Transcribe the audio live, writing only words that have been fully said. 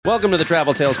Welcome to the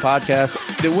Travel Tales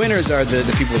Podcast. The winners are the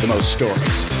people with the most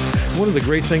stories. One of the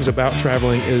great things about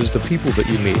traveling is the people that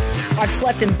you meet. I've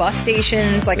slept in bus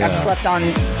stations, I've slept on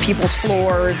people's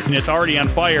floors. And it's already on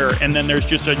fire, and then there's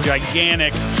just a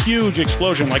gigantic, huge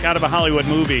explosion, like out of a Hollywood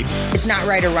movie. It's not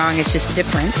right or wrong, it's just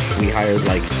different. We hired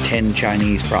like 10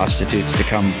 Chinese prostitutes to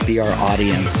come be our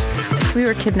audience. We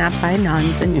were kidnapped by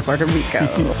nuns in Puerto Rico.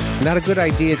 Not a good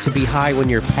idea to be high when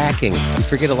you're packing. You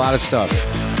forget a lot of stuff.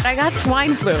 I got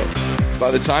swine flu. By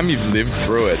the time you've lived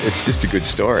through it, it's just a good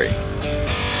story.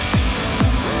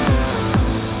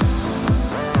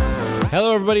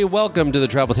 Hello, everybody. Welcome to the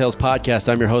Travel Tales Podcast.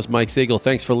 I'm your host, Mike Siegel.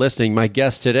 Thanks for listening. My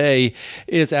guest today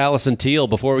is Allison Teal.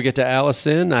 Before we get to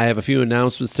Allison, I have a few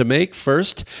announcements to make.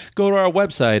 First, go to our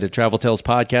website at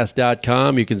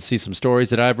traveltalespodcast.com. You can see some stories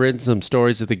that I've written, some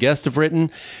stories that the guests have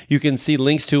written. You can see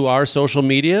links to our social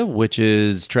media, which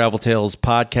is Travel Tales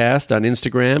Podcast on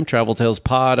Instagram, Travel Tales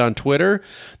Pod on Twitter.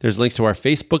 There's links to our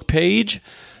Facebook page.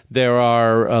 There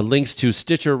are links to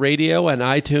Stitcher Radio and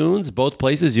iTunes, both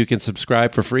places you can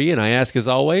subscribe for free. And I ask, as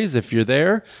always, if you're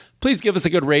there, please give us a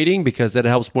good rating because that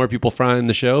helps more people find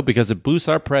the show because it boosts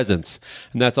our presence.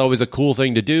 And that's always a cool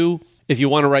thing to do. If you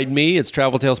want to write me, it's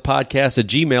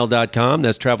traveltalespodcast@gmail.com.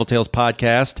 That's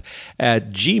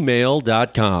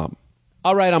traveltalespodcast@gmail.com.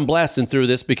 All right, I'm blasting through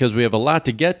this because we have a lot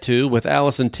to get to with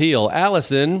Allison Teal.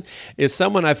 Allison is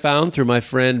someone I found through my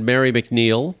friend Mary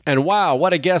McNeil. And wow,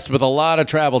 what a guest with a lot of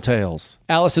travel tales.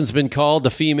 Allison's been called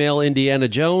the female Indiana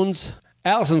Jones.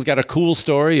 Allison's got a cool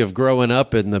story of growing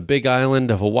up in the big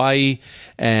island of Hawaii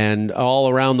and all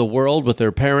around the world with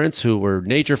her parents who were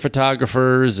nature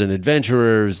photographers and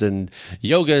adventurers and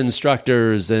yoga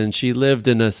instructors. And she lived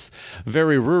in a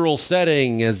very rural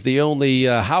setting as the only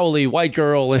haole white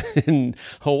girl in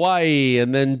Hawaii.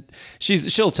 And then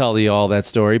she'll tell you all that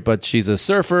story, but she's a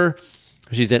surfer.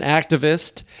 She's an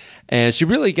activist. And she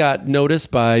really got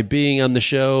noticed by being on the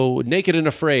show Naked and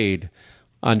Afraid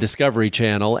on Discovery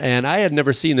Channel, and I had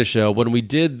never seen the show. When we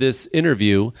did this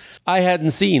interview, I hadn't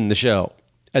seen the show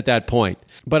at that point.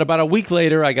 But about a week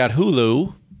later, I got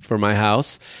Hulu for my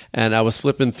house, and I was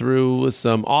flipping through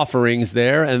some offerings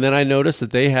there, and then I noticed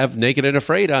that they have Naked and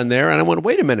Afraid on there, and I went,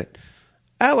 wait a minute,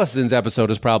 Allison's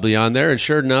episode is probably on there, and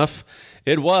sure enough,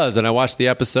 it was, and I watched the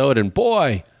episode, and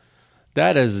boy,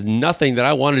 that is nothing that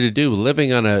I wanted to do,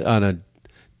 living on a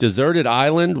deserted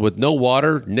island with no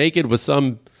water, naked with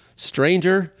some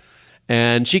stranger,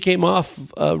 and she came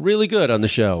off really good on the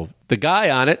show. The guy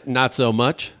on it, not so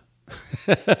much.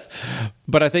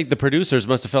 But I think the producers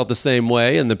must have felt the same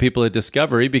way, and the people at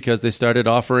Discovery, because they started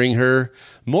offering her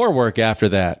more work after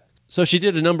that. So she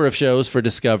did a number of shows for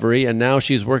Discovery, and now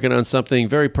she's working on something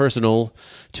very personal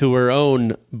to her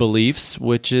own beliefs,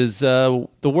 which is the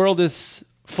world is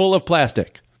full of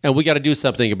plastic, and we got to do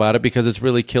something about it because it's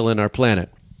really killing our planet.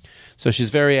 So she's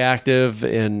very active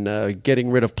in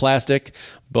getting rid of plastic,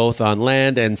 both on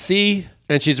land and sea,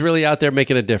 and she's really out there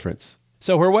making a difference.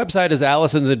 So her website is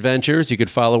Allison's Adventures. You could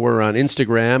follow her on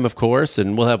Instagram, of course,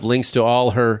 and we'll have links to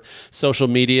all her social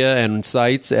media and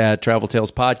sites at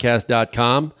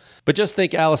traveltalespodcast.com. But just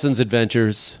think Allison's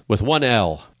Adventures with one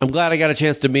L. I'm glad I got a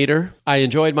chance to meet her. I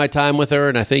enjoyed my time with her,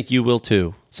 and I think you will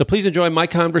too. So please enjoy my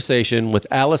conversation with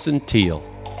Allison Teal.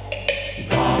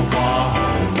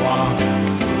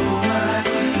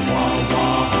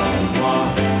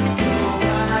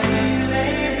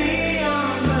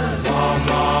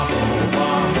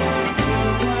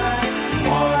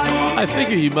 I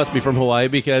figure you must be from Hawaii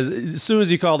because as soon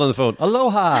as you called on the phone,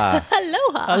 aloha.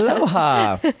 Aloha.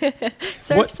 Aloha.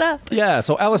 Surf's up. Yeah,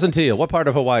 so Allison Teal, what part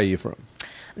of Hawaii are you from?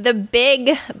 The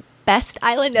big best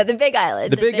island? No, the big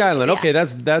island. The big island. Yeah. Okay,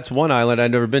 that's one island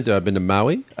I've never been to. I've been to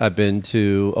Maui. I've been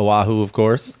to Oahu, of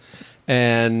course.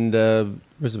 And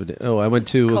where's it been? Oh, I went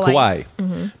to Kauai.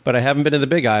 Mm-hmm. But I haven't been to the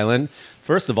big island.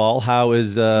 First of all, how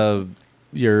is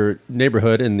your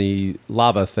neighborhood in the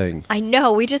lava thing? I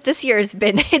know. This year it's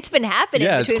been happening.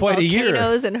 Yeah, it's between quite a year.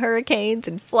 Volcanoes and hurricanes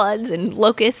and floods and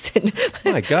locusts and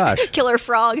my gosh, killer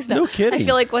frogs. No kidding. I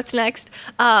feel like what's next?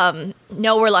 No,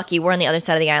 we're lucky. We're on the other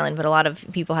side of the island, but a lot of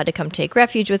people had to come take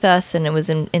refuge with us, and it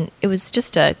was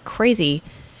just a crazy.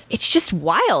 It's just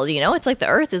wild, It's like the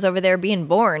Earth is over there being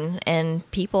born, and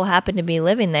people happen to be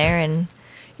living there, and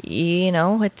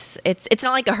it's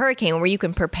not like a hurricane where you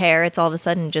can prepare. It's all of a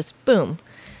sudden just boom.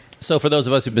 So for those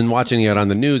of us who've been watching it on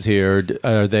the news here,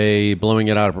 are they blowing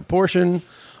it out of proportion,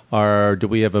 or do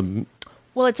we have a?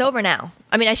 Well, it's over now.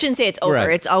 I mean, I shouldn't say it's over. Right.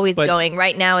 It's always going.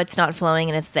 Right now, it's not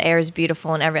flowing, and the air is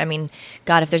beautiful, and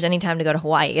God, if there's any time to go to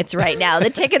Hawaii, it's right now. The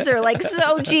tickets are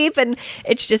so cheap, and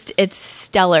it's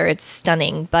stellar. It's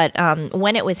stunning. But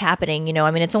when it was happening,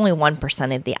 it's only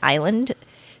 1% of the island.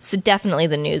 So definitely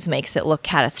the news makes it look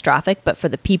catastrophic, but for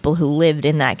the people who lived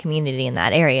in that community, in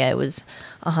that area, it was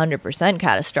 100%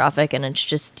 catastrophic. And it's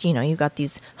just, you've got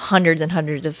these hundreds and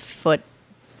hundreds of foot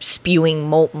spewing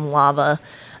molten lava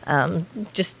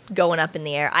just going up in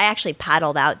the air. I actually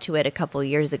paddled out to it a couple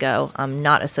years ago. I'm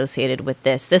not associated with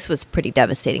this. This was pretty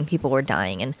devastating. People were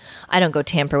dying, and I don't go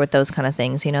tamper with those kind of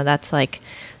things. That's like,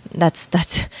 that's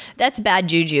bad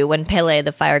juju. When Pele,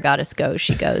 the fire goddess, goes,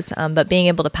 she goes. But being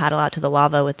able to paddle out to the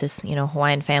lava with this,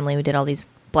 Hawaiian family who did all these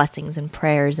blessings and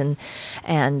prayers and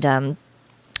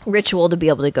ritual to be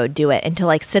able to go do it and to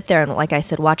like sit there and, like I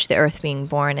said, watch the earth being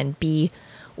born and be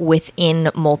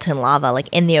within molten lava, like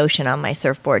in the ocean on my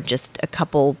surfboard, just a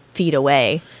couple feet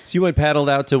away. So you went paddled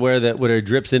out to where it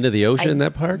drips into the ocean,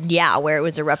 that part? Yeah, where it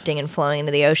was erupting and flowing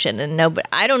into the ocean. And but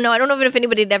I don't know if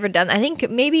anybody had ever done. I think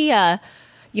maybe the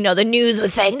news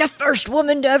was saying the first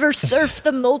woman to ever surf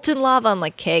the molten lava. I'm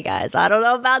like, hey guys, I don't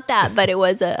know about that, but it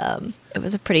was a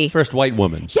pretty first white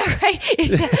woman. Yeah, right.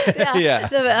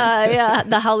 Yeah.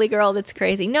 The Holly girl. That's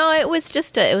crazy. No, it was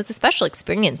just a special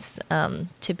experience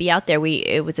to be out there.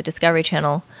 It was a Discovery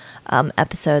Channel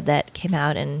episode that came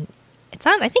out, and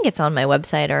I think it's on my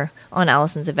website or on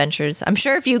Allison's Adventures. I'm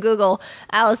sure if you Google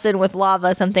Allison with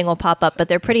lava, something will pop up, but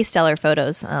they're pretty stellar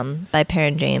photos by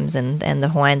Perrin James and the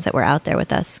Hawaiians that were out there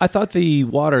with us. I thought the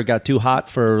water got too hot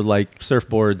for like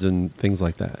surfboards and things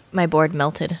like that. My board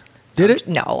melted. Did it?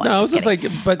 No, I was just like,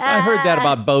 but I heard that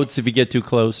about boats if you get too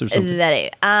close or something.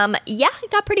 It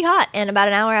got pretty hot, and about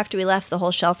an hour after we left, the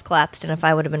whole shelf collapsed, and if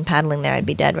I would have been paddling there, I'd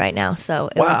be dead right now. So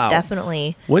it was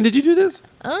definitely... When did you do this?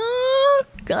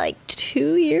 Like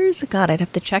 2 years. God, I'd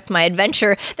have to check my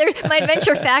adventure. My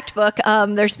adventure fact book.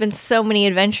 There's been so many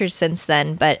adventures since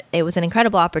then, but it was an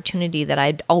incredible opportunity that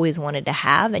I'd always wanted to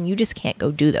have, and you just can't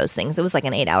go do those things. It was like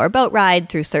an 8-hour boat ride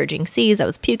through surging seas. I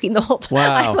was puking the whole time.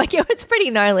 Wow. Like, it was pretty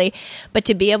gnarly. But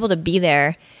to be able to be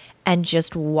there and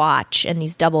just watch, and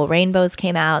these double rainbows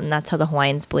came out, and that's how the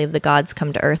Hawaiians believe the gods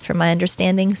come to Earth, from my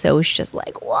understanding. So it was just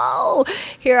like, whoa,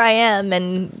 here I am,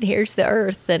 and here's the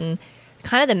Earth, and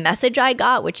kind of the message I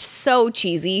got, which is so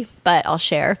cheesy, but I'll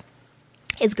share,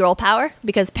 is girl power,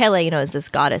 because Pele, is this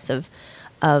goddess of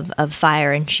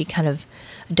fire, and she kind of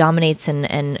dominates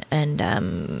and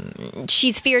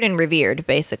she's feared and revered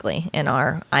basically in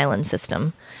our island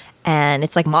system. And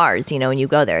it's like Mars, when you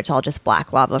go there, it's all just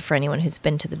black lava for anyone who's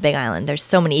been to the Big Island. There's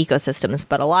so many ecosystems,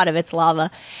 but a lot of it's lava.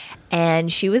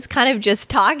 And she was kind of just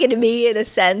talking to me in a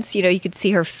sense. You could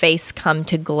see her face come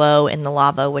to glow in the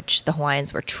lava, which the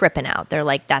Hawaiians were tripping out. They're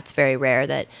like, that's very rare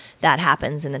that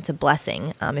happens, and it's a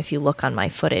blessing. If you look on my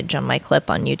footage, on my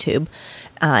clip on YouTube,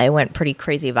 it went pretty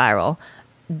crazy viral,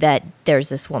 that there's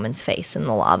this woman's face in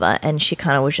the lava, and she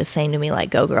kind of was just saying to me, like,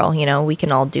 go girl, we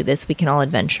can all do this, we can all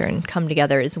adventure and come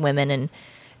together as women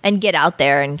and get out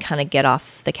there and kind of get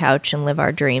off the couch and live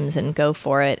our dreams and go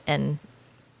for it. And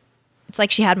it's like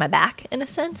she had my back in a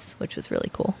sense, which was really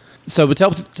cool. So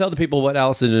tell the people what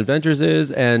Allison Adventures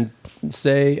is, and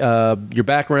say your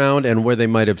background and where they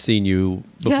might have seen you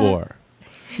before. Yeah.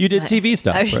 You did TV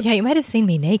stuff. Right? Yeah, you might have seen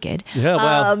me naked. Yeah,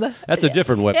 well, that's a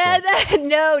different website.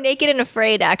 No, Naked and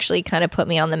Afraid actually kind of put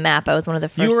me on the map. I was one of the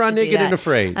first. You were on to Naked do that. and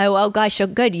Afraid. Oh gosh, so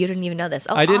good. You didn't even know this.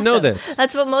 Oh, I didn't know this.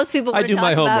 That's what most people I do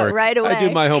my homework right away. I do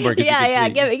my homework. Yeah.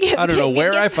 I don't know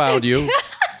where I found you.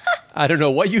 I don't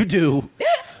know what you do,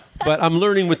 but I'm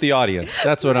learning with the audience.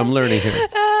 That's what I'm learning here.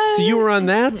 So you were on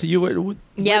that?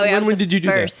 When did you do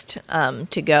first,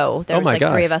 to go. There was like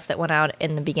 3 of us that went out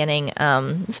in the beginning. It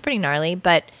was pretty gnarly,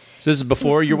 but... So this is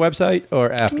before your website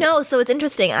or after? No, so it's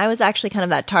interesting. I was actually kind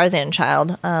of that Tarzan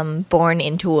child, born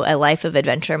into a life of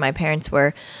adventure. My parents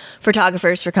were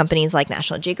photographers for companies like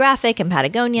National Geographic and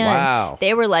Patagonia. Wow. And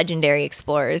they were legendary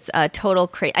explorers. I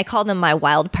call them my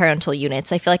wild parental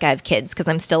units. I feel like I have kids because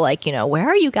I'm still like, where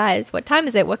are you guys? What time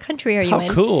is it? What country are you in?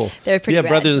 How cool. They're pretty You have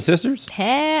rad. brothers and sisters?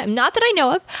 Not that I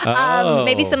know of. Oh.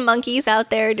 Maybe some monkeys out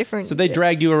there. Different. So they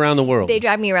dragged you around the world? They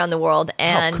dragged me around the world.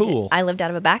 And How cool. I lived out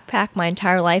of a backpack my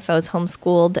entire life. I was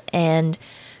homeschooled and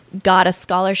got a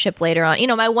scholarship later on.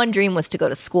 My one dream was to go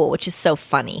to school, which is so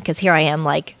funny because here I am,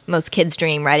 like most kids'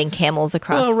 dream, riding camels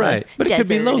across the right. But it could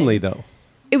be desert. lonely, though.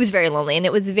 It was very lonely, and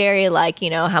it was very like,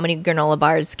 how many granola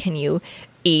bars can you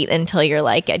eat until you're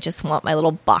like, I just want my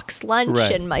little box lunch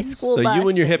and my school bus. So you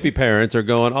and your hippie parents are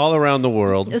going all around the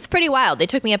world. It was pretty wild. They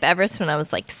took me up Everest when I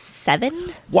was like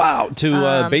 7. Wow.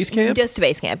 To base camp? Just to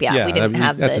base camp, yeah. We didn't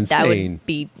have that's insane. That would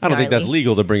be I don't think that's gnarly.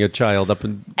 legal to bring a child up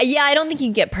and Yeah, I don't think you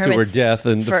can get to her permits death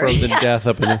and the frozen death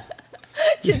up in the...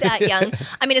 to that young.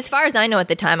 I mean, as far as I know at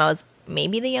the time, I was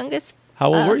maybe the youngest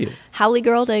How old were you? Howley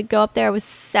girl to go up there. I was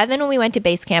 7 when we went to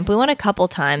base camp. We went a couple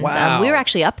times. Wow. We were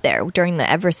actually up there during the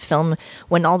Everest film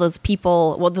when all those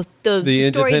people, the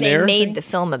story Thin they Air made thing? the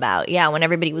film about. Yeah, when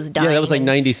everybody was dying. Yeah, that was like and-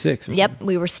 96. Or Yep,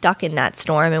 we were stuck in that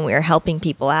storm and we were helping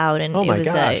people out, and Oh it my was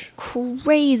gosh. a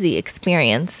crazy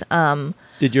experience.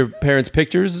 Did your parents'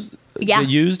 pictures Yeah. get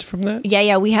used from that?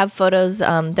 Yeah, we have photos.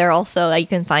 They're also you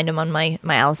can find them on my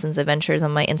Allison's Adventures on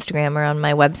my Instagram or on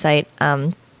my website.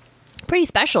 Pretty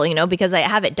special, because I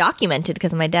have it documented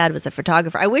because my dad was a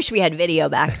photographer. I wish we had video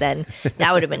back then.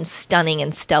 That would have been stunning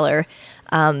and stellar.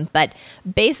 But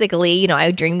basically,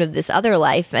 I dreamed of this other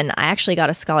life, and I actually got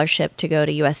a scholarship to go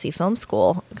to USC Film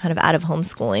School, kind of out of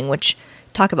homeschooling, which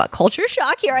talk about culture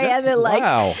shock. Here I am at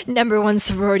wow. #1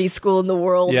 sorority school in the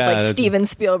world, Yeah, like that's- Steven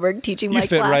Spielberg teaching You my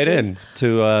fit classes. right in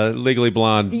to Legally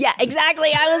Blonde. Yeah,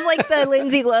 exactly. I was like the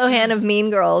Lindsay Lohan of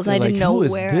Mean Girls. I Like, didn't know who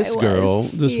is where this I was. girl?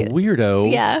 This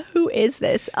weirdo. Yeah, who is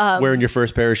this? Wearing your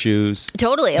first pair of shoes.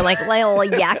 Totally. I'm like a little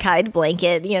yak hide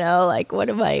blanket, like what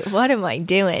am I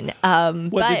doing?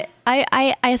 What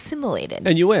I assimilated.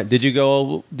 And you went. Did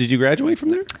you graduate from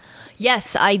there?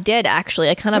 Yes, I did actually.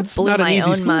 I kind of That's blew not an my easy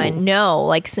own school. mind. No,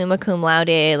 like summa cum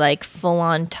laude, like full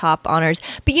on top honors.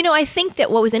 But I think that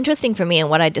what was interesting for me and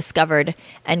what I discovered,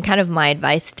 and kind of my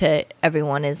advice to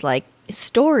everyone is like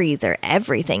stories are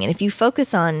everything. And if you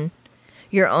focus on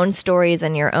your own stories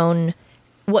and your own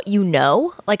what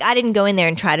like I didn't go in there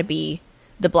and try to be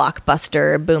the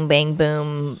blockbuster boom bang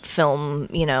boom film,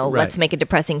 let's make a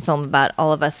depressing film about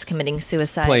all of us committing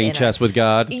suicide. Playing chess with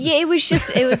God. Yeah, it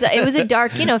was a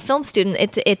dark, film student.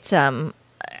 It's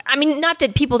I mean, not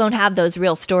that people don't have those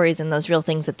real stories and those real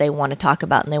things that they want to talk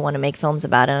about and they want to make films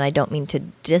about, and I don't mean to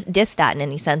diss that in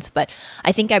any sense, but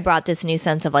I think I brought this new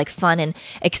sense of like fun and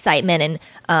excitement,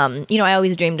 and I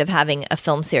always dreamed of having a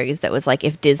film series that was like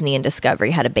if Disney and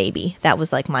Discovery had a baby. That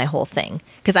was like my whole thing,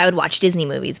 because I would watch Disney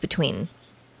movies between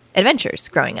adventures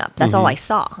growing up. That's all I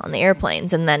saw on the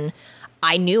airplanes, and then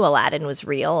I knew Aladdin was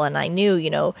real, and I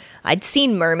knew, I'd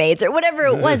seen mermaids or whatever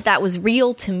it was that was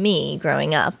real to me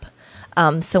growing up.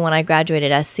 So when I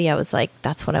graduated SC, I was like,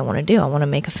 that's what I want to do. I want to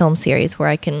make a film series where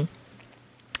I can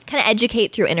kind of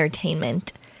educate through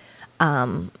entertainment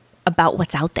about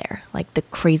what's out there, like the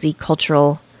crazy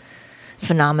cultural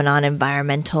phenomenon,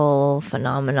 environmental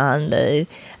phenomenon,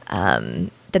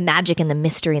 the magic and the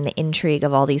mystery and the intrigue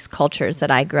of all these cultures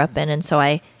that I grew up in. And so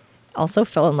I also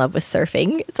fell in love with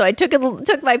surfing. So I took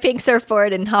my pink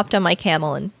surfboard and hopped on my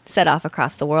camel and set off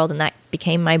across the world. And that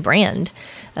became my brand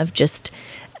of just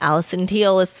Allison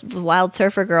Teal, this wild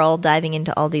surfer girl, diving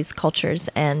into all these cultures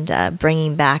and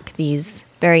bringing back these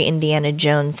very Indiana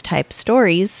Jones type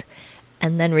stories.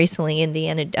 And then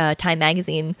recently Time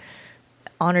Magazine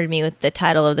honored me with the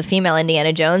title of the female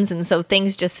Indiana Jones. And so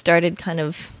things just started kind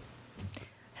of,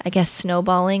 I guess,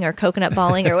 snowballing or coconut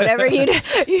balling or whatever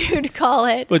you'd call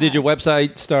it. But did your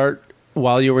website start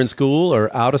while you were in school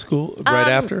or out of school right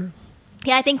after?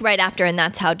 Yeah, I think right after, and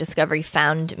that's how Discovery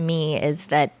found me, is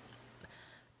that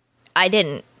I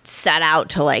didn't set out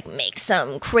to like make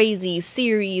some crazy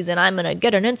series and I'm going to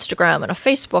get an Instagram and a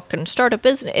Facebook and start a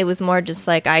business. It was more just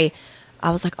like I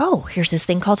was like, oh, here's this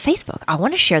thing called Facebook. I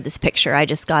want to share this picture I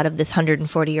just got of this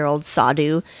 140-year-old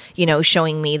sadhu,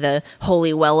 showing me the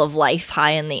holy well of life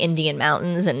high in the Indian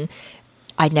mountains. And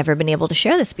I'd never been able to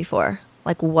share this before.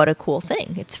 Like, what a cool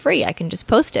thing. It's free. I can just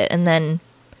post it. And then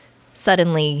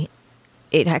suddenly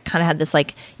it kind of had this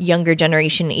like younger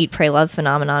generation eat, pray, love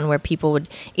phenomenon where people would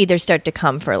either start to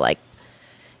come for like,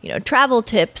 travel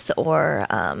tips or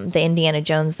the Indiana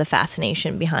Jones, the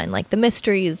fascination behind like the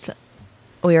mysteries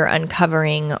we were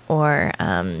uncovering, or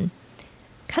kind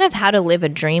of how to live a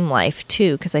dream life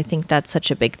too, because I think that's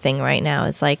such a big thing right now,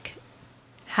 is like,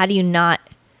 how do you not,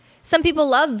 some people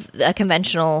love a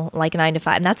conventional like 9 to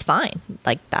 5, and that's fine,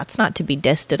 like that's not to be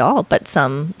dissed at all, but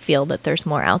some feel that there's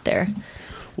more out there.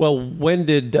 Well, when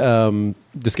did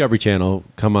Discovery Channel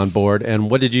come on board, and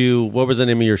what was the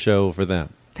name of your show for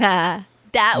them? That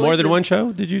More was than one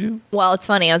show did you do? Well, it's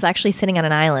funny, I was actually sitting on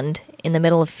an island in the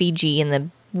middle of Fiji, in the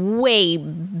way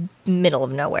middle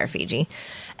of nowhere Fiji,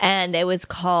 and it was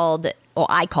called, well,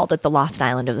 I called it the Lost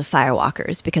Island of the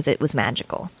Firewalkers because it was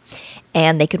magical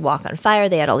and they could walk on fire.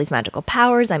 They had all these magical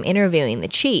powers. I'm interviewing the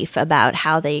chief about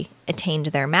how they attained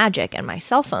their magic, and my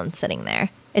cell phone's sitting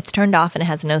there. It's turned off and it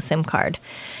has no SIM card.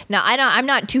 Now, I'm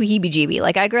not too heebie-jeebie.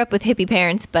 Like, I grew up with hippie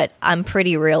parents, but I'm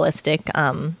pretty realistic.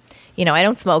 I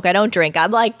don't smoke, I don't drink.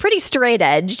 I'm like pretty straight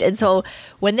edged. And so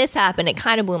when this happened, it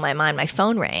kind of blew my mind. My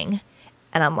phone rang.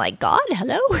 And I'm like, God,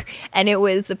 hello? And it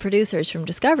was the producers from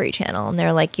Discovery Channel. And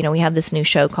they're like, we have this new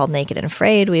show called Naked and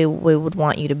Afraid. We would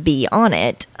want you to be on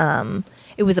it.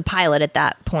 it was a pilot at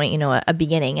that point, a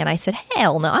beginning. And I said,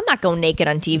 hell no, I'm not going naked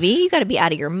on TV. You got to be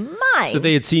out of your mind. So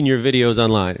they had seen your videos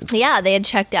online. Yeah, they had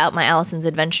checked out my Allison's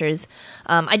Adventures.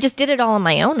 I just did it all on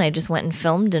my own. I just went and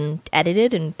filmed and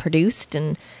edited and produced.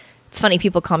 And it's funny,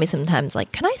 people call me sometimes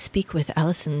like, can I speak with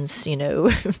Allison's, editor?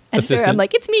 Assistant? I'm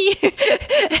like, it's me.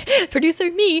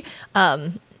 Producer, me.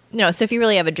 So if you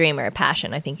really have a dream or a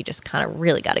passion, I think you just kind of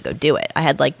really got to go do it. I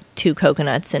had like 2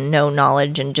 coconuts and no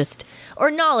knowledge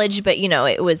but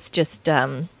it was just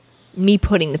me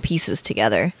putting the pieces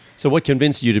together. So what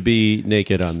convinced you to be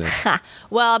naked on this?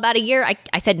 Well, about a year,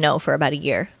 I said no for about a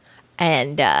year.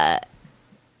 And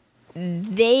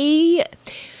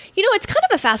it's kind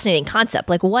of a fascinating concept.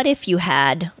 Like, what if you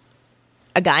had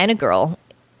a guy and a girl,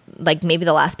 like maybe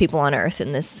the last people on Earth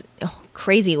in this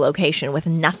crazy location with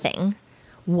nothing?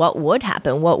 What would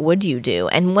happen? What would you do?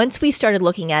 And once we started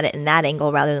looking at it in that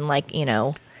angle rather than like,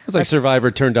 It's like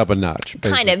Survivor turned up a notch.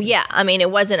 Basically. Kind of, yeah. I mean,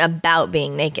 it wasn't about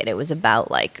being naked. It was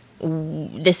about like,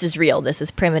 this is real, this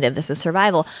is primitive, this is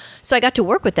survival. So I got to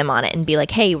work with them on it and be like,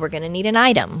 hey, we're going to need an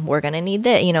item. We're going to need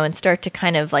that, and start to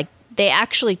kind of like, they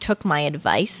actually took my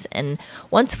advice. And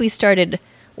once we started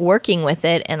working with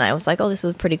it and I was like, oh, this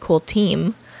is a pretty cool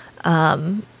team.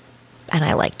 And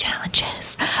I like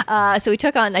challenges. So I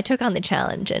took on the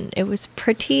challenge, and it was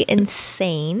pretty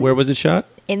insane. Where was it shot?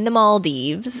 In the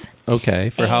Maldives. Okay.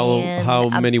 For how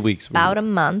many weeks? About a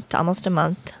month, almost a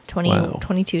month,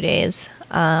 22 days.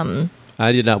 I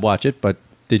did not watch it, but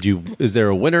did you? Is there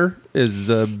a winner? That's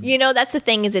the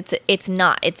thing is it's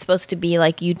not. It's supposed to be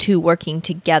like you two working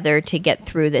together to get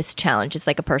through this challenge. It's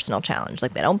like a personal challenge.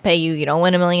 Like they don't pay you. You don't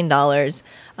win $1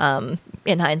 million.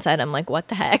 In hindsight, I'm like, what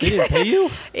the heck? They didn't pay you?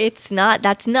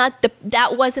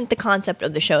 That wasn't the concept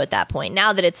of the show at that point.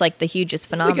 Now that it's like the hugest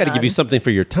phenomenon. They got to give you something for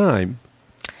your time.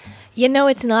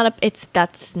 That's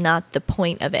not the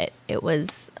point of it. It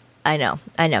was, I know.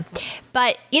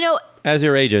 But, As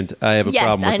your agent, I have a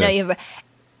problem with this. Yes,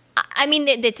 I mean,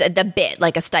 it's the bit,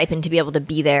 like a stipend to be able to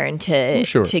be there and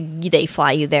they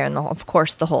fly you there and of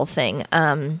course the whole thing.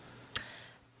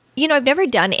 I've never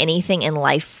done anything in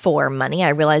life for money. I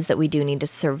realize that we do need to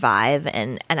survive,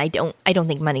 and I don't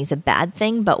think money's a bad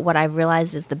thing. But what I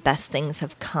realized is the best things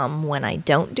have come when I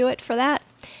don't do it for that.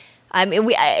 I mean,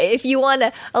 if you want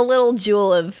a little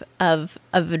jewel of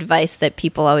advice that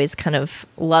people always kind of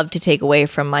love to take away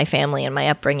from my family and my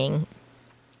upbringing,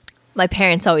 my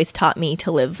parents always taught me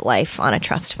to live life on a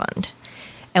trust fund.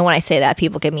 And when I say that,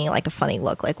 people give me like a funny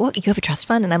look, like, what, you have a trust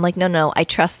fund? And I'm like, no, I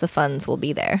trust the funds will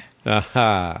be there.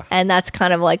 Aha. And that's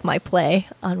kind of like my play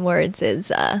on words is,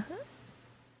 that's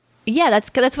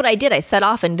what I did. I set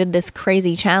off and did this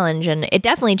crazy challenge, and it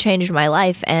definitely changed my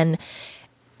life. And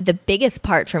the biggest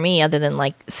part for me, other than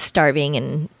like starving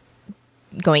and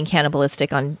going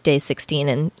cannibalistic on day 16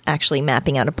 and actually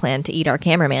mapping out a plan to eat our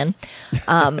cameraman,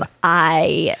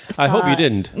 I hope you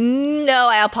didn't. No,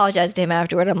 I apologized to him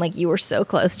afterward. I'm like, you were so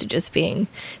close to just being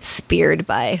speared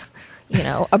by,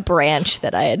 a branch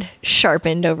that I had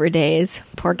sharpened over days.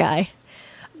 Poor guy.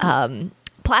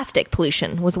 Plastic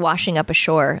pollution was washing up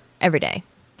ashore every day.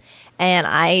 And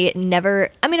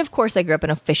of course I grew up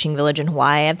in a fishing village in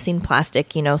Hawaii. I've seen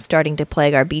plastic, starting to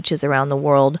plague our beaches around the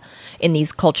world in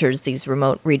these cultures, these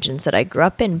remote regions that I grew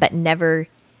up in, but I've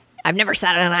never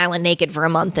sat on an island naked for a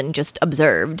month and just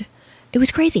observed. It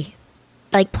was crazy.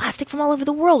 Like plastic from all over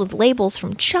the world with labels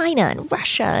from China and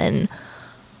Russia and...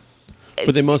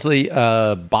 Were they mostly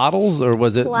bottles, or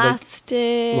was it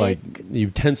plastic, like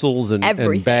utensils and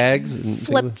bags, and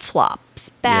flip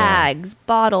flops, bags,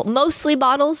 mostly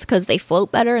bottles because they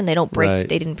float better and they don't break. Right.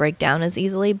 They didn't break down as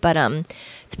easily, but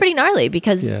it's pretty gnarly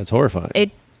because it's horrifying.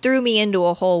 It threw me into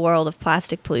a whole world of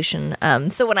plastic pollution.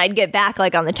 So when I'd get back,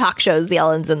 like on the talk shows, the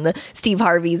Ellens and the Steve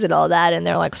Harveys and all that, and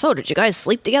they're like, "So did you guys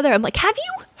sleep together?" I'm like, "Have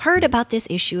you heard about this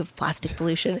issue of plastic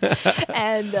pollution?"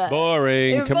 And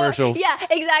boring commercial. Yeah,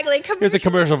 exactly. Here's a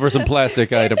commercial for some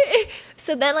plastic item.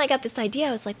 So then I got this idea.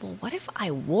 I was like, well, what if I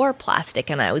wore plastic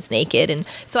and I was naked? And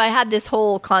so I had this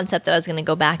whole concept that I was going to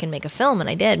go back and make a film, and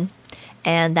I did.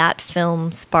 And that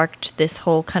film sparked this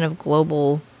whole kind of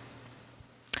global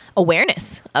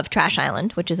awareness of Trash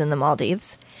Island, which is in the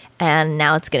Maldives. And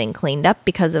now it's getting cleaned up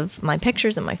because of my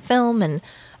pictures and my film. And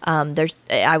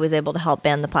I was able to help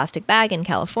ban the plastic bag in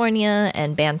California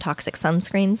and ban toxic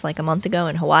sunscreens like a month ago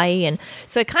in Hawaii. And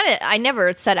so I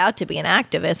never set out to be an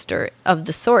activist or of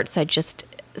the sorts. I just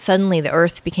suddenly the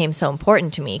earth became so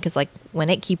important to me because like when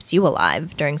it keeps you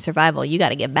alive during survival, you got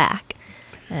to give back.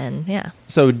 And yeah.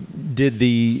 So did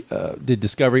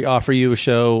Discovery offer you a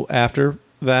show after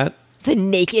that? The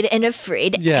Naked and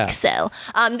Afraid XL.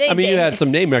 You had some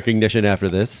name recognition after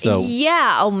this. So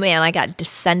yeah. Oh man, I got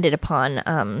descended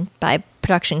upon by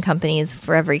production companies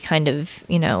for every kind of,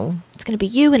 it's going to be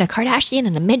you and a Kardashian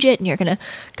and a midget, and you're going to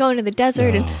go into the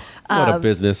desert. And What a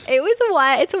business.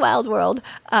 It's a wild world.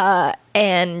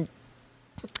 And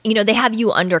they have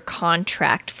you under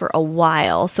contract for a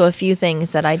while. So a few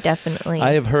things that I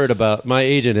have heard about. My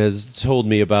agent has told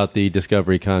me about the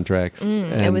Discovery contracts.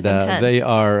 And it was intense. They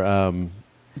are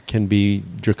can be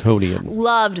draconian.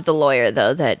 Loved the lawyer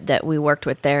though that we worked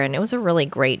with there, and it was a really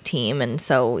great team. And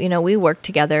so we worked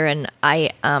together, and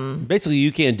I basically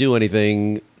you can't do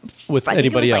anything with I think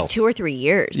anybody it was else. like 2 or 3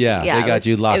 years. Yeah, they got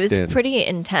you locked in. It was pretty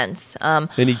intense.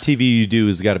 Any TV you do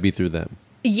has got to be through them.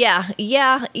 Yeah.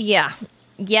 It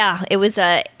was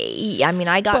I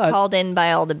got called in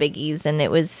by all the biggies, and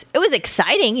it was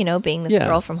exciting, being this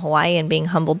girl from Hawaii and being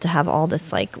humbled to have all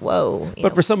this whoa.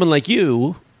 But for someone like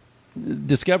you,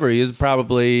 Discovery is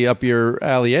probably up your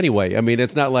alley anyway. I mean,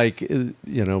 it's not like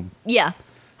Yeah.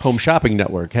 Home Shopping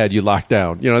Network had you locked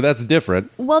down. That's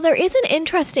different. Well, there is an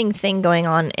interesting thing going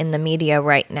on in the media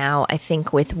right now, I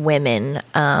think, with women.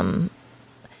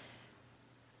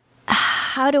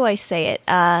 How do I say it?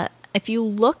 If you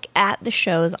look at the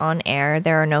shows on air,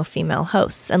 there are no female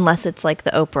hosts, unless it's like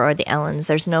the Oprah or the Ellens.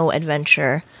 There's no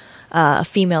adventure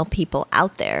female people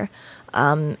out there.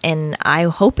 And I'm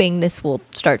hoping this will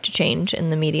start to change in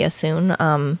the media soon.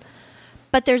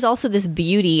 But there's also this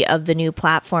beauty of the new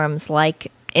platforms like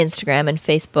Instagram and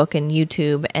Facebook and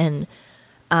YouTube. And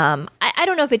I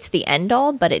don't know if it's the end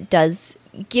all, but it does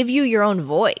give you your own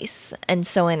voice. And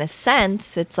so in a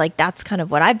sense, it's like that's kind of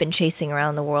what I've been chasing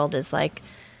around the world is like,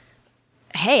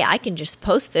 hey, I can just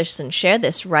post this and share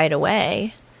this right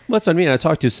away. Well, that's what I mean. I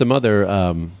talked to some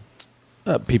other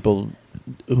people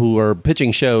who are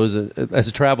pitching shows as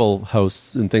a travel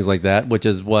hosts and things like that, which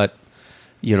is what,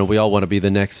 we all want to be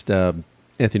the next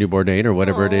Anthony Bourdain or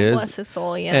whatever it is. Bless his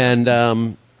soul, yeah.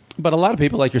 And, but a lot of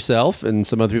people like yourself and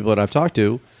some other people that I've talked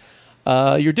to,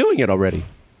 you're doing it already.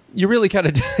 You really kind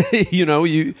of,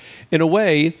 you, in a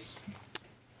way,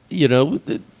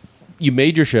 you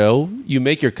made your show, you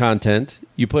make your content,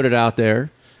 you put it out there,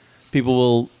 people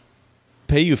will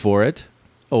pay you for it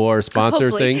or sponsor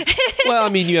Hopefully. things. Well, I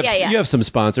mean, you have some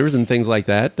sponsors and things like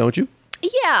that, don't you?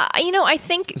 Yeah, I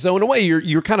think so. In a way,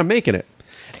 you're kind of making it,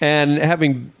 and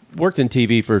having worked in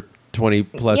TV for 20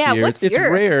 plus years, it's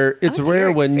rare. It's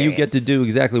rare when you get to do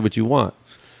exactly what you want.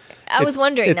 I was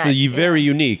wondering it's that. Very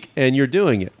unique, and you're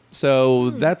doing it, so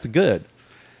that's good.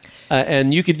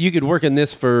 And you could work in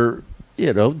this for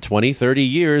 20, 30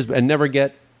 years and never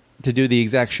get to do the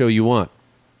exact show you want.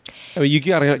 I mean, you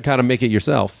got to kind of make it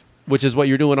yourself, which is what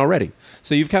you're doing already.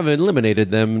 So you've kind of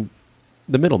eliminated the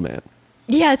middleman.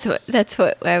 Yeah, that's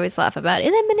what I always laugh about.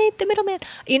 Eliminate the middleman.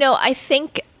 I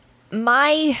think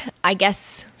I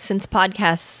guess since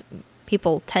podcasts,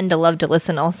 people tend to love to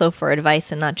listen also for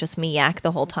advice and not just me yak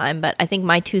the whole time. But I think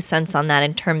my 2 cents on that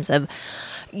in terms of,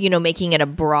 making it a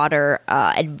broader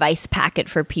advice packet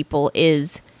for people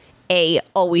is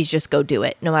always just go do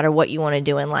it, no matter what you want to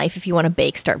do in life. If you want to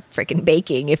bake, start freaking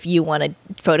baking. If you want to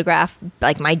photograph,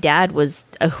 like my dad was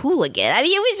a hooligan. I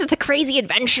mean, it was just a crazy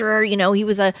adventurer. He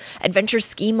was a adventure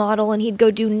ski model, and he'd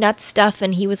go do nuts stuff.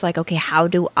 And he was like, okay, how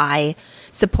do I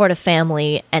support a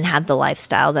family and have the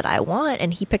lifestyle that I want?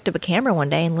 And he picked up a camera one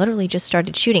day and literally just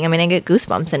started shooting. I mean, I get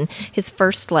goosebumps. And his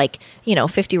first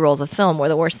 50 rolls of film were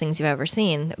the worst things you've ever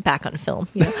seen back on film.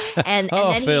 And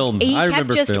then film. He I kept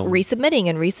remember just film. resubmitting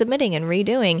and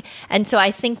redoing. And so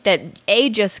I think that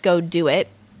just go do it,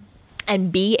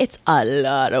 and B, it's a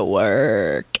lot of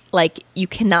work. Like, you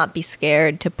cannot be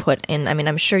scared to put in, I mean,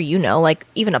 I'm sure even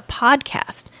a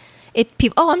podcast. I'm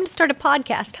going to start a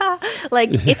podcast.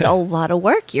 It's a lot of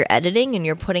work. You're editing and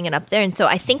you're putting it up there. And so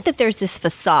I think that there's this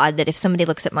facade that if somebody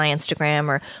looks at my Instagram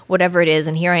or whatever it is,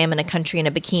 and here I am in a country in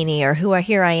a bikini, or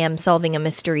here I am solving a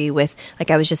mystery with,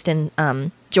 I was just in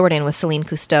Jordan with Celine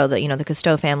Cousteau, the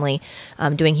Cousteau family,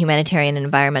 doing humanitarian and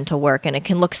environmental work, and it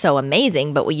can look so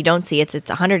amazing. But what you don't see, it's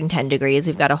 110 degrees.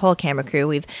 We've got a whole camera crew.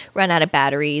 We've run out of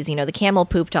batteries. The camel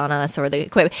pooped on us, or the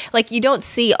equipment. You don't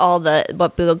see all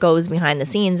what goes behind the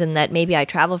scenes, and that maybe I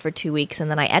travel for 2 weeks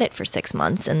and then I edit for 6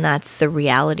 months, and that's the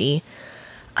reality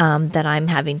that I'm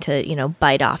having to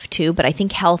bite off too. But I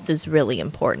think health is really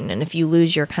important, and if you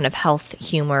lose your kind of health,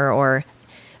 humor, or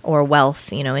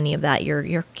wealth, any of that,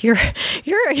 you're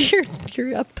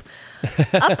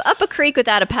up a creek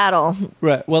without a paddle.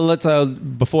 Right. Well, let's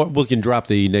before we can drop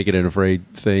the naked and afraid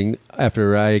thing.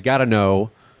 After I gotta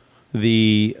know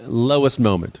the lowest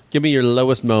moment. Give me your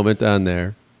lowest moment on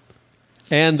there,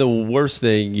 and the worst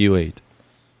thing you ate.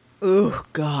 Oh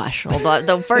gosh! Well,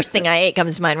 the first thing I ate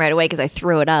comes to mind right away because I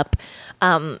threw it up.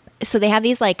 So they have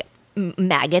these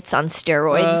maggots on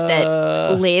steroids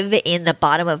that live in the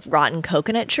bottom of rotten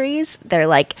coconut trees. They're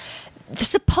like,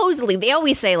 supposedly, they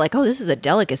always say like, oh, this is a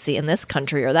delicacy in this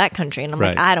country or that country. And I'm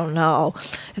like, I don't know.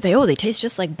 They taste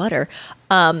just like butter.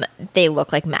 They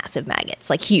look like massive maggots,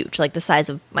 like huge, like the size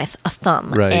of a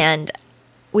thumb. Right. And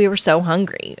we were so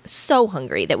hungry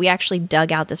that we actually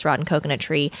dug out this rotten coconut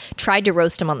tree, tried to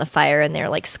roast them on the fire, and they're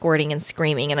like squirting and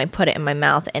screaming. And I put it in my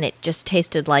mouth, and it just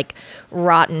tasted like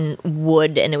rotten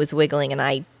wood, and it was wiggling. And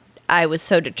I was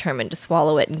so determined to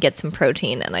swallow it and get some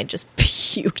protein, and I just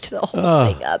puked the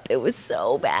whole thing up. It was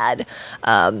so bad.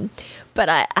 But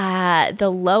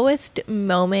the lowest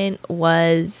moment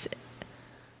was,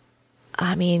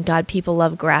 I mean, God, people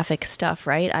love graphic stuff,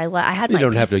 right? I had You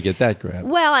don't have to get that grab.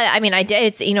 Well, I mean, I did.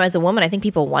 It's, as a woman, I think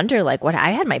people wonder, like, what I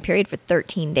had my period for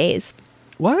 13 days.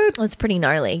 What? It's pretty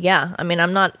gnarly. Yeah. I mean,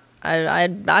 I'm not.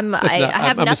 I'm I'm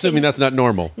assuming that's not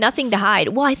normal. Nothing to hide.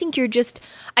 Well, I think you're just.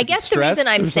 I guess the stress reason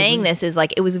I'm or saying something? this is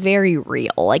like it was very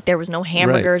real. Like there was no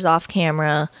hamburgers off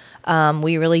camera.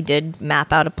 We really did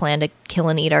map out a plan to kill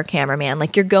and eat our cameraman.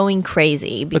 Like you're going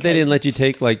crazy. But they didn't let you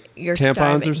take like you're tampons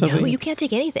starving. or something? No, you can't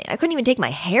take anything. I couldn't even take my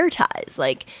hair ties.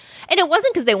 Like, and it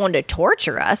wasn't because they wanted to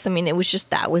torture us. I mean, it was just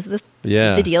that was the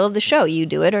deal of the show. You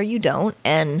do it or you don't.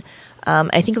 And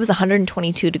I think it was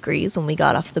 122 degrees when we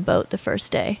got off the boat the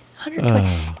first day.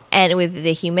 120. And with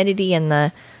the humidity and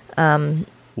the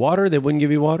water? They wouldn't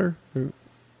give you water?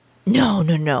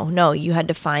 No. You had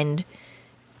to find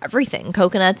everything,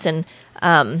 coconuts, and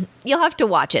you'll have to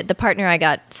watch it. The partner I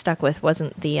got stuck with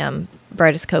wasn't the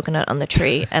brightest coconut on the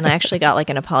tree, and I actually got like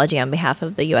an apology on behalf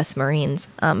of the U.S. Marines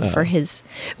for his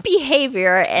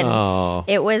behavior, and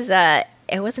it was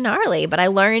gnarly. But I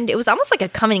learned it was almost like a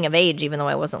coming of age, even though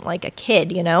I wasn't like a kid,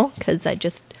 because I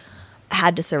just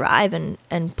had to survive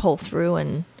and pull through.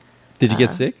 And did you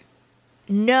get sick?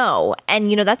 No,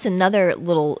 and that's another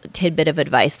little tidbit of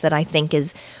advice that I think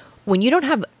is. When you don't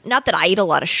have, not that I eat a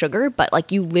lot of sugar, but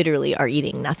like you literally are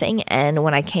eating nothing. And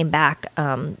when I came back,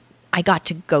 I got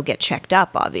to go get checked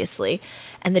up, obviously.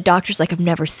 And the doctor's like, I've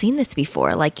never seen this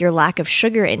before. Like your lack of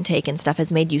sugar intake and stuff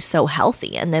has made you so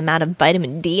healthy. And the amount of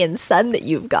vitamin D and sun that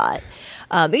you've got.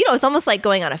 It's almost like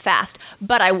going on a fast.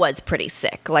 But I was pretty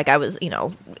sick. Like I was,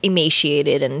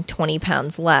 emaciated and 20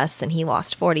 pounds less. And he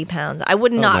lost 40 pounds. I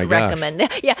would not recommend.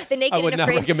 Yeah, the Naked I would and not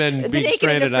Afraid, recommend the being Naked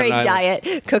stranded and Afraid on an island.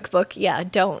 diet cookbook. Yeah,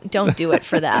 don't do it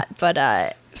for that. But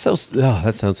that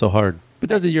sounds so hard. But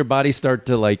doesn't your body start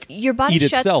to like your body eat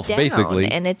shuts itself down, basically?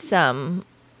 And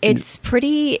it's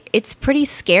pretty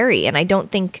scary. And I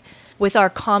don't think with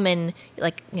our common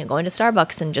going to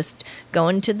Starbucks and just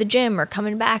going to the gym or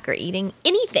coming back or eating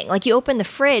anything, like you open the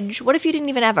fridge. What if you didn't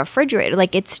even have a refrigerator?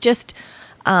 Like it's just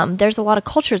there's a lot of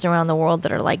cultures around the world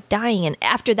that are like dying. And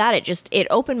after that, it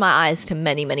opened my eyes to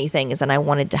many, many things, and I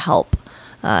wanted to help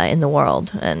in the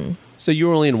world. And so you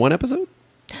were only in one episode?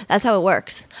 That's how it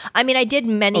works. I mean, I did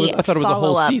many. I thought it was a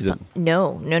whole follow-up. season.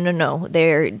 No.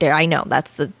 There. I know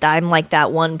I'm like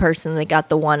that one person that got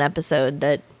the one episode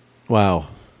that. Wow.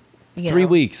 3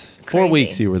 weeks, 4 crazy.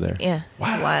 weeks you were there. Yeah, it's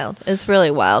wild. It's really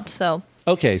wild. So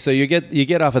okay, so you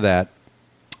get off of that.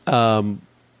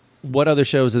 What other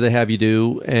shows did they have you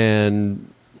do,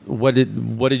 and what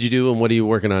did you do, and what are you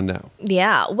working on now?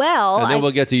 Yeah, well, and then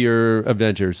we'll get to your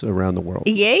adventures around the world.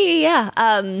 Yeah.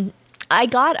 I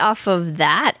got off of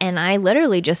that, and I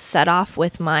literally just set off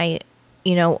with my,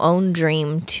 own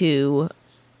dream to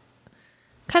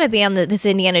kind of be on this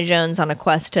Indiana Jones on a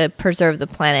quest to preserve the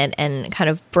planet and kind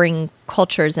of bring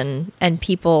cultures and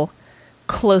people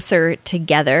closer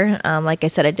together. Like I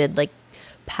said, I did like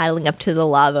paddling up to the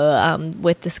lava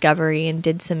with Discovery and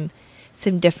did some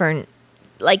different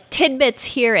like tidbits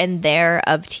here and there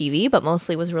of TV, but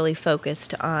mostly was really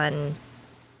focused on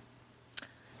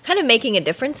kind of making a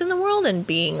difference in the world and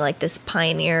being like this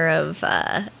pioneer of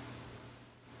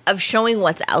showing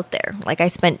what's out there. Like I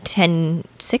spent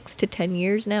 6 to 10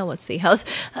 years now. Let's see,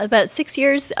 about 6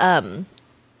 years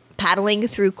paddling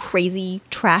through crazy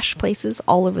trash places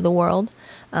all over the world,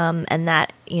 and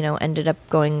that ended up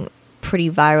going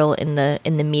pretty viral in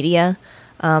the media.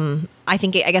 I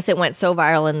guess it went so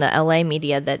viral in the LA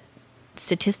media that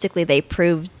statistically they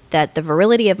proved that the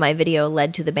virility of my video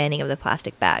led to the banning of the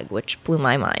plastic bag, which blew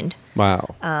my mind.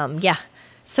 Wow. Yeah.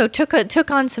 So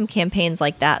took on some campaigns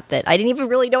like that I didn't even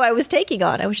really know I was taking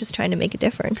on. I was just trying to make a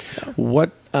difference. So.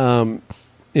 What,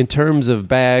 in terms of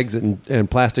bags and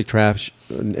plastic trash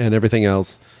and everything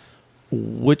else,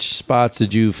 which spots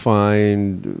did you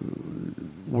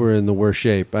find were in the worst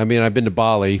shape? I mean, I've been to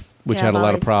Bali, which had a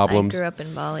lot of problems. I grew up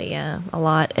in Bali, a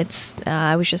lot. It's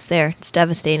I was just there. It's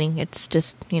devastating. It's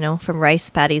just, from rice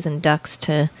paddies and ducks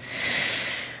to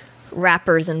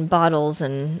wrappers and bottles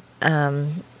and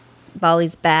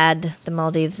Bali's bad. The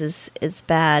Maldives is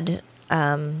bad.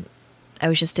 I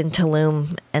was just in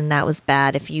Tulum, and that was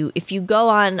bad. If you go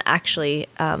on, actually,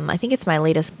 I think it's my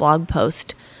latest blog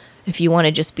post. If you want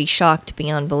to just be shocked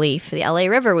beyond belief, the LA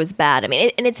River was bad. I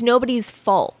mean, and it's nobody's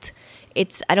fault.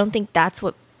 I don't think that's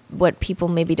what people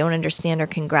maybe don't understand or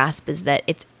can grasp is that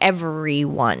it's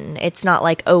everyone. It's not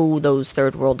like, oh, those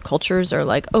third world cultures or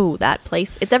like, oh, that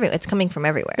place. It's everywhere. It's coming from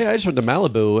everywhere. Yeah, I just went to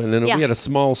Malibu, and then Yeah. we had a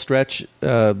small stretch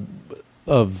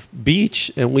of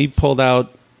beach, and we pulled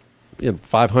out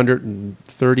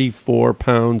 534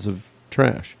 pounds of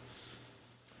trash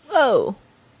Whoa,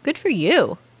 good for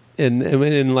you.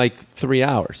 in like 3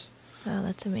 hours. Oh,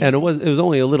 that's amazing. And it was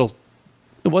only a little.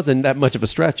 It wasn't that much of a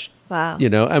stretch. Wow. I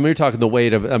mean, we're talking the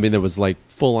weight of. I mean, there was like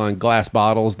full on glass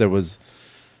bottles. There was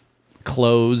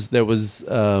clothes. There was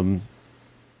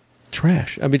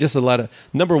trash. I mean, just a lot of.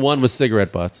 Number one was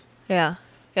cigarette butts. Yeah.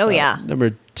 Oh, yeah.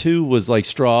 Number two was like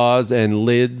straws and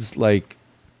lids, like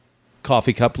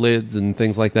coffee cup lids and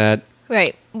things like that.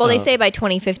 Right. Well, they say by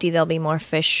 2050 there'll be more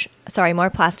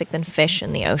plastic than fish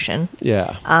in the ocean.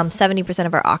 Yeah. 70%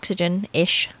 of our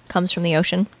oxygen-ish comes from the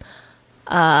ocean.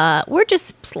 We're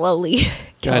just slowly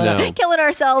killing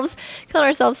ourselves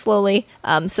slowly.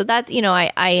 So that,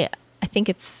 I think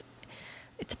it's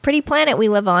a pretty planet we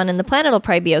live on, and the planet will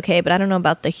probably be okay, but I don't know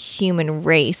about the human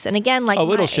race. And again, like,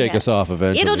 it'll shake us off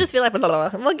eventually. It'll just be like, blah, blah,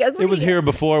 blah. It was here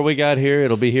before we got here.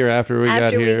 It'll be here after we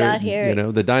got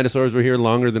here. The dinosaurs were here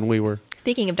longer than we were.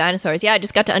 Speaking of dinosaurs, I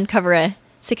just got to uncover a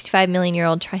 65 million year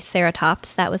old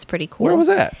Triceratops. That was pretty cool. Where was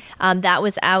that? That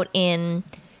was out in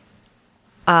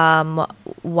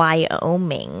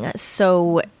Wyoming.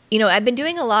 So, I've been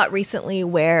doing a lot recently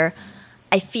where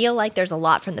I feel like there's a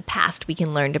lot from the past we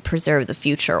can learn to preserve the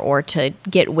future or to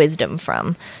get wisdom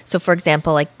from. So, for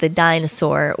example, like the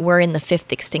dinosaur, we're in the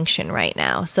 5th extinction right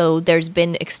now. So there's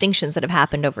been extinctions that have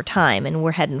happened over time, and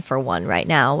we're heading for one right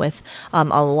now with a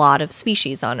lot of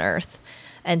species on Earth.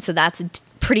 And so that's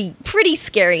pretty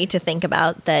scary to think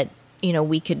about that,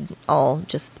 we could all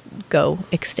just go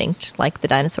extinct like the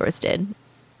dinosaurs did.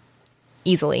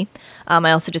 Easily.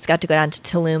 I also just got to go down to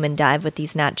Tulum and dive with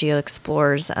these Nat Geo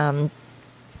explorers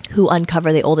who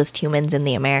uncover the oldest humans in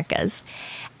the Americas.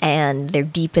 And they're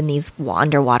deep in these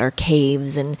underwater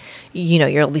caves, and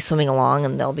you'll be swimming along,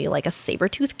 and there'll be like a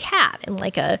saber-toothed cat and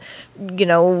like a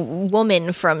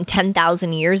woman from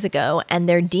 10,000 years ago, and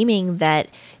they're deeming that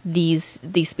these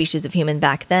species of human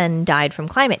back then died from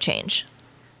climate change.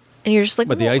 And you're just like,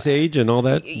 but the Ice Age and all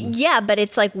that? Yeah, but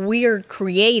it's like we're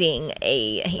creating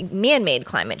a man-made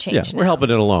climate change. Yeah, we're helping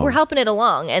it along. We're helping it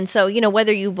along. And so,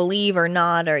 whether you believe or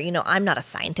not, or, I'm not a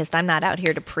scientist. I'm not out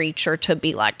here to preach or to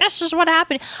be like, this is what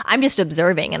happened. I'm just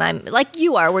observing, and I'm like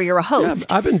you are, where you're a host.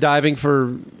 Yeah, I've been diving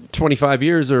for 25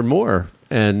 years or more.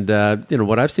 And,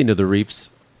 what I've seen of the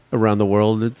reefs around the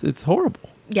world, it's horrible.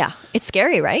 Yeah, it's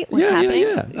scary, right? What's happening?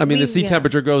 Yeah. I mean, the sea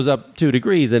temperature goes up 2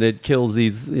 degrees, and it kills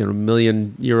these,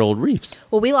 million-year-old reefs.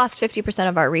 Well, we lost 50%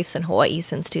 of our reefs in Hawaii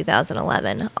since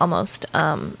 2011, almost.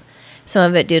 Some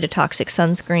of it due to toxic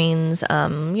sunscreens.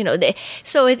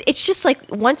 So it's just like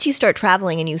once you start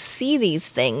traveling and you see these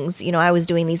things, I was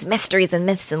doing these mysteries and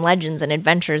myths and legends and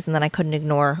adventures, and then I couldn't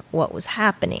ignore what was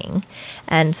happening,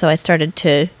 and so I started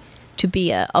to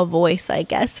be a voice, I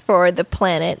guess, for the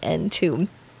planet and to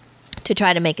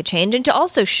try to make a change, and to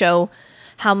also show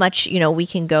how much we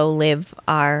can go live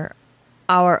our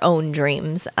own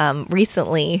dreams.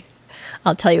 Recently,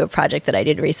 I'll tell you a project that I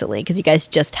did recently because you guys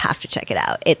just have to check it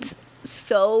out. It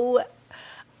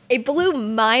blew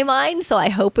my mind, so I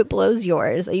hope it blows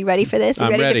yours. Are you ready for this?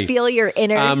 Are you ready to feel your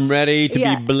inner? I'm ready to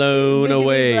be blown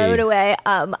away.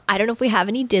 I don't know if we have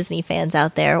any Disney fans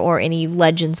out there or any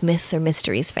legends, myths, or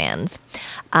mysteries fans.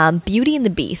 Beauty and the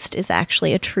Beast is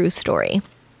actually a true story.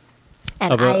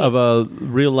 Of a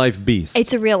real life beast.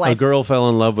 It's a real life. A girl fell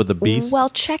in love with a beast. Well,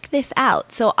 check this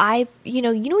out. So when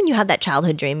you have that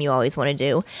childhood dream you always want to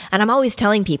do, and I'm always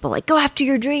telling people like, go after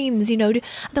your dreams, and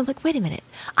I'm like, wait a minute,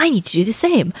 I need to do the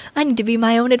same. I need to be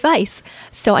my own advice.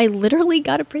 So I literally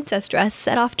got a princess dress,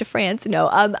 set off to France.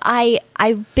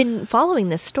 I've been following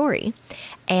this story,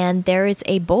 and there is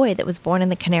a boy that was born in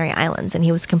the Canary Islands, and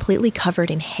he was completely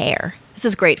covered in hair. This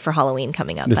is great for Halloween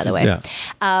coming up, by the way. Yeah.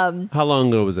 How long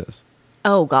ago was this?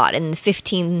 Oh, God, in the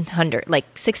 1600s,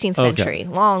 like 16th century,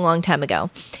 long, long time ago.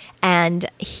 And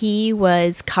he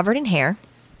was covered in hair,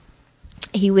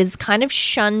 He was kind of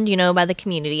shunned, by the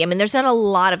community. I mean, there's not a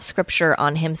lot of scripture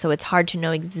on him, so it's hard to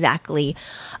know exactly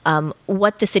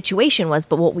what the situation was.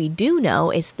 But what we do know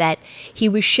is that he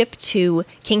was shipped to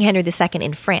King Henry II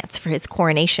in France for his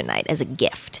coronation night as a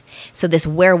gift. So this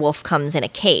werewolf comes in a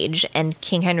cage, and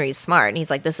King Henry's smart, and he's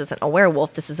like, this isn't a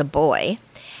werewolf, this is a boy.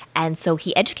 And so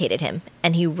he educated him,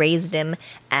 and he raised him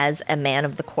as a man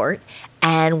of the court.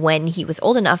 And when he was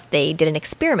old enough, they did an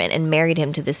experiment and married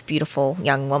him to this beautiful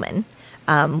young woman.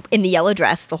 In the yellow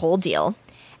dress, the whole deal.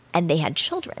 And they had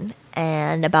children.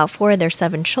 And about 4 of their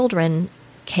 7 children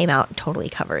came out totally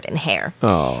covered in hair.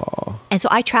 Oh. And so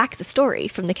I tracked the story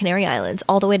from the Canary Islands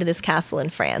all the way to this castle in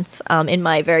France in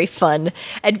my very fun,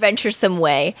 adventuresome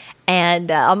way.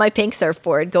 And on my pink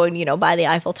surfboard, going, by the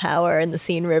Eiffel Tower and the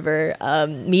Seine River,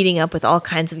 meeting up with all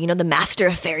kinds of, the master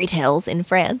of fairy tales in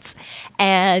France.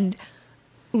 And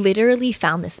literally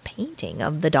found this painting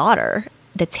of the daughter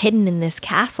that's hidden in this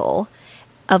castle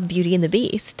of Beauty and the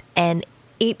Beast, and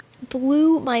it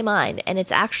blew my mind. And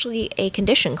it's actually a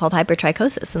condition called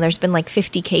hypertrichosis, and there's been like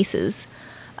 50 cases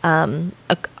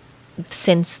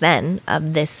since then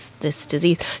of this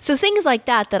disease. So things like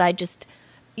that I just,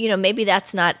 maybe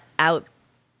that's not out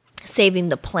saving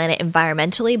the planet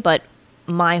environmentally, but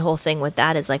my whole thing with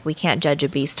that is like, we can't judge a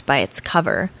beast by its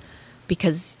cover,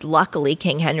 because luckily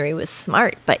King Henry was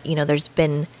smart. But there's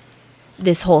been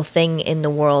this whole thing in the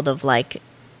world of like,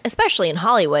 especially in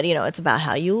Hollywood, it's about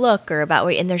how you look or about,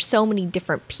 and there's so many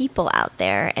different people out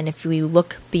there. And if we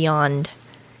look beyond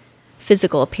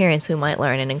physical appearance, we might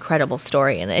learn an incredible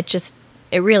story. And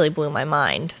it really blew my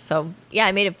mind. So yeah,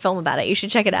 I made a film about it. You should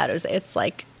check it out. It's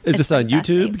like, is this on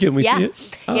YouTube? Can we see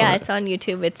it? Oh. Yeah, it's on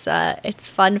YouTube. It's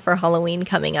fun for Halloween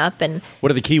coming up. And what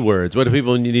are the keywords? What do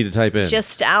people need to type in?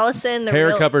 Just Allison, the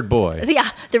hair-covered boy. Yeah,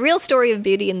 the real story of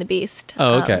Beauty and the Beast.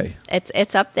 Oh, okay.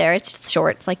 It's up there. It's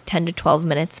short. It's like 10 to 12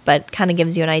 minutes, but kind of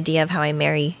gives you an idea of how I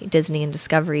marry Disney and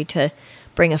Discovery to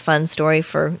bring a fun story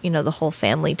for the whole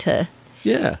family to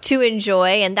enjoy.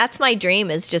 And that's my dream,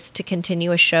 is just to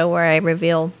continue a show where I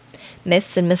reveal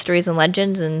myths and mysteries and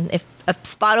legends. And if a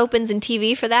spot opens in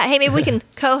TV for that, hey, maybe we can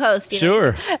co-host.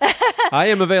 Sure. I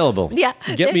am available. Yeah.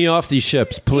 Get me off these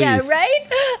ships, please. Yeah, right?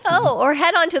 Oh, or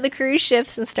head onto the cruise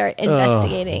ships and start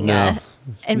investigating. No.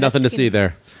 Nothing to see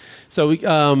there. So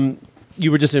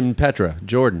you were just in Petra,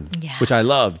 Jordan, which I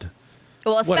loved.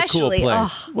 Well, especially.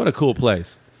 What a cool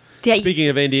place. Yeah, Speaking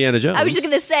of Indiana Jones. I was just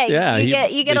going to say,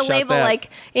 you get a label like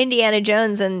Indiana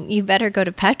Jones, and you better go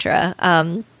to Petra.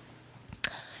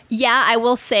 Yeah, I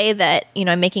will say that,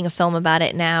 I'm making a film about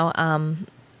it now.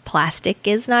 Plastic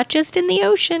is not just in the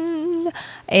ocean.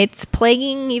 It's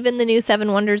plaguing even the new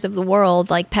 7 wonders of the world,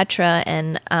 like Petra.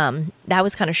 And that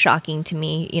was kind of shocking to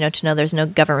me, to know there's no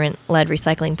government-led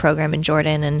recycling program in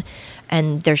Jordan,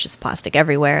 and there's just plastic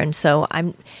everywhere. And so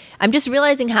I'm just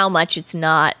realizing how much it's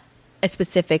not a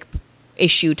specific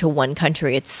issue to one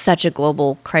country. It's such a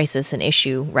global crisis and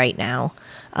issue right now.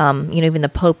 Even the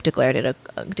Pope declared it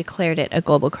a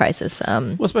global crisis.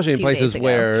 Well, especially in places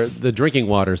where the drinking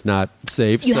water's not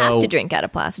safe. You have to drink out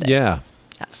of plastic. Yeah.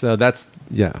 So that's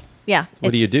Yeah.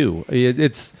 What do you do?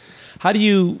 It's how do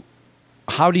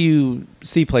you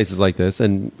see places like this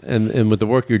and with the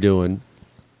work you're doing?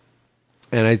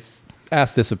 And I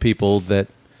ask this of people that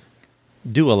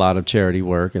do a lot of charity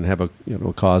work and have a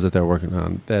cause that they're working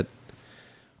on. That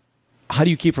how do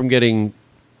you keep from getting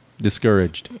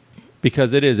discouraged?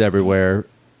 Because it is everywhere,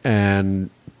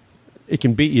 and it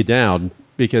can beat you down.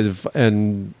 I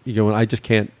just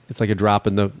can't. It's like a drop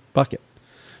in the bucket.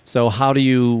 So how do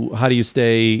you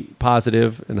stay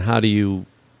positive, and how do you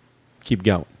keep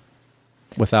going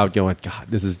without going, God,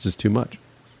 this is just too much?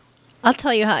 I'll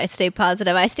tell you how I stay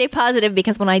positive. I stay positive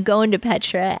because when I go into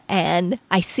Petra and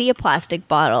I see a plastic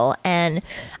bottle and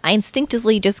I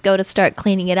instinctively just go to start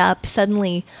cleaning it up,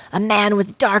 suddenly a man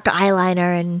with dark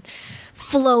eyeliner and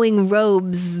flowing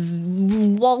robes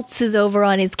waltzes over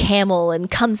on his camel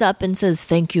and comes up and says,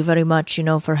 thank you very much,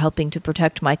 for helping to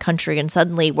protect my country. And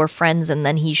suddenly we're friends, and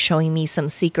then he's showing me some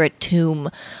secret tomb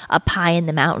up high in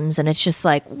the mountains. And it's just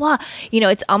like, wow.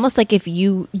 It's almost like if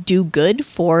you do good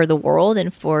for the world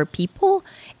and for people,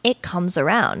 it comes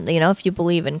around, if you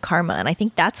believe in karma. And I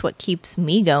think that's what keeps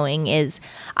me going, is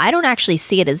I don't actually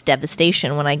see it as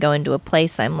devastation when I go into a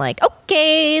place. I'm like,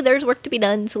 okay, there's work to be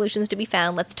done, solutions to be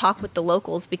found. Let's talk with the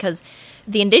locals, because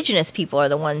the indigenous people are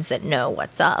the ones that know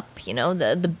what's up.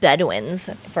 The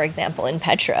Bedouins, for example, in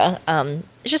Petra,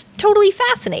 it's just totally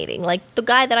fascinating. Like the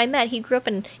guy that I met, he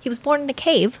was born in a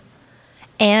cave.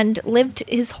 and lived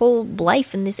his whole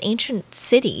life in this ancient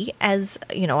city as,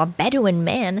 a Bedouin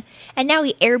man. And now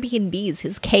he Airbnbs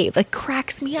his cave. It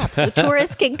cracks me up. So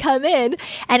tourists can come in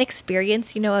and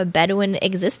experience, a Bedouin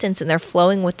existence, and they're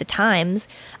flowing with the times.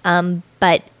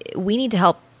 But we need to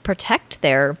help protect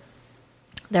their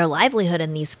livelihood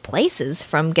in these places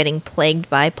from getting plagued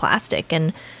by plastic.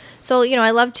 And so, I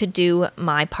love to do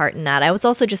my part in that. I was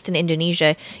also just in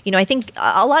Indonesia. I think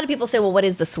a lot of people say, well, what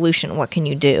is the solution? What can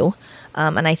you do?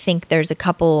 And I think there's a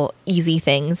couple easy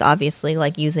things, obviously,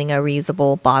 like using a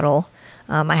reusable bottle.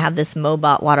 I have this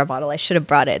Mobot water bottle. I should have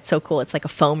brought it. It's so cool. It's like a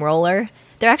foam roller.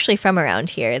 They're actually from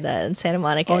around here, in Santa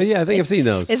Monica. Oh, yeah. I think I've seen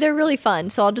those. They're really fun.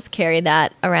 So I'll just carry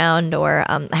that around. Or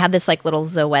I have this like little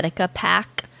Zoetica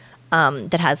pack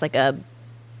that has like a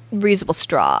reusable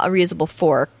straw, a reusable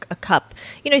fork, a cup.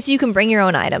 So you can bring your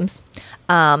own items.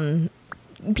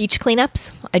 Beach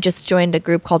cleanups. I just joined a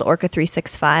group called Orca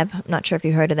 365. I'm not sure if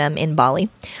you heard of them, in Bali.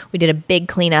 We did a big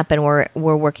cleanup, and we're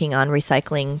working on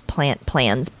recycling plant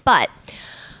plans. But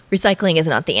recycling is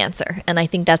not the answer. And I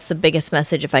think that's the biggest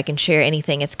message. If I can share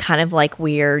anything, it's kind of like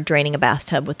we're draining a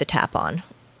bathtub with the tap on.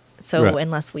 So Right.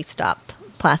 Unless we stop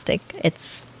plastic,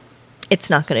 it's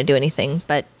not going to do anything.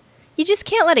 But you just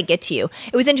can't let it get to you.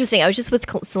 It was interesting. I was just with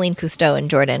Celine Cousteau in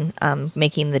Jordan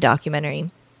making the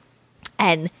documentary.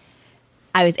 And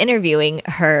I was interviewing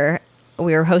her.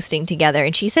 We were hosting together,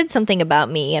 and she said something about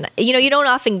me. And, you don't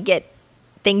often get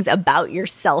things about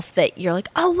yourself that you're like,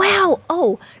 oh, wow.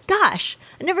 Oh, gosh.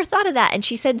 I never thought of that. And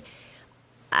she said,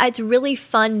 it's really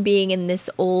fun being in this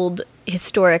old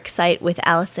historic site with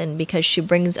Allison because she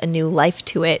brings a new life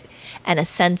to it and a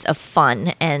sense of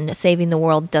fun. And saving the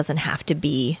world doesn't have to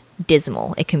be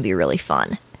dismal. It can be really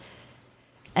fun.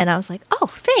 And I was like, oh,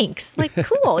 thanks. Like,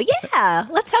 cool. Yeah,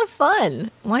 let's have fun.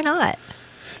 Why not?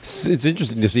 It's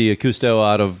interesting to see a Cousteau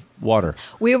out of water.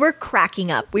 We were cracking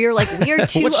up. We were like, we are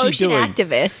two What's she ocean doing?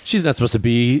 activists. She's not supposed to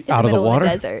be in out the of the middle water.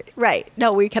 of the desert. Right.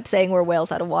 No, we kept saying we're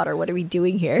whales out of water. What are we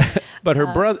doing here? But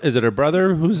her brother, is it her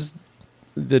brother who's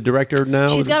the director now?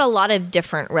 She's got a lot of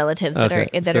different relatives that Okay.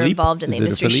 are Philippe? involved in the Is it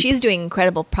industry. Philippe? She's doing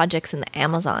incredible projects in the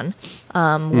Amazon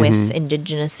Mm-hmm. with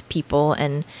indigenous people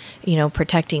and,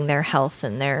 protecting their health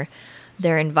and their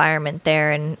environment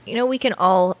there. And, we can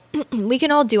all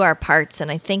do our parts.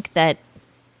 And I think that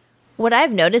what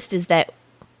I've noticed is that,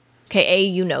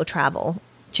 travel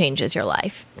changes your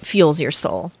life, fuels your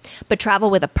soul. But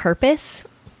travel with a purpose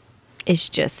is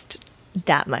just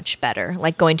that much better.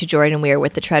 Like going to Jordan, we were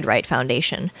with the Tread Right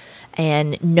Foundation,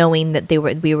 and knowing that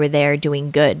we were there doing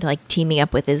good, like teaming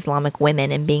up with Islamic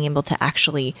women and being able to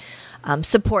actually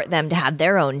support them to have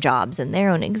their own jobs and their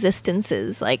own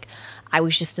existences. Like I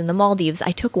was just in the Maldives.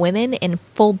 I took women in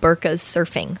full burqas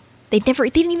surfing. They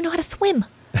didn't even know how to swim.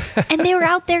 And they were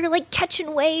out there like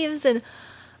catching waves. And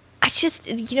I just,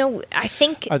 I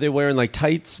think Are they wearing like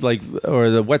tights, or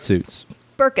the wetsuits?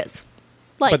 burqas,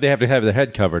 like But they have to have their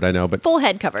head covered. I know, but full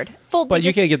head covered. but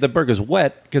you can't get the burqas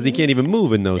wet because he can't even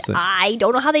move in those things. I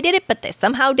don't know how they did it, but they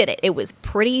somehow did it. It was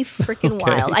pretty freaking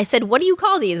wild. I said, what do you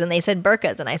call these? And they said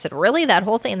burqas. And I said, really? That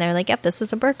whole thing? And they're like, yep, this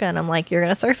is a burqa. And I'm like, you're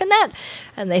going to surf in that?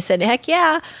 And they said, heck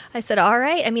yeah. I said, all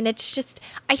right. I mean, it's just,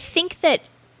 I think that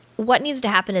what needs to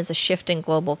happen is a shift in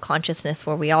global consciousness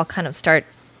where we all kind of start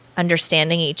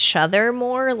understanding each other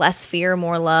more, less fear,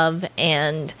 more love,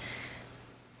 and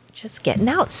just getting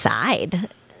outside.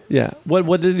 Yeah. What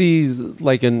are these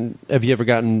like? Have you ever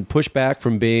gotten pushback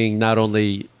from being not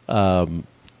only an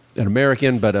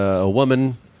American but a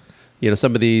woman?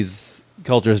 Some of these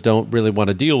cultures don't really want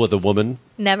to deal with a woman.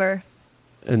 Never.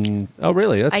 And oh,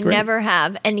 really? That's I great. never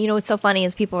have. And what's so funny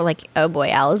is people are like, oh boy,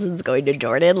 Allison's going to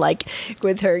Jordan, like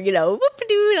with her,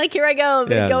 whoop-a-doo, like here I go. I'm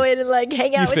going Yeah. to go in and like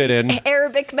hang out with fit these in.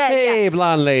 Arabic men. Hey, Yeah.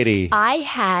 blonde lady. I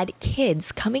had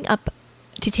kids coming up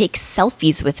to take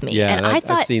selfies with me. Yeah, and I I've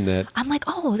thought, seen that. I'm like,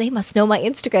 oh, they must know my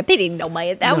Instagram. They didn't know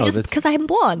that No, was just that's- because I'm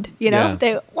blonde, Yeah.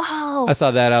 Wow. I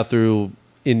saw that out through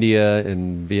India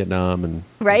and Vietnam and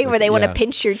Right? Where they want to Yeah.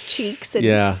 pinch your cheeks and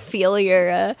Yeah. feel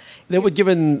your, They would give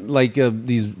in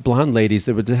these blonde ladies.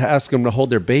 They would ask them to hold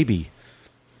their baby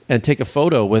and take a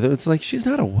photo with it. It's like she's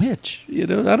not a witch. I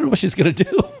don't know what she's gonna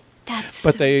do. that's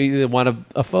But they want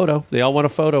a photo. They all want a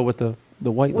photo with the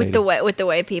white lady. with the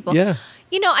white people. Yeah.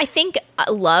 I think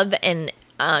love and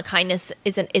kindness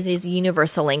is a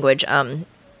universal language.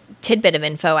 Tidbit of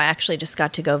info: I actually just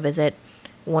got to go visit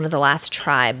one of the last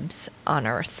tribes on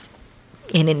Earth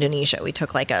in Indonesia. We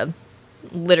took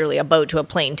literally a boat to a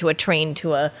plane to a train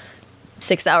to a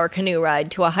 6-hour canoe ride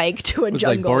to a hike to a Was it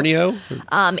jungle. like Borneo?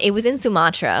 It was in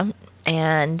Sumatra,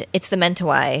 and it's the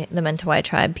Mentawai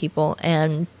tribe people.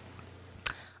 And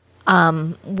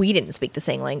We didn't speak the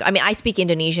same language. I mean, I speak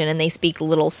Indonesian and they speak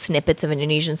little snippets of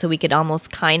Indonesian, so we could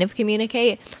almost kind of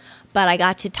communicate. But I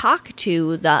got to talk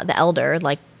to the elder,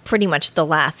 like pretty much the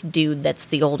last dude that's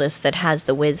the oldest that has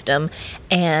the wisdom.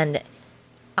 And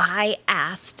I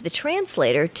asked the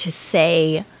translator to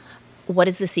say, what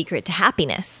is the secret to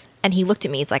happiness? And he looked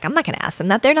at me. He's like, I'm not going to ask them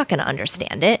that. They're not going to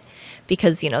understand it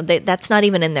because, that's not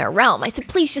even in their realm. I said,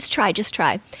 please just try, just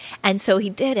try. And so he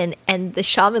did. And the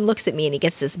shaman looks at me and he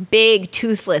gets this big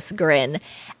toothless grin.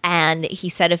 And he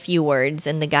said a few words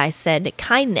and the guy said,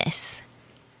 kindness.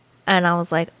 And I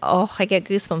was like, oh, I get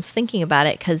goosebumps thinking about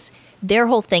it because their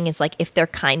whole thing is like, if they're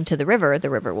kind to the river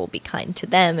will be kind to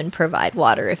them and provide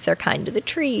water. If they're kind to the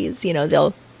trees,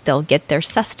 they'll get their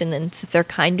sustenance. If they're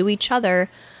kind to each other,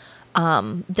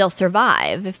 they'll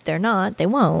survive. If they're not, they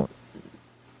won't.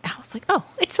 I was like, oh,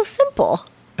 it's so simple.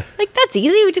 Like, that's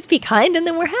easy. We just be kind and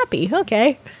then we're happy.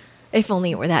 Okay. If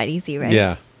only it were that easy, right?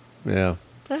 Yeah. Yeah.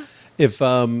 If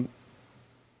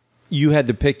you had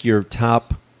to pick your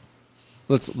top,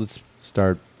 let's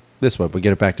start this way, but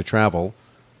get it back to travel,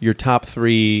 your top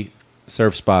 3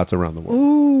 surf spots around the world.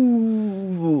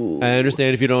 Ooh. I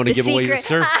understand if you don't want to give away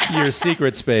your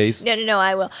secret space. No,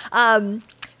 I will.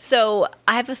 So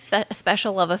I have a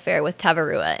special love affair with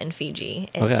Tavarua in Fiji.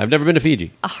 It's Okay, I've never been to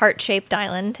Fiji. a heart-shaped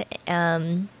island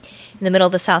in the middle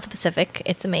of the South Pacific.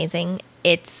 It's amazing.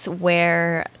 It's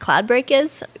where Cloudbreak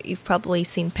is. You've probably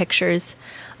seen pictures.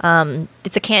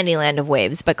 It's a candy land of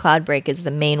waves, but Cloudbreak is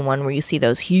the main one where you see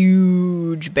those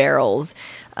huge barrels.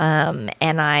 And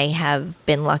I have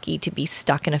been lucky to be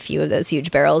stuck in a few of those huge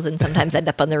barrels and sometimes end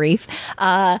up on the reef.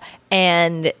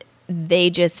 And they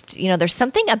just, there's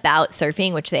something about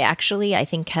surfing, which they actually, I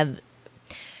think, have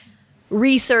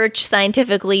research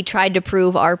scientifically tried to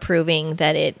prove, are proving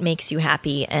that it makes you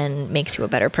happy and makes you a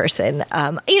better person.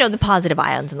 The positive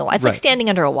ions in the water. It's like Right. standing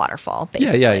under a waterfall,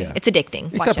 basically. Yeah. It's addicting.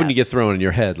 Watch Except when out. you get thrown in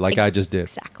your head, like I just did.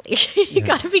 Exactly. You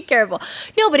got to be careful.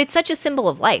 No, but it's such a symbol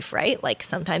of life, right? Like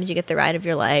sometimes you get the ride of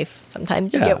your life.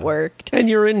 Sometimes you Yeah. get worked. And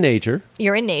you're in nature.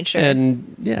 You're in nature.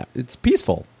 And yeah, it's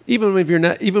peaceful. Even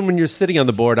when you're sitting on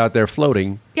the board out there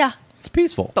floating, yeah. it's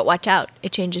peaceful. But watch out.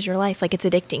 It changes your life. Like, it's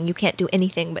addicting. You can't do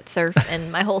anything but surf.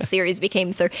 And my whole series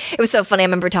became surf. It was so funny. I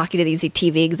remember talking to these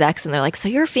TV execs, and they're like, so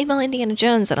you're a female Indiana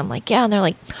Jones? And I'm like, yeah. And they're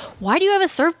like, why do you have a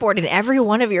surfboard in every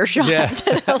one of your shots? Yeah.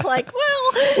 And I'm like,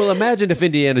 Well, imagine if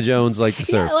Indiana Jones liked to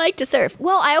surf. yeah, I like to surf.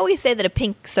 Well, I always say that a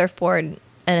pink surfboard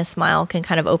and a smile can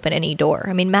kind of open any door.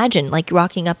 I mean, imagine like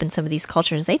rocking up in some of these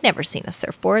cultures. They'd never seen a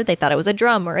surfboard. They thought it was a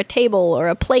drum or a table or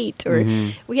a plate. Or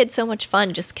we had so much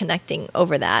fun just connecting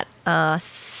over that.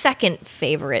 Second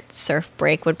favorite surf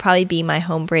break would probably be my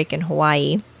home break in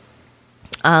Hawaii.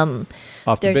 on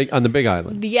there's- the Big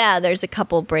Island. Yeah, there's a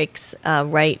couple breaks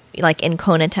right like in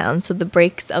Kona town. So the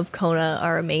breaks of Kona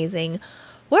are amazing.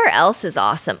 Where else is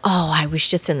awesome? Oh, I was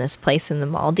just in this place in the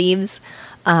Maldives.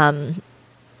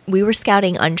 We were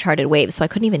scouting uncharted waves, so I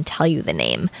couldn't even tell you the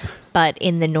name. But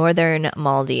in the northern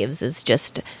Maldives is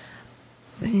just,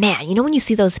 man, when you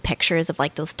see those pictures of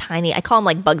like those tiny, I call them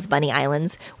like Bugs Bunny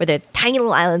Islands, where they're tiny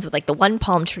little islands with like the one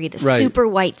palm tree, the Right. super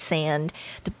white sand,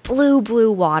 the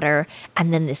blue water,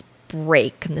 and then this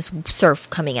break and this surf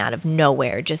coming out of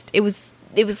nowhere. Just it was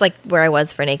like where I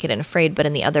was for Naked and Afraid, but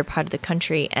in the other part of the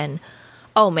country. And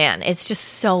oh man, it's just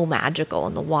so magical,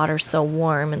 and the water's so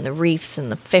warm, and the reefs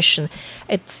and the fish, and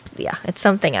it's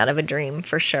something out of a dream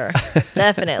for sure.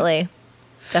 Definitely.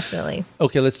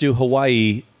 Okay, let's do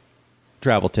Hawaii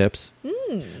travel tips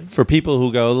for people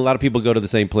who go. A lot of people go to the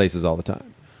same places all the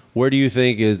time. Where do you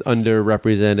think is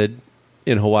underrepresented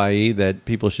in Hawaii that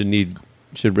people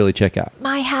should really check out?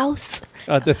 My house.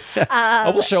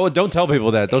 We'll show it. Don't tell people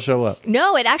that; they'll show up.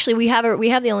 No, it actually we have the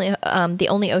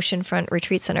only oceanfront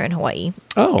retreat center in Hawaii.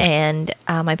 Oh. And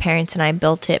my parents and I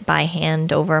built it by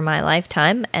hand over my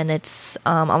lifetime, and it's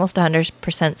almost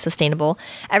 100% sustainable.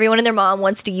 Everyone and their mom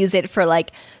wants to use it for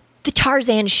like the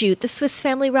Tarzan shoot, the Swiss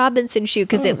Family Robinson shoot,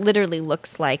 because it literally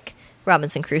looks like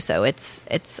Robinson Crusoe. It's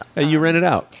And you rent it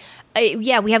out.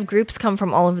 yeah, we have groups come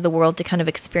from all over the world to kind of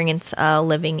experience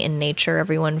living in nature.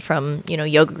 Everyone from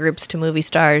yoga groups to movie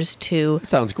stars to. That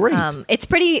sounds great. It's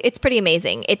pretty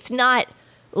amazing. It's not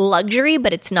luxury,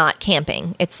 but it's not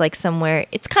camping. It's like somewhere.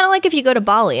 It's kind of like if you go to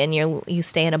Bali and you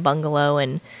stay in a bungalow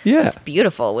and Yeah. it's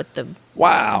beautiful with the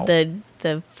Wow.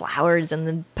 the flowers and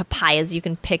the papayas you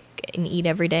can pick and eat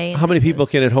every day. How many people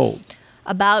can it hold?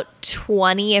 About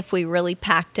 20 if we really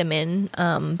packed them in.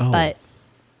 But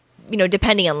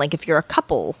depending on like if you're a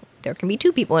couple, there can be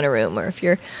 2 people in a room, or if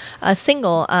you're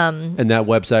single, And that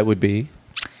website would be?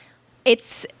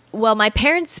 it's Well, my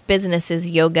parents' business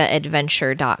is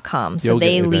yogaadventure.com. So Yoga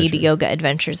they lead Adventure. yoga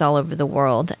adventures all over the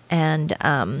world. And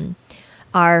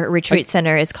our retreat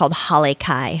center is called Hale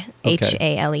Kai, Okay.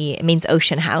 Hale. It means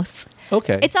ocean house.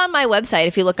 Okay. It's on my website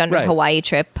if you look under Right. Hawaii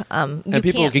trip. and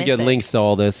people can't can miss get it. links to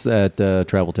all this at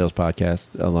Travel Tales Podcast,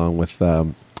 along with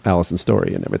Allison's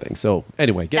story and everything. So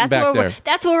anyway, getting back there.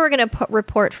 That's where we're going to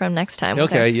report from next time. with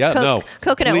Okay, our yeah, no.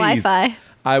 Coconut Please. Wi-Fi.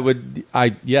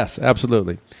 Yes,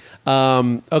 absolutely.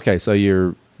 Okay, so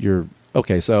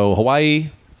so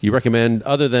Hawaii, you recommend,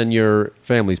 other than your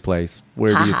family's place,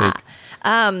 where do you think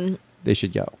they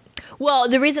should go? Well,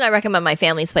 the reason I recommend my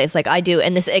family's place, like I do,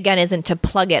 and this again isn't to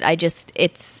plug it.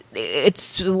 It's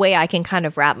the way I can kind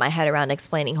of wrap my head around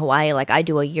explaining Hawaii. Like I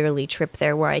do a yearly trip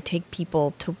there where I take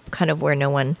people to kind of where no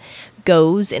one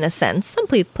goes, in a sense. Some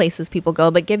places people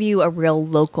go, but give you a real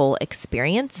local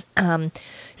experience.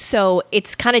 So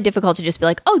it's kind of difficult to just be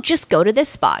like, oh, just go to this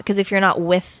spot, because if you're not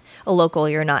with a local,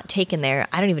 you're not taken there.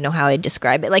 I don't even know how I'd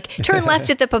describe it. Like, turn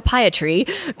left at the papaya tree,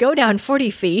 go down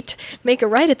 40 feet, make a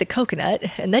right at the coconut,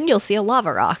 and then you'll see a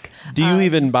lava rock. Do you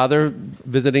even bother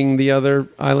visiting the other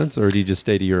islands, or do you just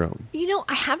stay to your own? You know,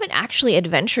 I haven't actually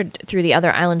adventured through the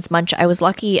other islands much. I was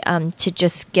lucky to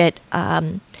just get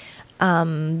the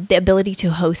ability to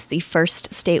host the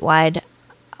first statewide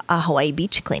Hawaii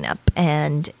beach cleanup,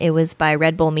 and it was by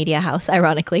Red Bull Media House,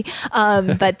 ironically.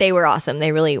 But they were awesome.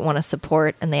 They really want to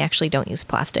support, and they actually don't use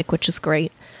plastic, which is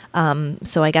great.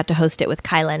 So I got to host it with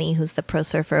Kai Lenny, who's the pro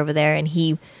surfer over there, and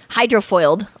he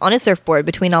hydrofoiled on his surfboard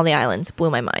between all the islands. Blew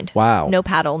my mind. Wow. No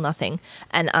paddle, nothing.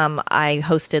 And I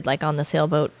hosted like on the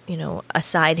sailboat,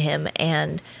 aside him,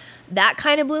 and that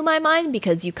kind of blew my mind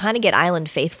because you kind of get island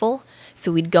faithful.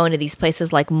 So we'd go into these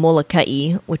places like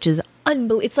Molokai, which is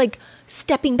unbelievable. It's like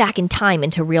stepping back in time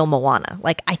into real Moana.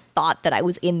 Like I thought that I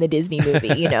was in the Disney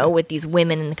movie, with these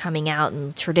women coming out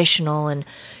and traditional and,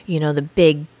 the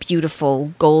big,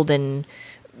 beautiful golden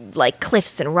like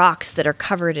cliffs and rocks that are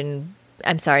covered in,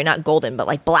 I'm sorry, not golden, but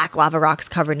like black lava rocks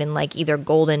covered in like either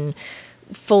golden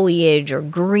foliage or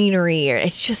greenery. Or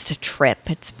it's just a trip.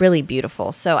 It's really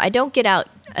beautiful. So I don't get out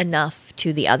enough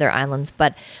to the other islands,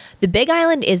 but the Big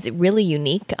Island is really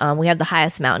unique. We have the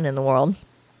highest mountain in the world.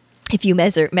 If you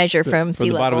measure from sea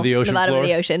the level, bottom of the ocean the bottom floor? of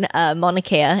the ocean, Mauna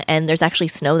Kea, and there's actually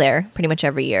snow there pretty much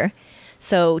every year.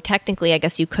 So technically, I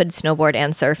guess you could snowboard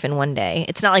and surf in one day.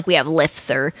 It's not like we have lifts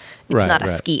or it's not a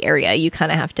ski area. You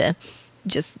kind of have to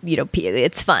just,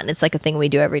 it's fun. It's like a thing we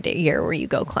do every day year where you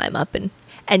go climb up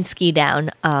and ski down.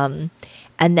 And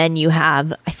then you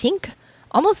have, I think,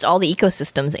 almost all the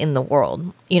ecosystems in the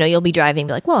world. You'll be driving and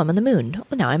be like, well, I'm on the moon.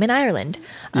 Oh, now I'm in Ireland.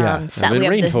 Yeah, I'm in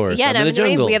rainforest. I'm in the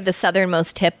jungle. We have the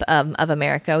southernmost tip of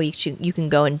America. You can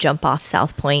go and jump off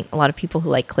South Point. A lot of people who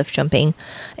like cliff jumping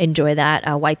enjoy that.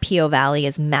 Waipio Valley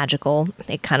is magical.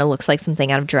 It kind of looks like something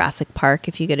out of Jurassic Park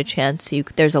if you get a chance.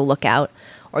 There's a lookout,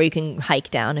 or you can hike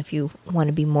down if you want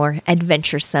to be more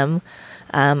adventuresome.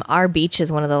 Our beach is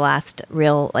one of the last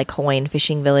real like Hawaiian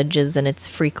fishing villages, and it's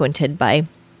frequented by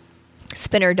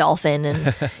spinner dolphin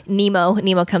and Nemo.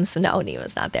 Nemo's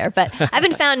not there, but I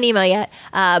haven't found Nemo yet.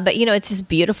 But it's just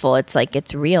beautiful. It's like,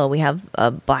 it's real. We have a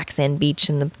black sand beach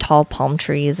and the tall palm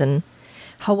trees, and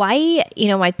Hawaii,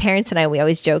 my parents and I, we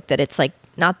always joke that it's like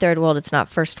not third world, it's not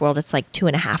first world, it's like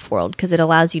 2.5 world, because it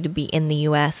allows you to be in the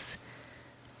US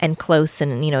and close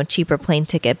and, cheaper plane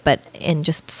ticket, but in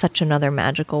just such another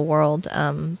magical world.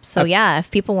 Yeah,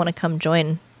 if people want to come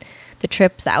join the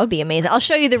trips, that would be amazing. I'll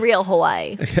show you the real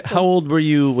Hawaii. How old were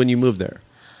you when you moved there?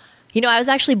 I was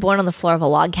actually born on the floor of a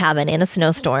log cabin in a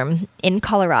snowstorm in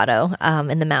Colorado,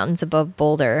 in the mountains above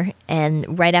Boulder.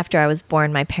 And right after I was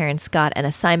born, my parents got an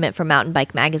assignment from Mountain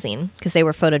Bike Magazine, because they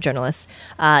were photojournalists,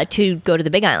 to go to the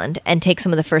Big Island and take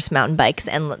some of the first mountain bikes.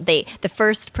 And the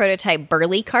first prototype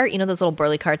burley cart, those little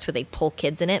burley carts where they pull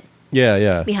kids in it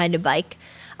Yeah. behind a bike,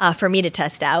 for me to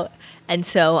test out. And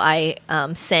so I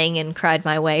sang and cried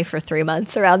my way for 3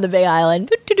 months around the Big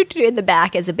Island in the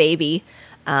back as a baby.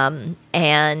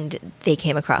 And they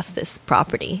came across this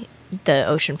property, the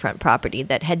oceanfront property,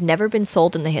 that had never been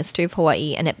sold in the history of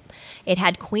Hawaii. And it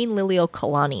had Queen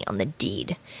Liliuokalani on the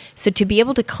deed. So to be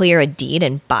able to clear a deed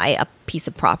and buy a piece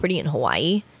of property in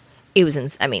Hawaii, it was,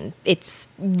 it's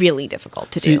really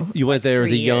difficult to do. You went there as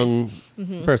a 3 years. young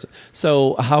person.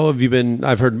 So how have you been?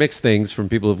 I've heard mixed things from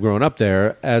people who've grown up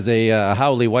there. As a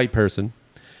haole white person,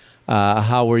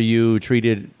 how were you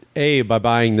treated, A, by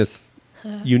buying this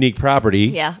unique property?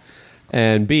 Yeah.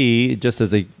 And B, just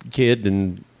as a kid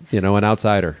and, an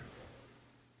outsider?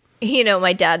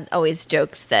 My dad always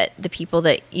jokes that the people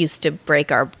that used to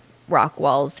break our rock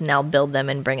walls now build them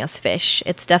and bring us fish.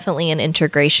 It's definitely an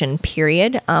integration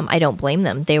period. I don't blame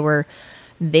them. They were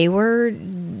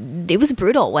it was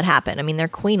brutal what happened. I mean, their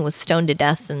queen was stoned to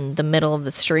death in the middle of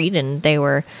the street, and they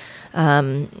were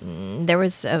there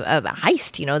was a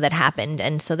heist, that happened,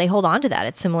 and so they hold on to that.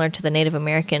 It's similar to the Native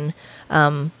American,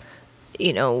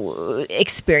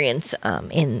 experience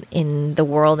in the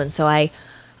world, and so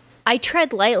I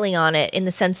tread lightly on it in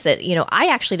the sense that, I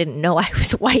actually didn't know I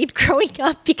was white growing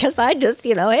up because I just,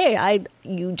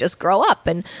 you just grow up.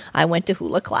 And I went to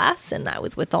hula class and I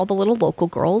was with all the little local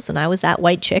girls and I was that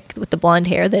white chick with the blonde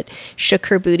hair that shook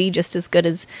her booty just as good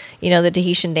as, the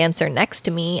Tahitian dancer next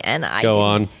to me. And I Go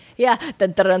on. Yeah.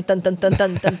 Dun, dun, dun, dun, dun,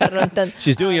 dun, dun, dun, dun.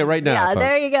 She's doing it right now. Yeah, folks.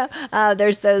 there you go.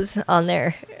 There's those on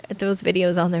there. Those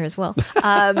videos on there as well.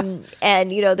 And,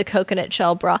 the coconut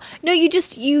shell bra. No, you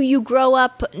just, you grow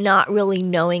up not really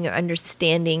knowing or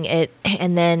understanding it.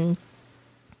 And then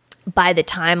by the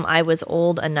time I was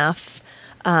old enough,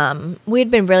 we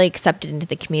had been really accepted into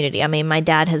the community. I mean, my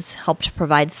dad has helped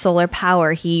provide solar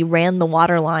power. He ran the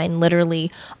water line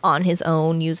literally on his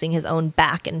own, using his own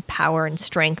back and power and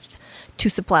strength to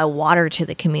supply water to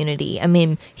the community. I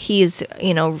mean, he is,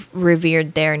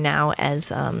 revered there now as,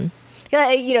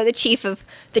 the chief of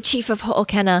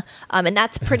Ho'okena, and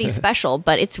that's pretty special,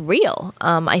 but it's real.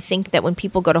 I think that when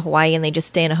people go to Hawaii and they just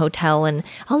stay in a hotel and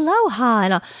aloha,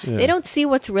 and they don't see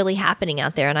what's really happening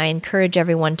out there. And I encourage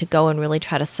everyone to go and really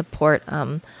try to support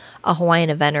a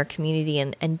Hawaiian event or community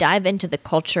and dive into the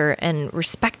culture and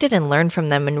respect it and learn from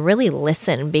them and really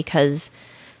listen, because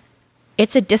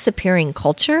it's a disappearing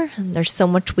culture. There's so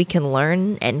much we can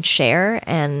learn and share,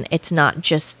 and it's not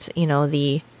just,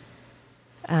 the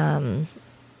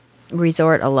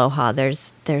resort aloha.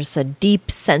 There's a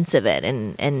deep sense of it,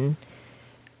 and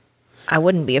I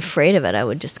wouldn't be afraid of it. I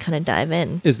would just kind of dive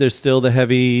in. Is there still the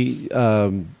heavy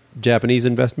Japanese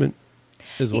investment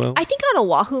as well? I think on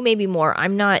Oahu maybe more.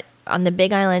 I'm not on the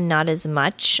Big Island, not as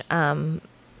much.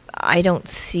 I don't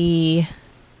see.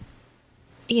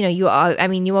 You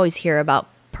always hear about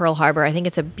Pearl Harbor. I think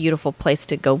it's a beautiful place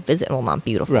to go visit. Well, not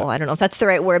beautiful. Right. I don't know if that's the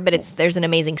right word, but there's an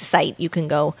amazing site you can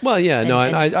go. Well, yeah,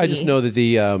 I just see. know that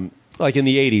the like in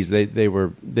the 80s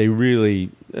they really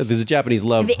there's a Japanese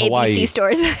love The Hawaii. ABC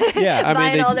stores. Yeah, I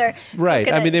Buying mean, all their right. I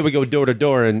coconut. mean, they would go door to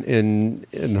door in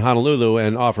Honolulu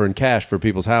and offering cash for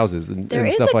people's houses and There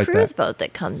is stuff a like cruise that. boat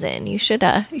that comes in. You should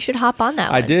hop on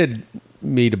that one. I did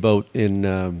meet a boat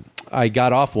in. I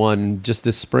got off one just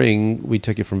this spring. We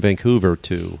took it from Vancouver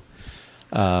to.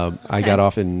 I got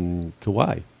off in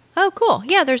Kauai. Oh, cool.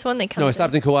 Yeah, there's one that comes No, I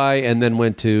stopped in Kauai and then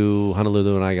went to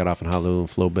Honolulu, and I got off in Honolulu and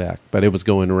flew back. But it was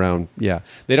going around. Yeah,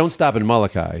 they don't stop in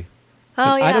Molokai.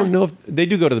 Oh, yeah. I don't know if they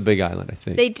do go to the Big Island. I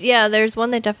think There's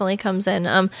one that definitely comes in. We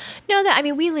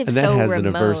live and that so has remote.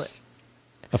 an adverse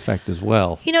effect as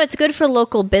well. It's good for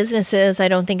local businesses. I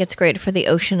don't think it's great for the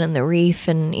ocean and the reef.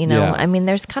 And, Yeah.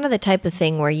 there's kind of the type of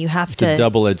thing where you have It's to. a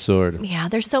double-edged sword. Yeah,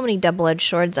 there's so many double-edged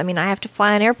swords. I mean, I have to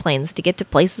fly on airplanes to get to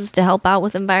places to help out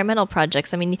with environmental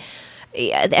projects. I mean,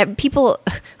 people.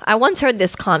 I once heard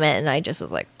this comment, and I just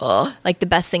was like, "Oh, like the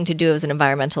best thing to do as an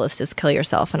environmentalist is kill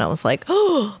yourself." And I was like,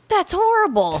 "Oh, that's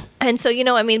horrible." And so,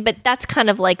 but that's kind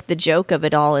of like the joke of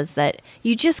it all, is that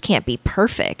you just can't be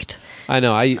perfect. I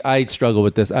know. I struggle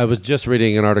with this. I was just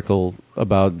reading an article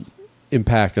about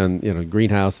impact on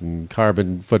greenhouse and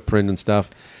carbon footprint and stuff,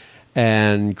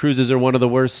 and cruises are one of the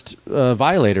worst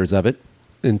violators of it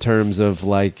in terms of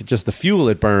like just the fuel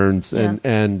it burns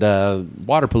and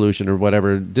water pollution or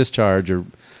whatever, discharge or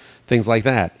things like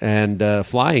that, and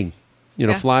flying.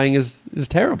 Flying is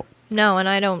terrible. No, and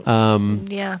I don't.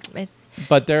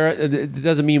 But it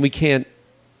doesn't mean we can't.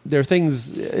 There are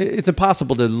things. It's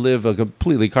impossible to live a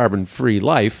completely carbon-free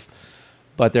life,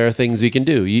 but there are things you can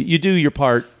do. You do your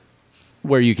part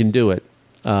where you can do it.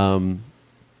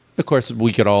 Of course,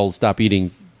 we could all stop eating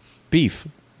beef.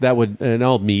 And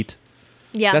all meat.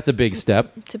 Yeah, That's a big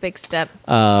step. It's a big step.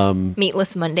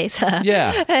 Meatless Mondays.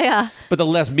 Yeah. Yeah. But the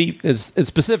less meat is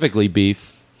specifically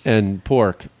beef and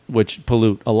pork, which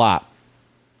pollute a lot.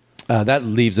 That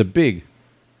leaves a big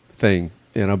thing,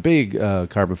 a big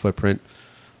carbon footprint.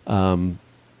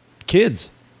 Kids,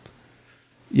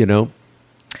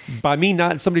 by me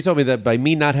not, somebody told me that by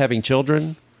me not having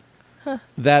children,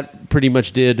 that pretty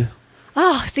much did.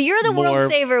 Oh, so you're the more,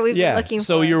 world saver we've been looking for.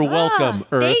 So you're welcome,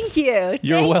 Earth. Thank you.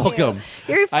 You're welcome.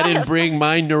 I didn't bring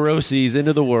my neuroses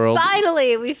into the world.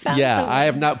 Finally, we found someone. I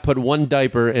have not put one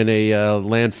diaper in a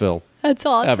landfill. That's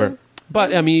awesome. Ever.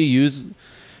 But, I mean, you use,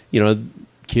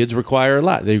 kids require a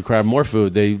lot. They require more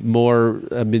food. The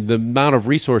amount of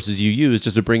resources you use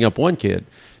just to bring up one kid,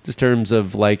 just in terms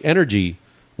of like energy,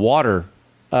 water,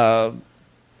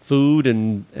 food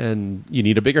and you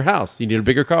need a bigger house. You need a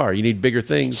bigger car. You need bigger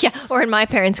things. Yeah, or in my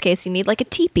parents' case, you need like a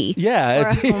teepee. Yeah.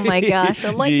 Or, oh my gosh.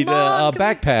 I'm like, you need Mom, a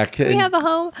backpack. Can we have a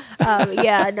home?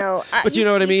 Yeah, no. But you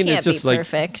know what I mean? Can't It's just be like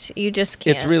perfect. You just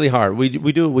can't. It's really hard. We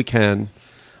do what we can,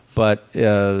 but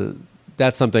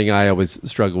that's something I always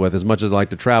struggle with. As much as I like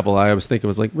to travel, I always think it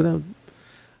was like,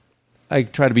 I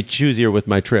try to be choosier with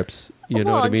my trips. You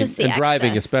know what I mean? Just the and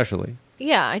driving excess. especially.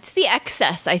 Yeah, it's the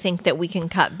excess I think that we can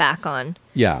cut back on.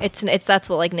 Yeah. It's that's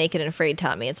what like Naked and Afraid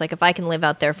taught me. It's like if I can live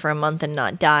out there for a month and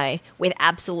not die with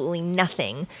absolutely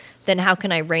nothing, then how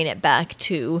can I rein it back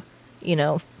to,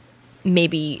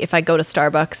 maybe if I go to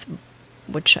Starbucks,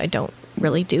 which I don't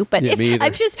really do, but Yeah, me either.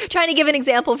 I'm just trying to give an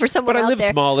example for someone But I out live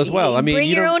there. small as well. I mean, bring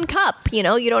you your don't- own cup. You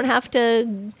don't have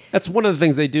to. That's one of the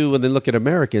things they do when they look at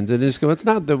Americans, and they just go, "It's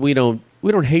not that we don't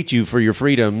hate you for your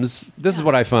freedoms. This is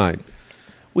what I find: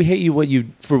 we hate you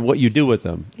for what you do with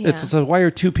them. Yeah. It's like, why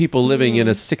are two people living in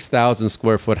a 6,000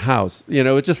 square foot house?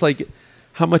 It's just like,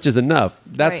 how much is enough?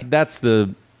 That's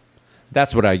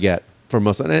what I get from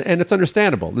most, and it's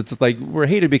understandable. It's like we're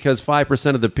hated because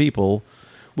 5% of the people,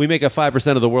 we make up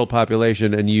 5% of the world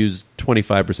population and use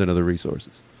 25% of the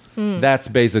resources. That's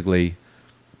basically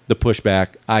the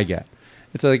pushback I get.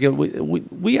 It's like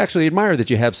we actually admire that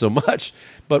you have so much,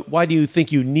 but why do you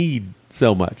think you need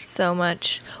so much? So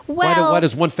much. Well, Why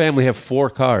does one family have 4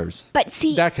 cars? But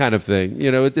see, That kind of thing.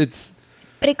 It's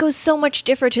but it goes so much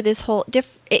deeper to this whole.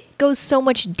 It goes so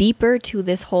much deeper to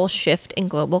this whole shift in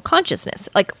global consciousness.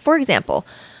 Like, for example,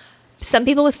 some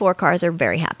people with 4 cars are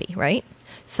very happy, right?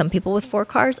 Some people with 4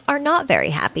 cars are not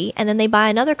very happy, and then they buy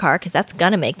another car because that's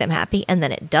gonna make them happy, and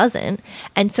then it doesn't.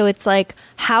 And so it's like,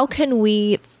 how can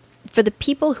we? For the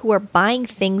people who are buying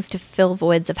things to fill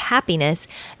voids of happiness,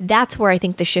 that's where I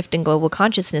think the shift in global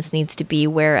consciousness needs to be,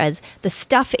 whereas the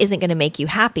stuff isn't going to make you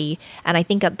happy. And I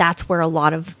think that that's where a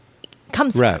lot of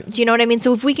comes Right. from. Do you know what I mean?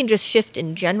 So if we can just shift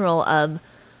in general of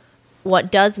what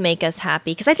does make us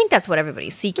happy, because I think that's what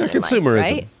everybody's seeking in consumerism.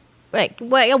 life, right?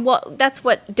 Like, well, that's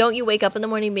what, don't you wake up in the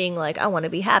morning being like, I want to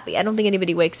be happy. I don't think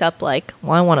anybody wakes up like,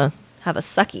 well, I want to have a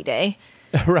sucky day.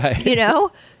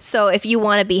 right. So if you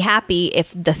want to be happy,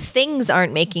 if the things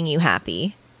aren't making you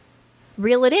happy,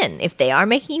 reel it in. If they are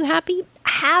making you happy,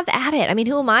 have at it. I mean,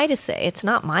 who am I to say? It's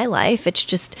not my life. It's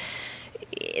just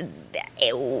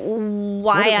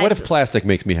What if plastic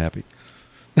makes me happy?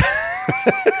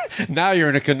 Now you're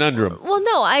in a conundrum. Well,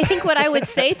 no, I think what I would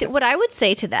say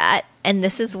to that, and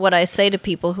this is what I say to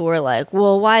people who are like,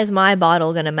 well, why is my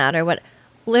bottle going to matter?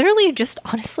 Literally just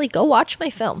honestly go watch my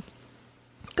film.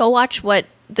 Go watch what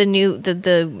the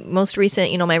most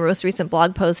recent, my most recent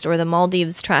blog post, or the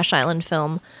Maldives Trash Island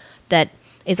film that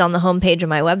is on the homepage of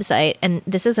my website. And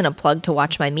this isn't a plug to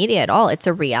watch my media at all. It's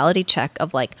a reality check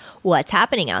of like what's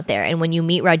happening out there. And when you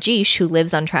meet Rajesh, who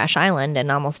lives on Trash Island and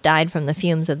almost died from the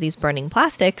fumes of these burning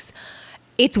plastics,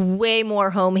 it's way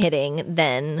more home hitting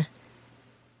than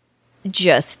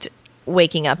just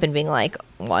waking up and being like,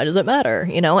 why does it matter?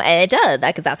 And it does,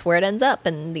 because that's where it ends up,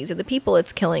 and these are the people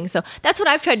it's killing. So that's what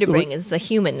I've tried to bring, is the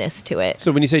humanness to it.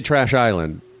 So when you say Trash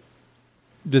Island,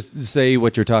 just say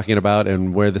what you're talking about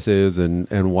and where this is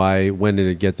and why, when did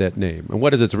it get that name? And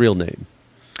what is its real name?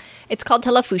 It's called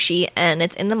Talafushi, and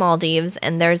it's in the Maldives,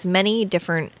 and there's many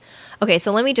different... Okay,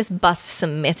 so let me just bust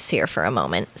some myths here for a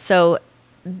moment. So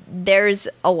there's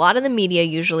a lot of the media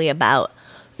usually about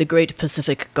the Great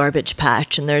Pacific Garbage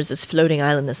Patch, and there's this floating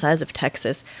island the size of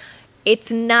Texas.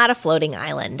 It's not a floating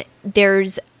island.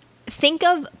 Think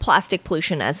of plastic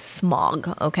pollution as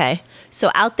smog, okay?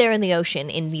 So out there in the ocean,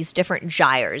 in these different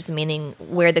gyres, meaning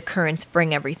where the currents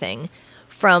bring everything,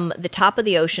 from the top of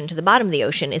the ocean to the bottom of the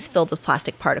ocean is filled with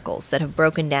plastic particles that have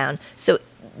broken down. So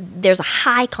there's a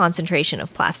high concentration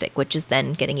of plastic, which is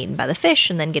then getting eaten by the fish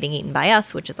and then getting eaten by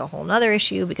us, which is a whole nother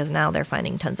issue because now they're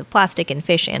finding tons of plastic in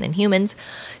fish and in humans.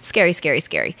 Scary, scary,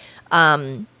 scary.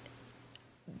 But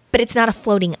it's not a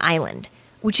floating island,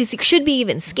 which should be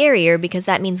even scarier because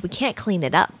that means we can't clean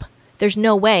it up. There's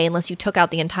no way, unless you took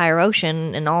out the entire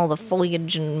ocean and all the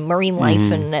foliage and marine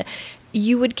life, and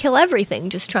you would kill everything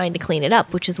just trying to clean it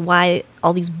up, which is why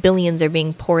all these billions are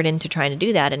being poured into trying to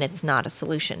do that, and it's not a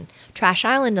solution. Trash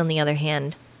Island, on the other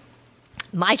hand,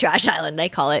 my Trash Island, I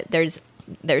call it,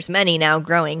 there's many now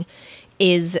growing,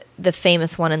 is the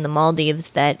famous one in the Maldives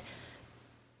that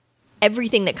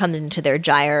everything that comes into their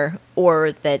gyre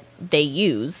or that they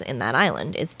use in that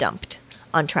island is dumped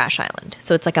on Trash Island.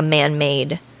 So it's like a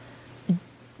man-made...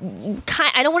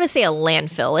 I don't want to say a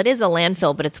landfill. It is a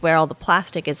landfill, but it's where all the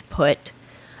plastic is put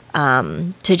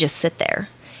to just sit there.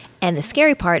 And the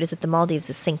scary part is that the Maldives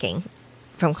is sinking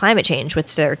from climate change,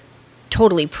 which they're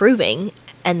totally proving,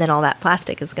 and then all that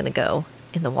plastic is going to go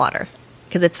in the water.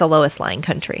 because it's the lowest lying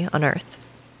country on Earth.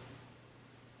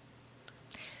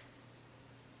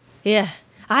 Yeah,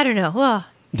 I don't know. Well,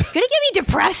 gonna get me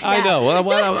depressed now. I know.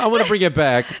 Well, I want to bring it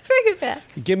back. Bring it back.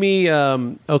 Give me,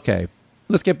 okay.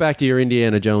 Let's get back to your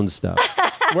Indiana Jones stuff.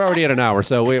 We're already at an hour,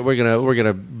 so we're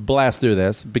gonna blast through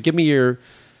this. But give me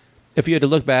if you had to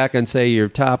look back and say your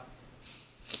top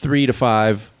 3 to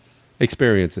 5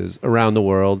 experiences around the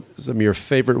world, some of your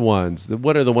favorite ones.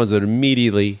 What are the ones that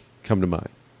immediately come to mind?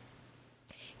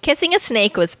 Kissing a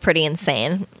snake was pretty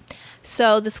insane.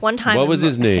 So this one time, What was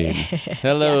his name?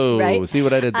 Hello. Yeah, right? See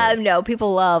what I did there? No,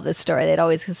 people love this story. It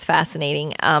always is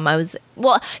fascinating.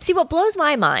 See, what blows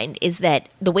my mind is that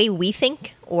the way we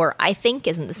think, or I think,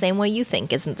 isn't the same way you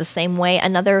think, isn't the same way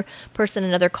another person,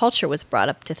 another culture was brought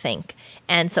up to think.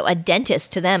 And so a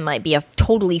dentist to them might be a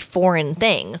totally foreign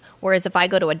thing. Whereas if I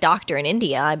go to a doctor in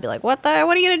India, I'd be like, what are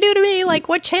you going to do to me? Like,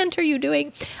 what chant are you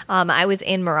doing? I was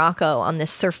in Morocco on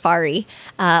this safari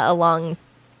along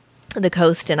the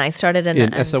coast, and I started in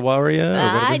Essaouira?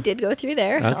 I did go through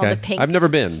there. All Okay. the pink. I've never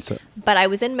been. So. But I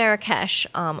was in Marrakesh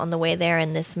on the way there,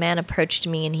 and this man approached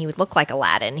me, and he would look like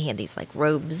Aladdin. He had these like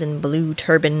robes and blue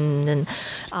turban,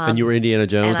 And you were Indiana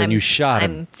Jones, and you shot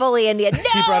him. I'm fully Indian.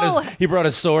 No, He brought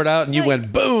his sword out, and you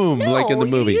went boom, no, like in the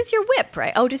movie. You use your whip,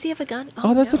 right? Oh, does he have a gun?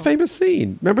 Oh, that's no. a famous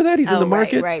scene. Remember that? He's in Oh, the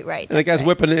market. right. And the guy's That's right.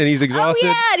 whipping it, and he's exhausted.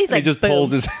 yeah, and he's like, he just boom.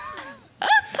 pulls his...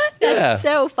 That's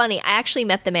so funny. I actually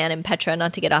met the man in Petra,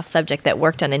 not to get off subject, that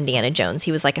worked on Indiana Jones.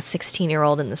 He was like a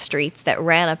 16-year-old in the streets that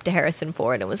ran up to Harrison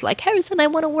Ford and was like, Harrison, I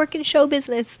want to work in show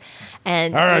business.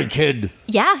 And All right, kid.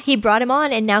 yeah, he brought him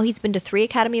on, and now he's been to 3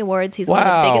 Academy Awards. He's one of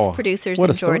the Wow. biggest producers What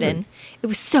in a story. Jordan. It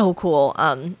was so cool.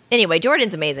 Anyway,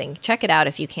 Jordan's amazing. Check it out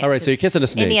if you can. All right, so you're 'cause kissing a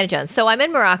snake. Indiana Jones. So I'm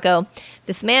in Morocco.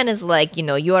 This man is like,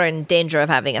 you're in danger of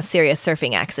having a serious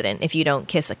surfing accident if you don't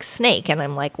kiss a snake. And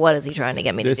I'm like, what is he trying to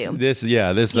get me to do? This sounds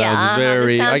Yeah,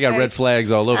 very... this I got sounds red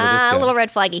flags all over this guy. A little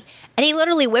red flaggy. And he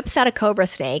literally whips out a cobra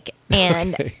snake,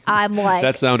 and Okay. I'm like...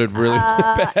 That sounded really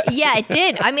bad. Yeah, it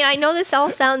did. I mean, I know this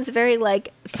all sounds very,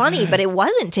 like, funny, but it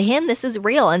wasn't. To him, this is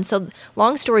real. And so,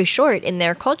 long story short, in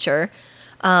their culture,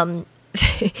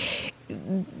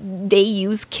 they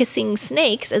use kissing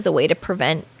snakes as a way to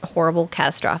prevent horrible,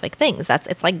 catastrophic things.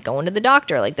 It's like going to the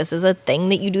doctor. Like, this is a thing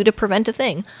that you do to prevent a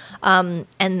thing.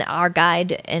 And our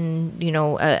guide, and,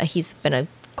 he's been a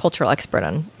cultural expert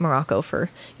on Morocco for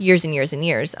years and years and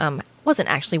years, wasn't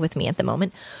actually with me at the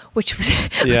moment, which was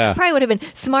Yeah. probably would have been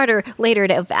smarter later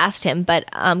to have asked him. But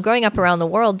growing up around the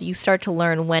world, you start to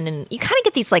learn when, and you kind of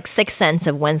get these like sixth sense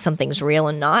of when something's real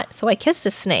and not. So I kissed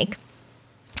the snake,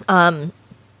 went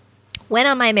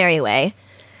on my merry way,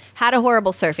 had a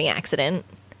horrible surfing accident,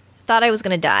 thought I was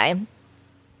going to die,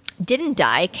 didn't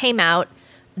die, came out.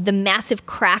 The massive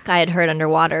crack I had heard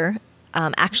underwater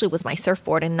actually was my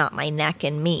surfboard and not my neck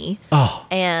and me. Oh,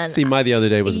 and see, the other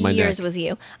day was my yours neck. was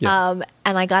you. Yeah.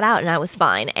 And I got out and I was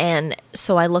fine. And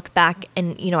so I look back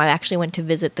and, I actually went to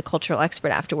visit the cultural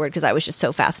expert afterward because I was just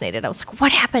so fascinated. I was like,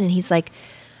 what happened? And he's like,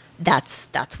 that's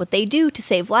what they do to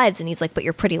save lives. And he's like, but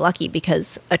you're pretty lucky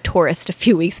because a tourist a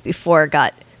few weeks before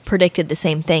predicted the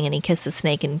same thing, and he kissed the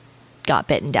snake and got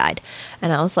bit and died.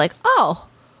 And I was like, oh,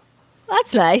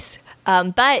 that's nice.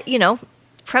 But,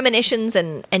 premonitions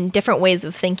and different ways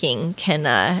of thinking can...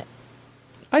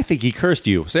 I think he cursed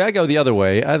you. See, I go the other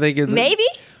way. I think...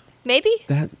 Maybe.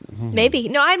 That, Maybe.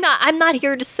 No, I'm not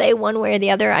here to say one way or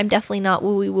the other. I'm definitely not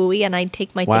wooey, and I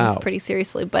take my Wow. things pretty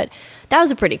seriously. But that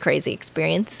was a pretty crazy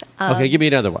experience. okay, give me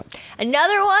another one.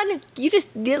 Another one?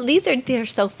 They're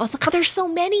so fun. Look, there's so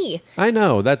many. I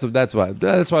know. That's why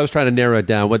I was trying to narrow it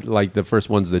down. What, like, the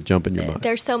first ones that jump in your mind?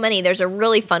 There's so many. There's a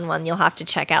really fun one you'll have to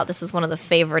check out. This is one of the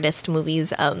favoritist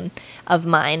movies of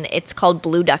mine. It's called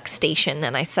Blue Duck Station,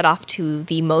 and I set off to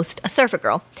a surfer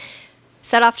girl.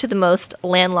 Set off to the most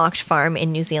landlocked farm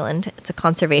in New Zealand. It's a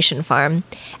conservation farm.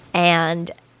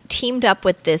 And teamed up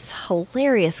with this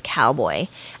hilarious cowboy.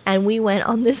 And we went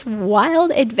on this wild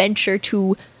adventure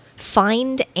to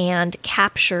find and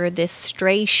capture this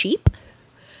stray sheep.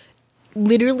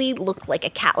 Literally looked like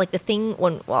a cat. Like the thing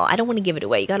I don't want to give it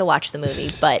away. You got to watch the movie.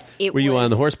 But Were you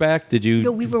on the horseback? Did you?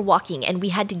 No, we were walking, and we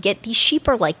had to get... These sheep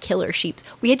are like killer sheep.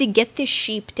 We had to get this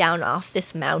sheep down off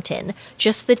this mountain,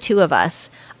 just the two of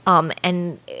us.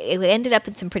 And it ended up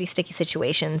in some pretty sticky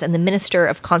situations. And the Minister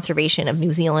of Conservation of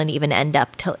New Zealand even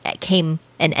came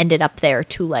and ended up there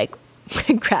to like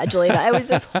congratulate us. It was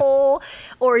this whole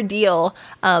ordeal.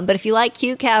 But if you like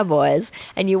cute cowboys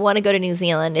and you want to go to New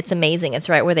Zealand, it's amazing. It's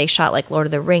right where they shot like Lord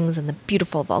of the Rings and the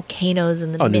beautiful volcanoes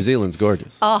and the New mist. Zealand's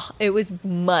gorgeous. Oh, it was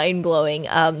mind blowing.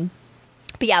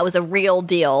 But yeah, it was a real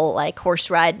deal, like horse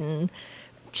riding,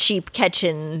 sheep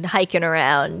catching, hiking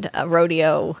around, a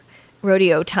rodeo.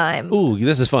 rodeo time. Ooh,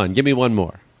 this is fun. Give me one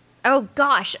more. Oh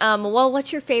gosh. Well,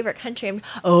 what's your favorite country?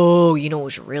 Oh, you know what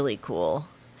was really cool?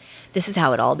 This is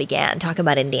how it all began. Talk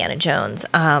about Indiana Jones.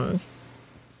 I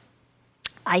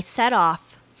set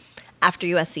off after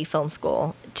USC Film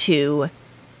School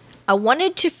I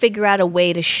wanted to figure out a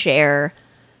way to share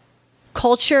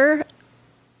culture,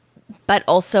 but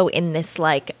also in this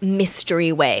like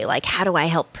mystery way. Like, how do I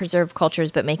help preserve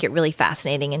cultures but make it really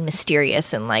fascinating and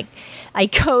mysterious? And like, I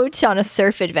coach on a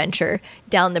surf adventure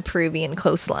down the Peruvian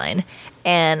coastline,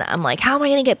 and I'm like, how am I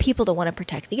going to get people to want to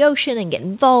protect the ocean and get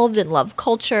involved and love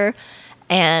culture?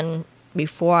 And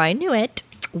before I knew it,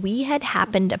 we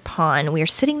were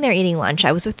sitting there eating lunch.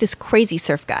 I was with this crazy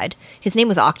surf guide. His name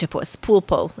was Octopus,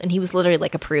 Pulpo, and he was literally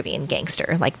like a Peruvian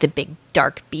gangster, like the big,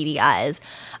 dark, beady eyes.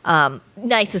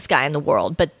 Nicest guy in the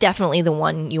world, but definitely the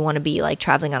one you want to be like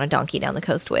traveling on a donkey down the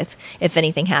coast with if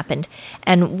anything happened.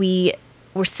 And we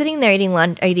were sitting there eating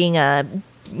lunch,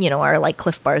 our like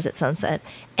Cliff Bars at sunset,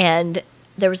 and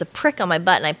there was a prick on my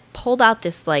butt, and I pulled out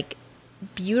this like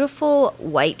beautiful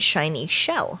white shiny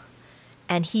shell.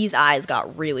 And his eyes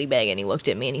got really big, and he looked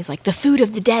at me, and he's like, the food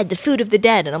of the dead, the food of the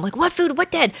dead. And I'm like, what food? What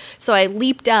dead? So I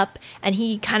leaped up, and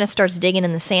he kind of starts digging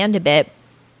in the sand a bit.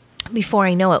 Before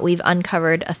I know it, we've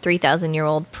uncovered a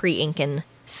 3,000-year-old pre-Incan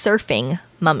surfing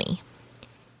mummy.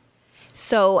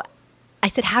 So I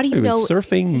said, how do you know?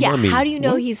 Surfing mummy? Yeah, how do you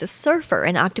know What? he's a surfer?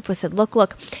 And Octopus said,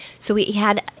 look. So he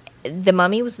had... The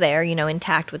mummy was there,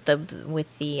 intact with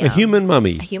the A human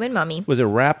mummy. A human mummy. Was it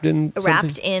wrapped in something?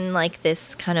 Wrapped in like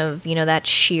this kind of, that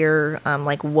sheer,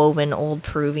 like woven old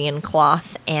Peruvian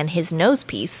cloth, and his nose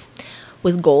piece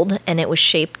was gold, and it was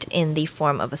shaped in the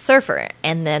form of a surfer.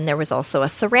 And then there was also a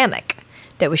ceramic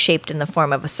that was shaped in the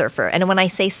form of a surfer. And when I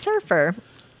say surfer,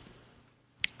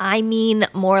 I mean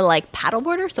more like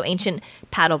paddleboarder, so ancient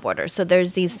paddleboarder. So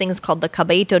there's these things called the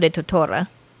Caballito de Totora.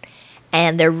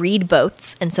 And they're reed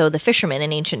boats, and so the fishermen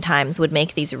in ancient times would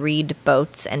make these reed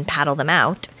boats and paddle them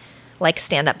out, like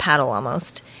stand-up paddle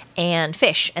almost, and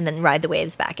fish, and then ride the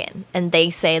waves back in. And they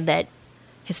say that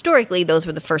historically those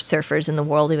were the first surfers in the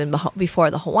world, even before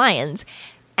the Hawaiians.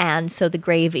 And so the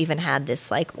grave even had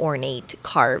this like ornate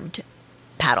carved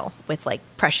paddle with like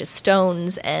precious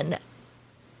stones, and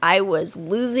I was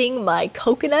losing my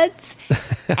coconuts,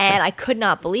 and I could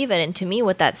not believe it. And to me,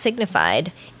 what that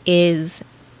signified is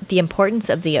the importance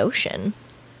of the ocean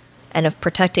and of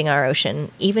protecting our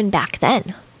ocean even back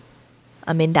then.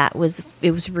 I mean, it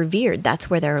was revered. That's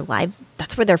where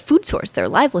their food source, their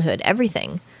livelihood,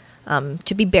 everything.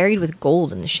 To be buried with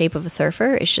gold in the shape of a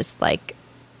surfer is just like,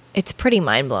 it's pretty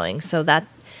mind-blowing. So that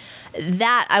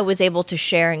I was able to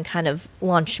share and kind of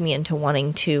launched me into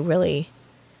wanting to really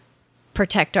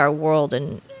protect our world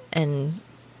and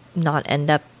not end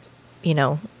up,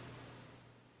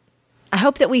 I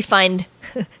hope that we find,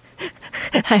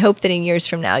 I hope that in years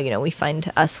from now, we find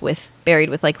us buried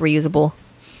with like reusable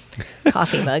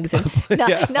coffee mugs and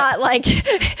not like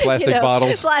Plastic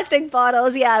bottles. Plastic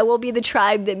bottles. Yeah, we'll be the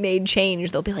tribe that made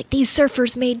change. They'll be like, these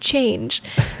surfers made change.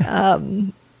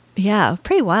 Yeah,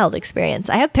 pretty wild experience.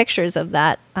 I have pictures of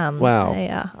that.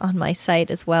 Wow. On my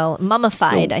site as well.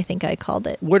 Mummified, So- I think I called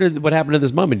it. What happened to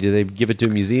this mummy? Did they give it to a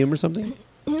museum or something?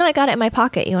 No, I got it in my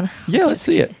pocket. You want to? Yeah, let's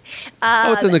see it.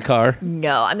 It's in the car.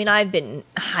 No, I mean, I've been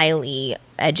highly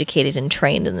educated and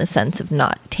trained in the sense of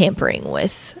not tampering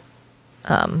with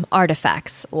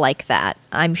artifacts like that.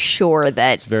 I'm sure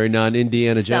that It's very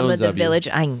non-Indiana some Jones of the of you. village.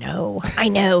 I know.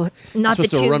 Not the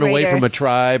Supposed to Tomb run away Raider. from a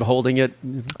tribe holding it.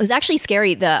 It was actually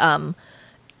scary.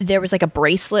 There was like a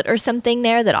bracelet or something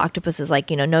there that Octopus is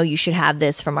like, no, you should have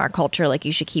this from our culture. Like,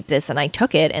 you should keep this. And I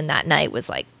took it, and that night was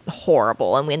like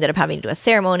horrible. And we ended up having to do a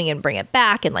ceremony and bring it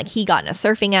back. And like, he got in a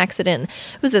surfing accident.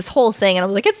 It was this whole thing. And I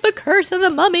was like, it's the curse of the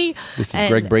mummy. This is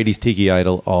And- Greg Brady's Tiki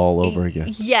Idol all over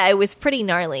again. Yeah, it was pretty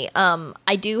gnarly.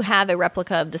 I do have a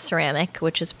replica of the ceramic,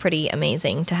 which is pretty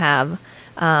amazing to have,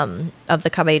 of the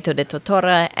Caballito de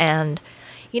Totora. And,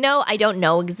 I don't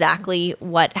know exactly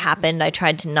what happened. I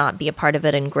tried to not be a part of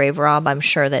it in grave rob. I'm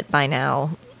sure that by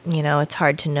now, it's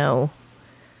hard to know.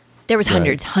 There was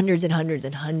hundreds and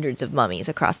hundreds of mummies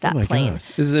across that Oh my plain. gosh.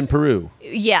 This is in Peru.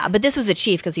 Yeah, but this was the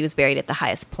chief because he was buried at the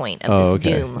highest point of Oh, this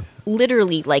okay. doom.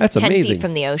 Literally, like That's 10 amazing. feet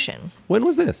from the ocean. When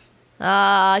was this?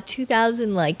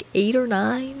 2008 or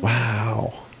 9.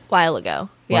 Wow. While ago.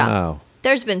 Yeah. Wow.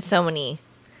 There's been so many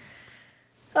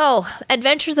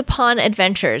adventures upon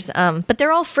adventures. But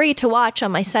they're all free to watch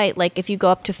on my site. Like, if you go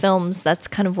up to films, that's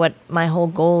kind of what my whole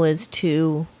goal is,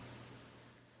 to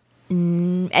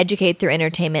educate through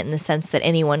entertainment, in the sense that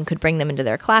anyone could bring them into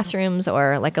their classrooms,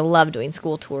 or like, I love doing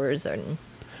school tours and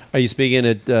Are you speaking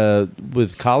at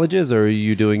with colleges, or are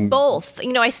you doing both.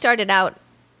 I started out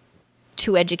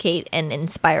to educate and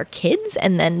inspire kids,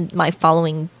 and then my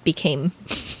following became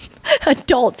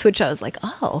adults, which I was like,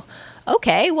 oh,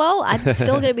 okay, well, I'm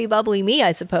still going to be bubbly me,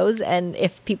 I suppose, and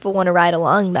if people want to ride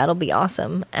along, that'll be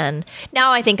awesome. And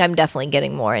now I think I'm definitely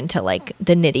getting more into like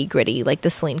the nitty gritty, like the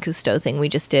Celine Cousteau thing we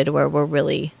just did, where we're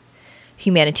really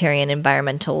humanitarian,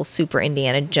 environmental, super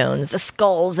Indiana Jones, the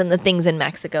skulls and the things in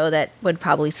Mexico that would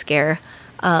probably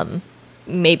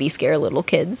maybe scare little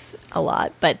kids a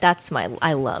lot. But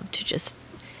I love to just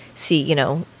see,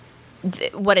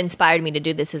 what inspired me to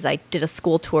do this is I did a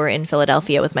school tour in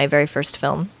Philadelphia with my very first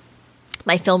film.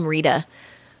 My film Rita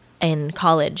in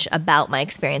college about my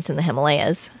experience in the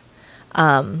Himalayas,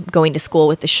 going to school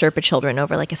with the Sherpa children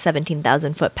over like a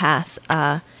 17,000 foot pass.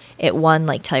 It won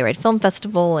like Telluride Film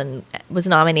Festival and was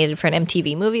nominated for an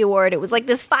MTV Movie Award. It was like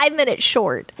this 5-minute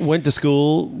short. Went to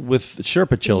school with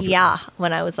Sherpa children. Yeah,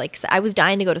 when I was I was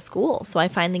dying to go to school, so I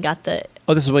finally got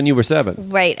Oh, this is when you were 7?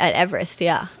 Right, at Everest,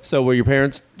 yeah. So were your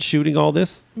parents shooting all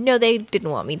this? No, they didn't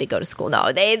want me to go to school.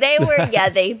 No, they were,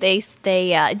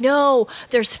 yeah, no,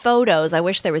 there's photos. I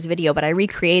wish there was video, but I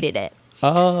recreated it.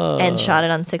 Oh. And shot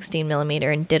it on 16 millimeter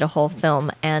and did a whole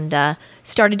film and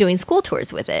started doing school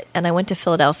tours with it. And I went to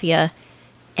Philadelphia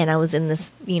and I was in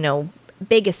this,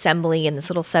 big assembly, and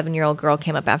this little 7-year-old girl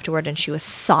came up afterward and she was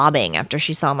sobbing after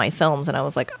she saw my films. And I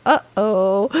was like,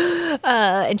 uh-oh.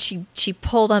 And she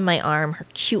pulled on my arm, her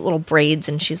cute little braids,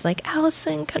 and she's like,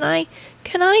 Allison, can I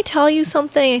tell you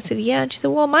something? I said, yeah. And she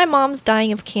said, well, my mom's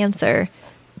dying of cancer.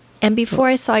 And before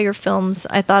I saw your films,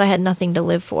 I thought I had nothing to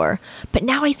live for. But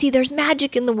now I see there's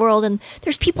magic in the world and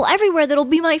there's people everywhere that'll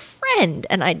be my friend.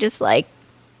 And I just it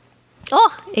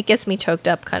gets me choked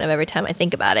up kind of every time I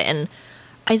think about it. And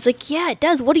I was like, yeah, it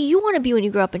does. What do you want to be when you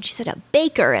grow up? And she said, a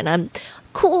baker. And I'm,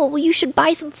 cool, well, you should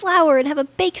buy some flour and have a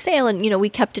bake sale. And, we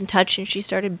kept in touch and she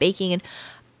started baking. And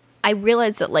I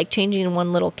realized that changing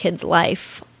one little kid's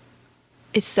life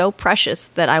is so precious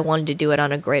that I wanted to do it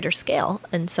on a greater scale.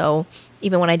 And so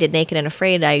even when I did Naked and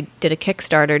Afraid, I did a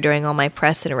Kickstarter during all my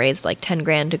press and raised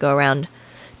 $10,000 to go around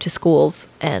to schools.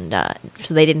 And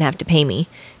so they didn't have to pay me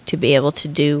to be able to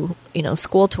do,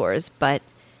 school tours. But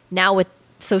now with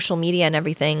social media and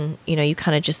everything, you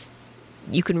kind of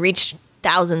you can reach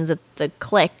thousands at the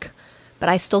click. But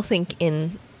I still think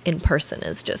in person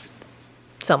is just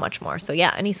so much more. So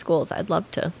yeah, any schools, I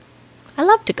love to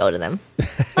go to them.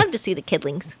 Love to see the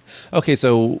kidlings. Okay,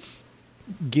 so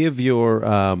give your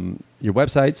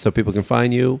website so people can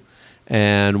find you,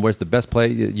 and where's the best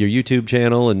place? Your YouTube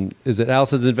channel, and is it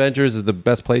Allison's Adventures is the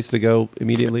best place to go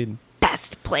immediately?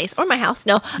 Best place, or my house?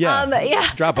 No, yeah.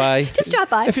 Drop by. Just drop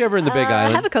by if you're ever in the Big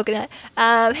Island. Have a coconut.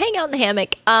 Hang out in the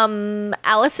hammock.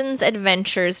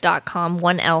 AllisonsAdventures.com.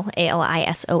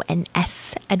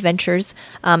 1LALISONS Adventures.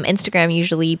 Instagram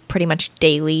usually pretty much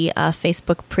daily.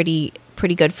 Facebook pretty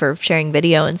good for sharing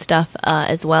video and stuff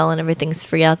as well, and everything's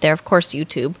free out there. Of course,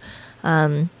 YouTube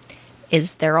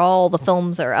is there. All the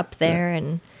films are up there,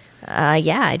 and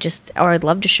I'd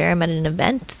love to share them at an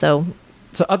event. So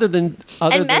other than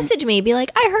message me, be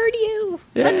like, I heard you.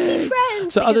 Yeah. Let's be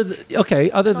friends. So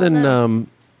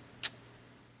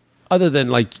other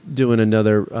than doing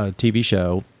another TV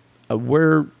show,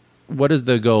 what is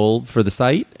the goal for the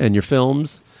site and your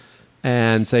films,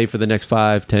 and say for the next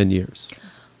 5-10 years?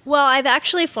 Well, I've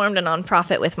actually formed a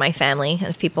nonprofit with my family, and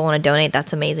if people want to donate,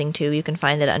 that's amazing too. You can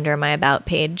find it under my About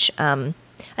page. I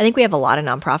think we have a lot of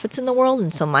nonprofits in the world,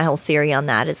 and so my whole theory on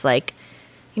that is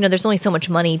there's only so much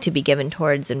money to be given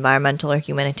towards environmental or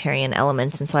humanitarian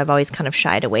elements, and so I've always kind of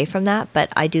shied away from that.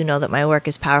 But I do know that my work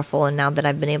is powerful, and now that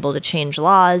I've been able to change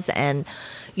laws and,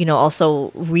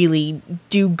 also really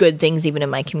do good things even in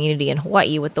my community in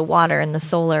Hawaii with the water and the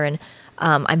solar, and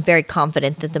I'm very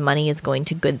confident that the money is going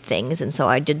to good things. And so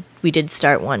we did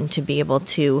start one to be able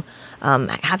to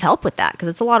have help with that, because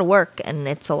it's a lot of work, and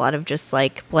it's a lot of just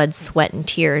blood, sweat, and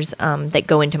tears that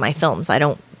go into my films. I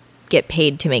don't get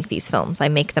paid to make these films. I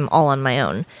make them all on my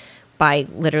own by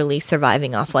literally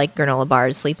surviving off granola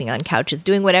bars, sleeping on couches,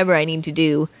 doing whatever I need to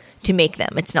do to make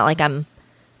them. It's not like have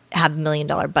 $1 million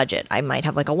budget. I might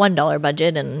have a $1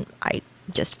 budget, and I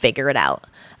just figure it out.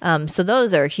 So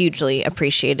those are hugely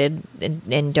appreciated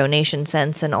in donation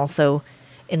sense, and also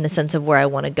in the sense of where I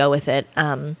want to go with it.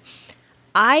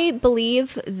 I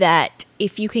believe that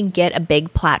if you can get a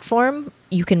big platform,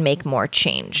 you can make more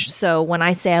change. So when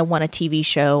I say I want a TV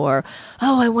show, or,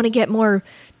 I want to get more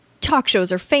talk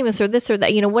shows or famous or this or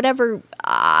that, whatever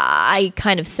I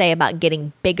kind of say about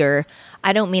getting bigger,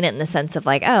 I don't mean it in the sense of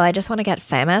I just want to get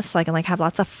famous so I can have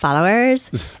lots of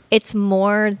followers. It's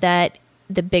more that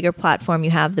the bigger platform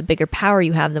you have, the bigger power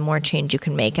you have, the more change you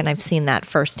can make. And I've seen that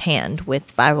firsthand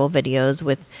with viral videos,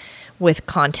 with with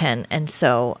content. And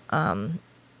so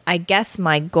I guess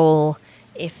my goal,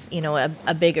 if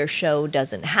a bigger show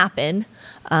doesn't happen,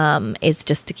 is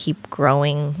just to keep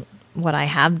growing what I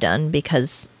have done,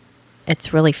 because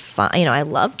it's really fun. I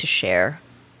love to share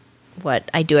what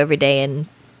I do every day and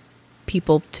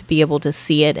people to be able to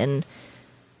see it, and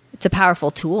it's a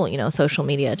powerful tool, social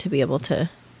media, to be able to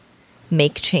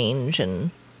make change.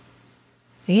 And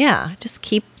just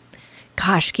keep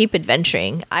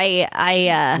adventuring.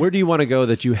 Where do you want to go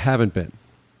that you haven't been?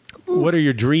 What are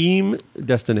your dream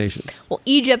destinations? Well,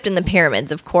 Egypt and the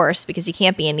pyramids, of course, because you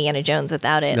can't be Indiana Jones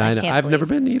without it. I know. I've never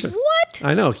been either. What?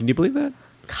 I know. Can you believe that?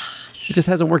 Gosh. It just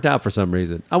hasn't worked out for some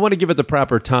reason. I want to give it the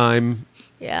proper time.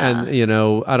 Yeah. And,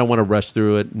 I don't want to rush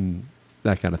through it and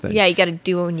that kind of thing. Yeah, you got to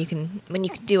do it when you can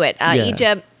do it. Yeah.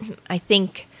 Egypt, I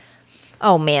think,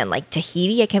 oh man, like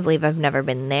Tahiti, I can't believe I've never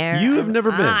been there. You have never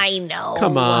been? I know.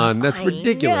 Come on, that's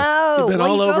ridiculous. No. You've been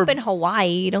well, all you over. grew up in Hawaii.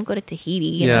 You don't go to Tahiti.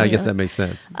 Yeah, I guess that makes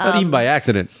sense. But even by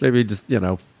accident. Maybe just,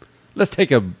 let's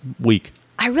take a week.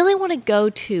 I really want to go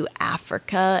to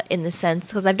Africa, in the sense,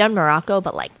 because I've done Morocco,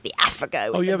 but like the Africa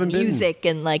with you the haven't been? music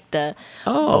and like the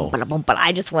Oh.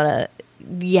 I just want to,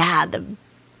 the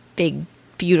big,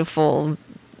 beautiful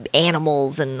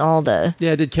animals and all the.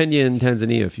 Yeah, I did Kenya and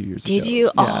Tanzania a few years ago. Did you?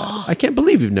 Yeah. Oh. I can't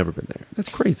believe you've never been there. That's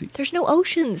crazy. There's no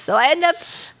oceans, so I end up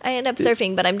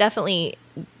surfing, but I'm definitely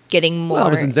getting more. Well, I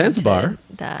was in Zanzibar, into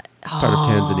that part of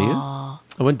Tanzania.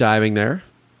 I went diving there.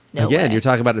 No Again, way. you're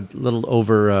talking about a little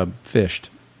overfished.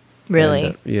 Really?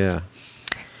 And, yeah.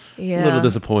 Yeah. A little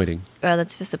disappointing. Oh,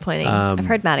 that's disappointing. I've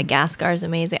heard Madagascar is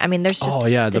amazing. I mean, there's just Oh,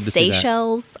 yeah, I'd the love to see that.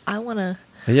 Seychelles. I want to.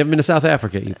 And you haven't been to South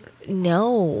Africa either.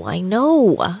 No, I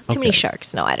know. Too many Okay.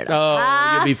 sharks. No, I don't know.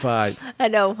 Oh, you'll be fine. I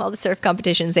know. All the surf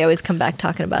competitions, they always come back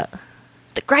talking about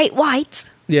the great whites.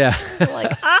 Yeah. I'm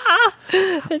like,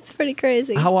 it's pretty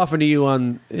crazy. How often are you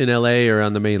in LA or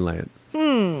on the mainland?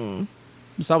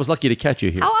 So I was lucky to catch you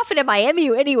here. How often am I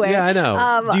anywhere? Yeah, I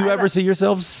know. Do you ever see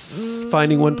yourself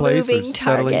finding one place or moving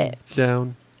settling target.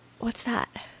 down? What's that?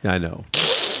 I know.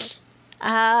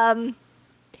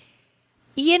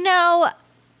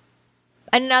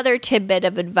 Another tidbit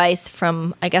of advice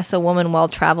from, I guess, a woman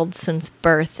well-traveled since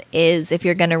birth is, if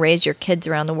you're going to raise your kids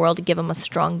around the world, give them a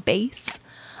strong base.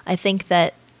 I think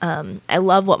that I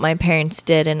love what my parents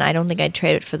did, and I don't think I'd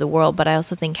trade it for the world, but I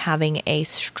also think having a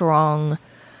strong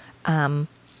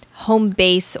home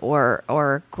base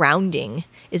or grounding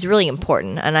is really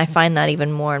important, and I find that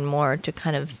even more and more, to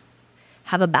kind of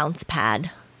have a bounce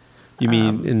pad. You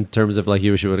mean in terms of like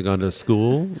you wish you would have gone to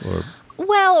school? Or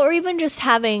Well, or even just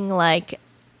having like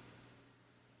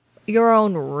your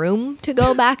own room to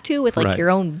go back to with like Right. your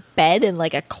own bed and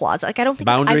like a closet. Like I don't think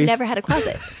Boundaries? I've never had a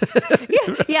closet.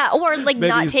 yeah, or like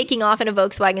not Maybe- taking off in a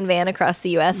Volkswagen van across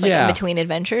the U.S. like Yeah. in between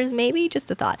adventures. Maybe just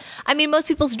a thought. I mean, most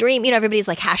people's dream. Everybody's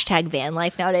like #van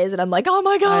life nowadays, and I'm like, oh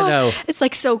my god, know. it's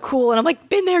like so cool. And I'm like,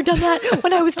 been there, done that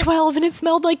when I was 12, and it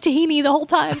smelled like tahini the whole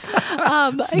time.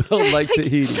 smelled like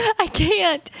Tahiti. I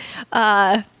can't.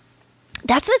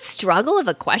 That's a struggle of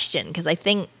a question, because I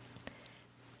think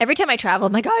every time I travel,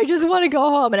 I'm like, I just want to go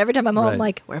home. And every time I'm home, Right. I'm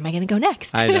like, where am I going to go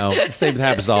next? I know. The same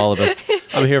happens to all of us.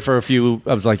 I'm here for a few.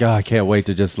 I was like, I can't wait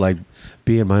to just like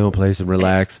be in my own place and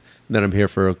relax. And then I'm here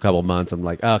for a couple months. I'm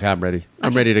like, okay, I'm ready.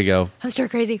 I'm ready to go. I'm stir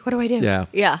crazy. What do I do?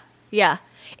 Yeah. Yeah.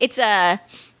 It's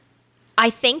I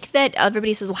think that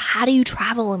everybody says, well, how do you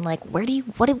travel? And like,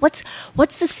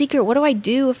 what's the secret? What do I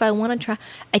do if I want to try?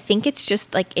 I think it's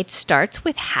just like, it starts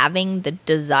with having the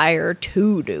desire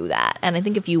to do that. And I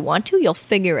think if you want to, you'll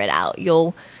figure it out.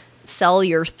 You'll sell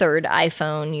your third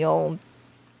iPhone. You'll,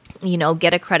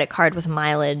 get a credit card with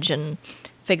mileage and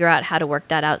figure out how to work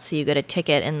that out so you get a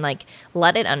ticket and like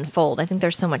let it unfold. I think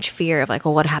there's so much fear of like,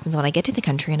 well, what happens when I get to the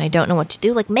country and I don't know what to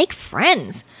do? Like, make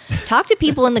friends. Talk to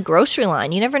people in the grocery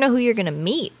line. You never know who you're going to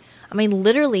meet. I mean,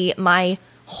 literally, my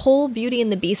whole Beauty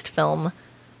and the Beast film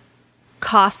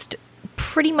cost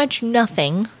pretty much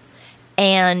nothing,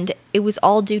 and it was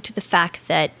all due to the fact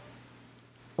that,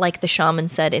 like the shaman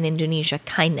said in Indonesia,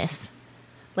 kindness.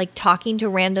 Like talking to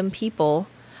random people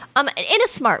in a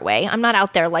smart way. I'm not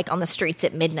out there like on the streets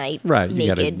at midnight, Right, you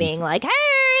gotta naked, being like, "Hey,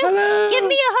 Hello. give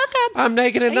me a hookup." I'm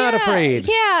naked and not Yeah, afraid.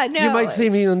 yeah, no. You might see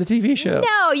me on the TV show.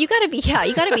 No, you gotta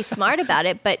be smart about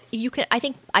it. But you can. I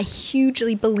think I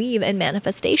hugely believe in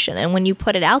manifestation, and when you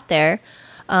put it out there,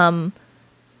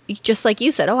 just like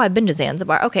you said, oh, I've been to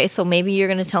Zanzibar. Okay, so maybe you're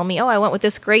going to tell me, oh, I went with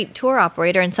this great tour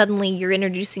operator, and suddenly you're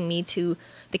introducing me to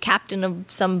the captain of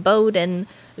some boat, and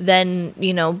then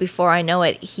before I know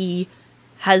it, he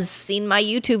has seen my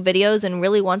YouTube videos and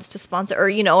really wants to sponsor, or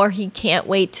he can't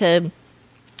wait to.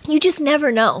 You just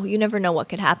never know. You never know what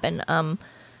could happen.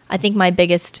 I think my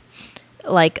biggest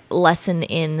like lesson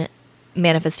in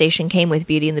manifestation came with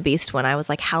Beauty and the Beast when I was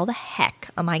like, how the heck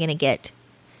am I going to get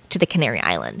to the Canary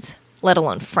Islands, let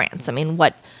alone France? I mean,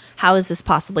 how is this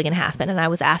possibly going to happen? And I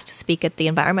was asked to speak at the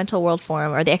Environmental World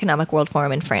Forum or the Economic World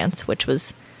Forum in France, which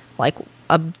was like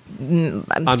On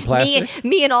plastic?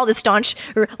 me and all the staunch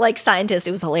like scientists.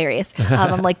 It was hilarious.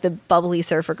 I'm like the bubbly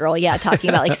surfer girl, talking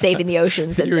about like saving the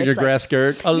oceans. And You're in your it's like, grass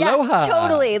skirt. Aloha. yeah,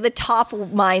 totally. The top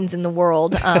minds in the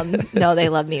world. No, they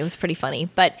love me. It was pretty funny.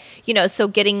 But,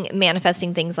 so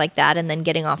manifesting things like that and then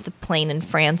getting off the plane in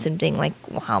France and being like,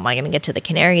 well, how am I going to get to the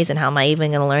Canaries and how am I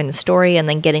even going to learn the story? And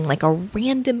then getting like a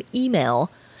random email.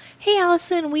 Hey,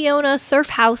 Allison, we own a surf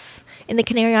house in the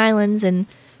Canary Islands and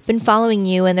been following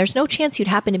you. And there's no chance you'd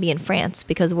happen to be in France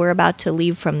because we're about to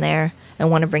leave from there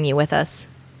and want to bring you with us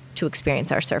to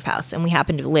experience our surf house. And we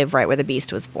happen to live right where the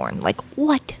Beast was born. Like,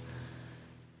 what?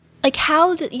 Like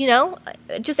how,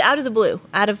 just out of the blue,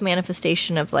 out of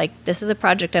manifestation of like, this is a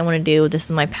project I want to do. This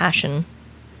is my passion.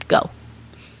 Go.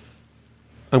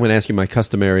 I'm going to ask you my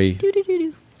customary.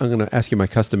 Doo-doo-doo-doo. I'm going to ask you my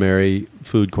customary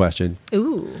food question.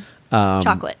 Ooh.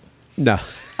 Chocolate. No.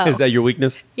 Oh. Is that your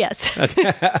weakness? Yes.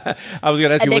 I was going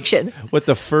to ask Addiction. you what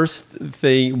the first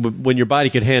thing, when your body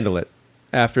could handle it,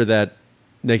 after that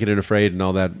Naked and Afraid and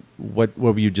all that, what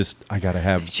were you just, I got to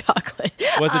have? Chocolate.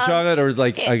 Was it chocolate or was it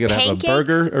like, I got to have a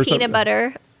burger or something? Peanut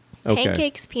butter. Okay.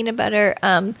 Pancakes, peanut butter.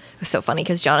 It was so funny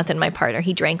because Jonathan, my partner,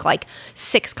 he drank like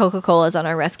 6 Coca-Colas on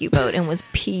our rescue boat and was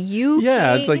puking.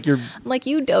 Yeah, it's like I'm like,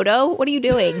 you dodo, what are you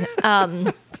doing?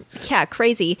 Yeah,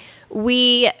 crazy.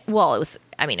 It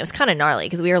was kind of gnarly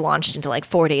because we were launched into like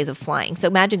 4 days of flying. So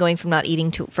imagine going from not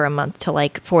eating for a month to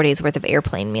like 4 days worth of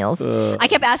airplane meals. I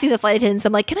kept asking the flight attendants,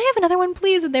 I'm like, can I have another one,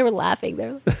 please? And they were laughing.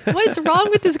 They're like, what is wrong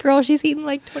with this girl? She's eating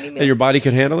like 20 meals. And your body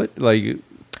could handle it? Like,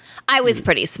 I was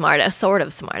pretty smart, sort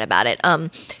of smart about it.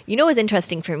 What was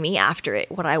interesting for me after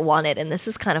it, what I wanted, and this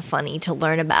is kind of funny to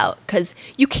learn about because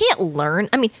you can't learn.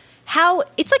 I mean,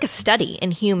 it's like a study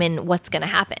in human what's going to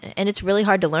happen. And it's really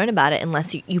hard to learn about it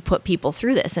unless you put people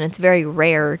through this. And it's very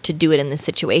rare to do it in this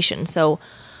situation. So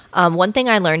one thing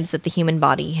I learned is that the human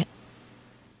body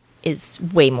is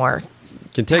way more.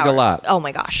 Can take a lot. Oh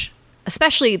my gosh.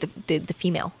 Especially the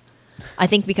female. I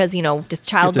think because, just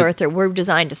childbirth, or we're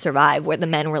designed to survive, where the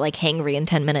men were like hangry in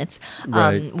 10 minutes.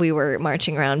 Right. We were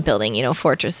marching around building,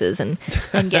 fortresses and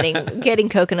getting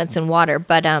coconuts and water.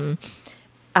 But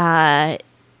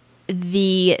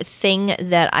the thing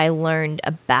that I learned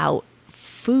about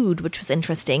food, which was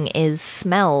interesting, is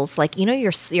smells. Like,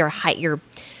 your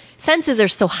senses are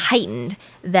so heightened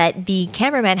that the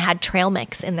cameraman had trail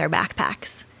mix in their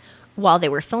backpacks while they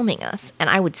were filming us, and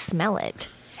I would smell it.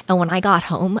 And when I got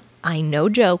home, I, no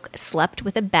joke, slept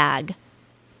with a bag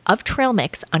of trail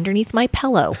mix underneath my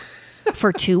pillow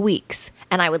for 2 weeks.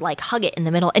 And I would like hug it in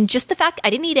the middle. And just the fact I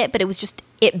didn't eat it, but it was just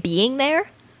it being there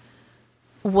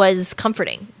was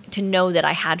comforting to know that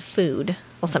I had food.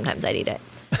 Well, sometimes I'd eat it.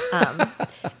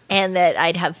 And that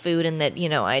I'd have food and that,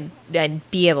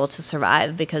 I'd be able to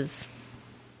survive because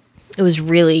it was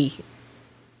really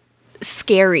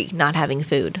scary not having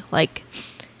food. Like,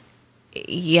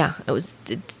 yeah, it's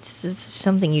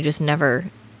something you just never,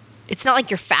 it's not like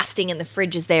you're fasting and the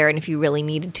fridge is there and if you really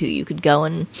needed to, you could go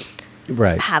and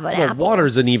have an apple.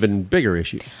 Water's an even bigger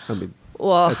issue. I mean,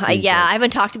 I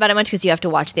haven't talked about it much because you have to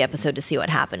watch the episode to see what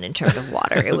happened in terms of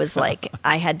water. It was like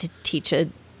I had to teach a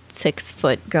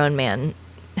 6-foot grown man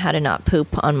how to not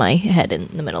poop on my head in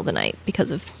the middle of the night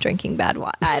because of drinking bad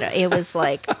water. It was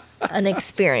like an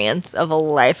experience of a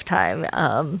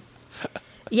lifetime.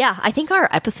 Yeah, I think our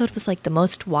episode was like the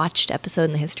most watched episode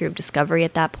in the history of Discovery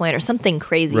at that point or something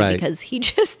crazy because he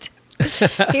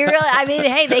really,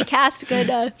 hey, they cast good.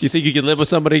 Do you think you could live with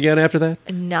somebody again after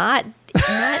that? Not him,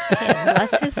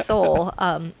 bless his soul.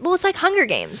 Well, it's like Hunger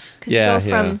Games because you go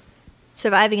from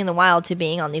surviving in the wild to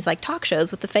being on these like talk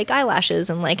shows with the fake eyelashes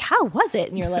and like, how was it?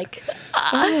 And you're like,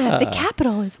 the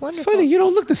capital is wonderful. It's funny, you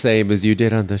don't look the same as you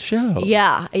did on the show.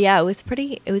 Yeah, it was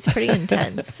pretty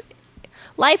intense.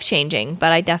 Life-changing,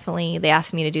 but they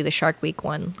asked me to do the Shark Week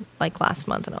one like last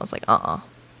month and I was like,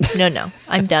 no,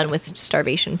 I'm done with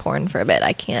starvation porn for a bit.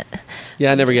 I can't.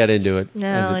 Yeah, I never got into it.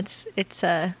 No, it's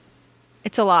a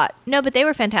lot. No, but they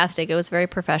were fantastic. It was very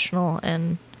professional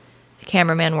and the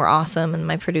cameramen were awesome and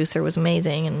my producer was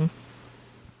amazing and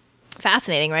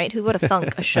fascinating, right? Who would have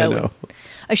thunk a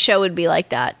show would be like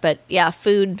that? But yeah,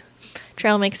 food,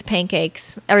 trail mix,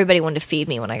 pancakes. Everybody wanted to feed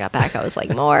me when I got back. I was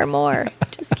like, more.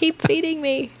 Just keep feeding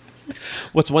me.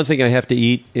 What's one thing I have to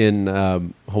eat in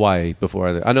Hawaii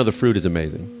before I know the fruit is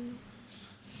amazing.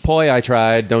 Poi I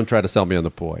tried. Don't try to sell me on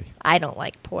the poi. I don't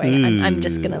like poi. I'm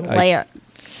just going to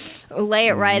lay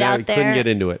it right out there. Couldn't get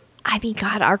into it. I mean,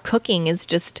 God, our cooking is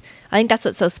just, I think that's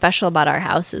what's so special about our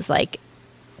house is like,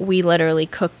 we literally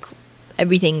cook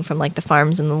everything from like the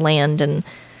farms and the land, and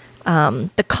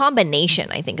the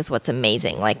combination I think is what's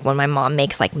amazing. Like when my mom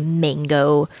makes like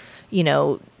mango,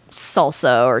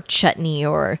 salsa or chutney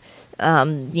or,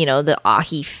 the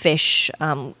ahi fish.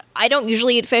 I don't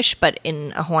usually eat fish, but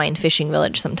in a Hawaiian fishing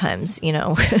village sometimes,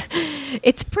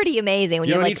 it's pretty amazing when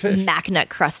You you don't like eat fish? macnut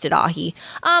crusted ahi.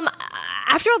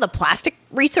 After all the plastic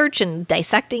research and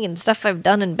dissecting and stuff I've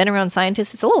done and been around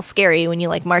scientists, it's a little scary when you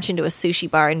like march into a sushi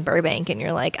bar in Burbank and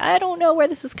you're like, I don't know where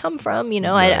this has come from.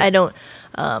 Right. I don't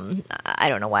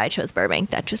know why I chose Burbank.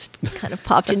 That just kind of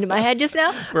popped into my head just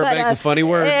now. Burbank's a funny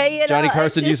word. Johnny I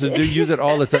Carson used to use it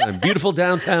all the time. Beautiful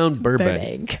downtown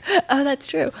Burbank. Oh, that's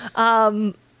true.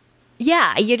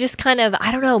 Yeah, you just kind of,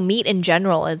 I don't know, meat in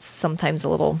general is sometimes a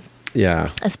little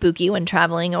Yeah. spooky when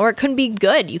traveling, or it can be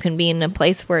good. You can be in a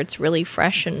place where it's really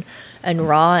fresh and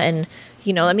raw, and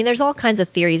there's all kinds of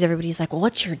theories. Everybody's like, well,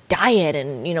 what's your diet,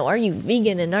 and are you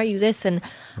vegan, and are you this? And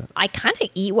I kind of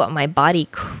eat what my body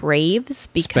craves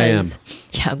because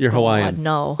Spam. You're Hawaiian.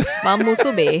 No,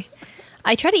 Mamusubi.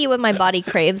 I try to eat what my body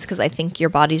craves because I think your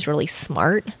body's really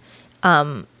smart.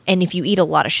 And if you eat a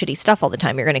lot of shitty stuff all the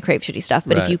time, you're going to crave shitty stuff.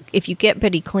 But Right. if you get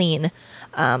pretty clean,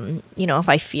 if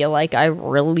I feel like I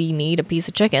really need a piece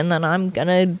of chicken, then I'm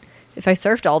gonna. If I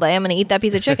surfed all day, I'm gonna eat that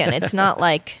piece of chicken. It's not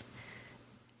like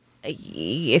I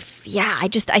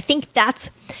think that's.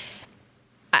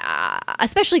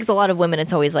 Especially because a lot of women,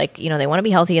 it's always like they want to be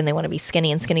healthy and they want to be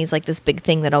skinny, and skinny is like this big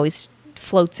thing that always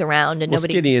floats around, and Well,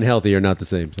 nobody skinny and healthy are not the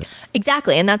same thing.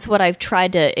 Exactly. And that's what I've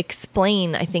tried to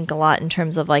explain, I think, a lot in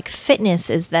terms of like fitness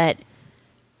is that,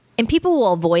 and people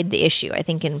will avoid the issue. I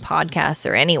think in podcasts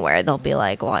or anywhere, they'll be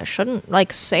like, well, I shouldn't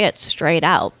like say it straight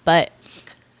out. But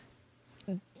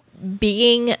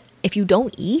if you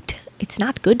don't eat, it's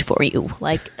not good for you.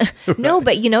 Like, no,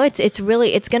 but it's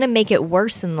really, it's going to make it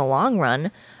worse in the long run.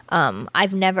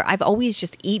 I've always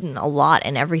just eaten a lot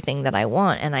and everything that I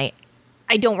want. And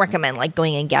I don't recommend like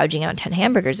going and gouging out 10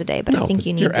 hamburgers a day, but I think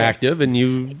you need you're to active and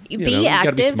you be you got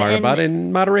to be active smart about it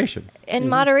in moderation. in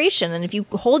moderation. And if you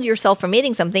hold yourself from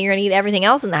eating something, you're going to eat everything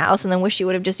else in the house and then wish you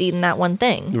would have just eaten that one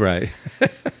thing. Right.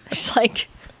 It's like,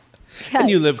 And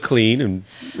you live clean and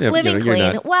living you're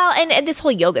clean. not- Well, and this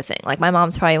whole yoga thing, like my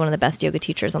mom's probably one of the best yoga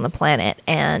teachers on the planet.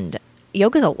 And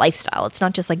yoga's a lifestyle. It's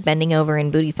not just like bending over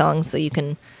in booty thongs so you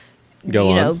can,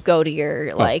 Go go to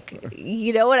your, like,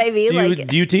 you know what I mean?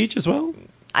 Do you teach as well?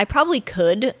 I probably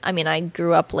could. I mean, I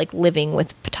grew up like living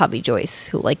with Patabi Joyce,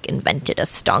 who like invented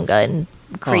Ashtanga and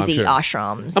crazy sure.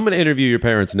 ashrams. I'm going to interview your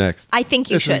parents next. I think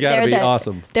you This has should. gotta be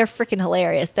awesome. They're freaking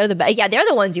hilarious. They're the best. Yeah, they're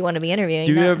the ones you want to be interviewing.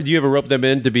 Do you ever rope them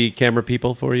in to be camera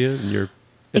people for you in your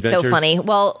It's so adventures? funny.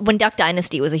 Well, when Duck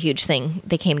Dynasty was a huge thing,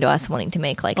 they came to us wanting to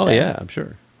make like Oh, yeah, I'm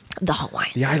sure. the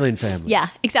Hawaiian. The Island Family. Yeah,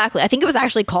 exactly. I think it was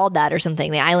actually called that or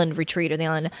something, the Island Retreat or the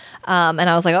Island. And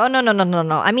I was like, oh,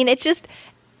 no. I mean, it's just,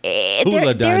 they're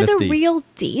the Dynasty. real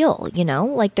deal,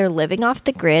 Like they're living off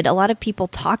the grid. A lot of people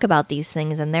talk about these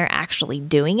things and they're actually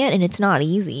doing it, and it's not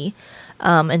easy.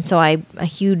 And so a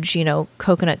huge,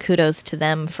 coconut kudos to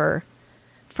them for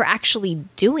actually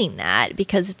doing that,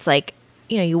 because it's like,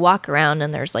 you walk around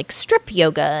and there's like strip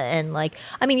yoga and like,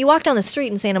 I mean, you walk down the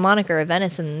street in Santa Monica or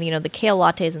Venice and, the kale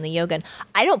lattes and the yoga. And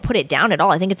I don't put it down at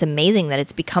all. I think it's amazing that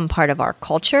it's become part of our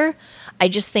culture. I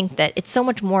just think that it's so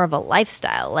much more of a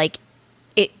lifestyle. Like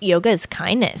yoga is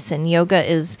kindness, and yoga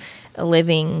is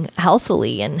living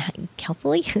healthily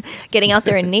getting out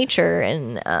there in nature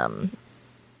and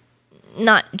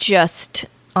not just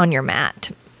on your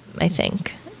mat, I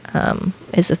think.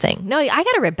 Is the thing. No, I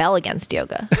got to rebel against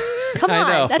yoga. Come I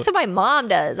know. on. That's what my mom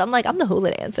does. I'm like, I'm the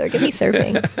hula dancer. Give me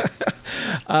surfing.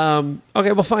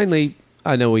 Okay, well, finally,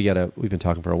 I know we've been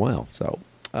talking for a while, so,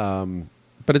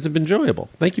 but it's been enjoyable.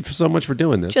 Thank you so much for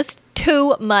doing this. Just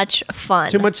too much fun.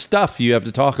 Too much stuff you have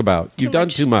to talk about. You've done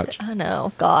too much. I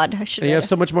know. God, I should And you have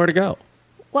so much more to go.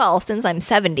 Well, since I'm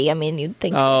 70, I mean, you'd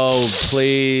think. Oh,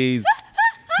 please.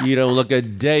 You don't look a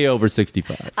day over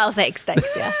 65. Oh, thanks.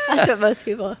 Yeah. That's what most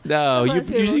people. No,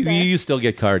 most people say. you still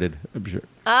get carded, I'm sure.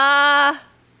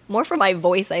 More for my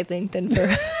voice, I think, than for.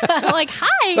 Like,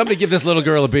 hi. Somebody give this little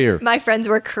girl a beer. My friends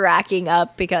were cracking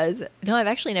up because no, I've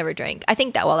actually never drank. I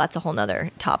think that's a whole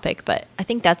nother topic, but I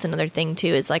think that's another thing too,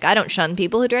 is like, I don't shun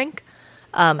people who drink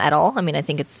at all. I mean, I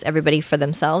think it's everybody for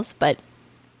themselves, but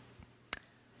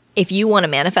if you want to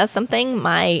manifest something,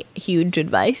 my huge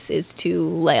advice is to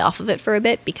lay off of it for a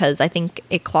bit, because I think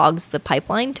it clogs the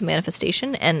pipeline to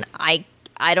manifestation. And I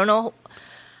don't know.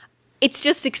 It's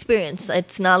just experience.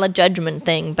 It's not a judgment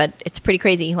thing, but it's pretty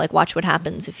crazy. Like, watch what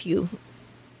happens if you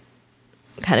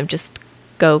kind of just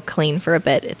go clean for a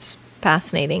bit. It's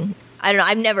fascinating. I don't know.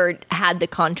 I've never had the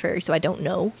contrary, so I don't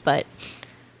know. But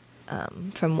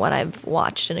from what I've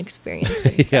watched and experienced,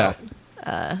 and Yeah.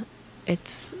 felt,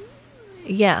 it's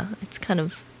kind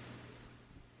of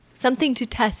something to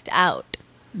test out,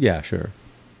 Yeah, sure.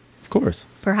 Of course.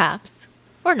 perhaps,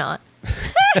 or not.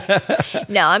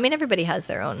 No, I mean everybody has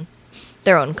their own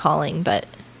calling, but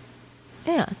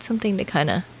yeah, it's something to kind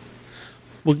of.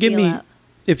 Well, give feel me, out.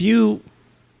 if you,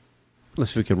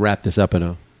 let's see if we can wrap this up in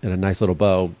a nice little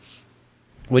bow.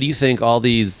 What do you think all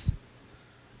these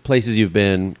places you've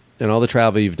been and all the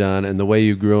travel you've done and the way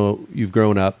you've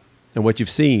grown up and what you've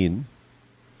seen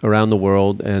around the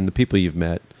world and the people you've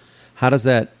met, how has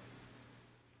that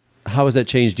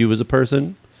changed you as a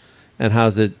person? And how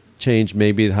has it changed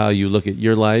maybe how you look at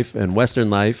your life and Western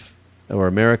life or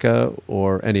America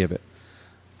or any of it?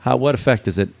 What effect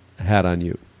has it had on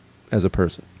you as a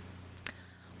person?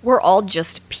 We're all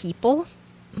just people.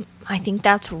 I think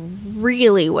that's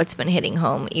really what's been hitting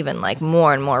home even like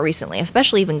more and more recently,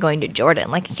 especially even going to Jordan.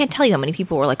 Like I can't tell you how many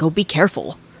people were like, "Oh, be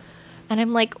careful." And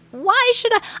I'm like, "Why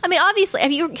should I?" I mean, obviously,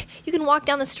 you can walk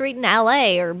down the street in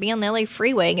LA or be on the LA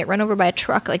freeway and get run over by a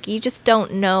truck. Like you just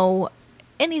don't know.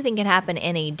 Anything can happen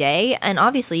any day. And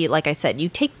obviously, like I said, you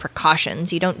take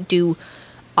precautions. You don't do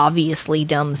obviously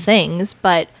dumb things,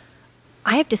 but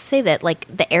I have to say that like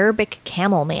the Arabic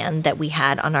camel man that we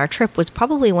had on our trip was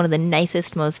probably one of the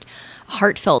nicest, most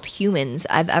heartfelt humans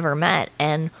I've ever met.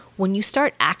 And when you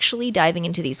start actually diving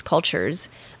into these cultures,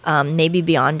 maybe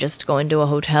beyond just going to a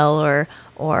hotel or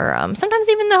sometimes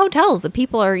even the hotels, the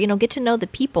people are, get to know the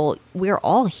people. We're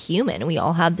all human. We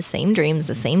all have the same dreams,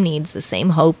 the same needs, the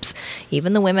same hopes.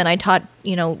 Even the women I taught,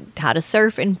 how to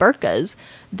surf in burqas,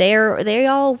 they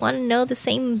all want to know the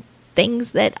same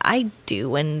things that I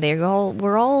do, and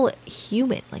we're all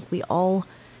human. Like we all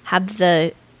have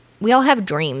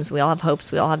dreams, we all have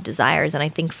hopes, we all have desires, and I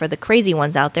think for the crazy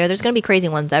ones out there's going to be crazy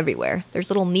ones everywhere. There's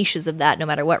little niches of that no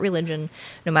matter what religion,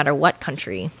 no matter what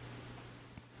country,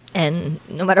 and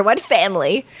no matter what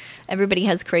family. Everybody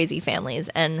has crazy families,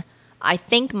 and I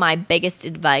think my biggest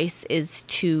advice is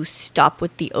to stop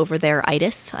with the over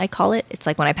there-itis, I call it. It's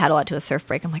like when I paddle out to a surf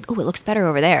break, I'm like, oh, it looks better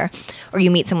over there. Or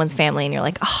you meet someone's family and you're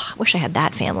like, oh, I wish I had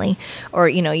that family. Or,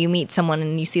 you meet someone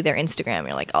and you see their Instagram and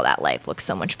you're like, oh, that life looks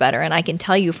so much better. And I can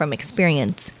tell you from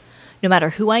experience, no matter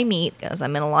who I meet, because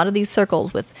I'm in a lot of these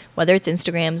circles with whether it's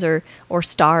Instagrams or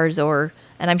stars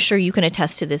and I'm sure you can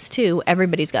attest to this too,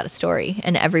 everybody's got a story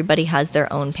and everybody has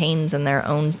their own pains and their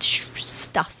own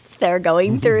stuff they're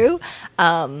going through,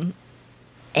 and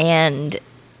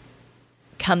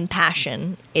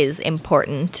compassion is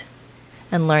important,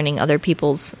 and learning other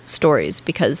people's stories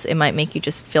because it might make you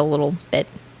just feel a little bit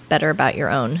better about your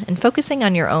own and focusing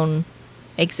on your own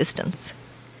existence.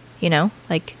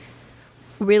 Like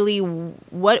really,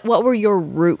 what were your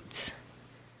roots?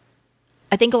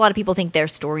 I think a lot of people think their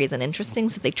story isn't interesting,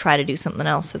 so they try to do something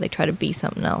else, so they try to be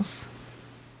something else.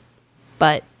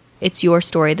 But it's your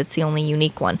story that's the only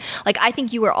unique one. Like, I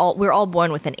think we're all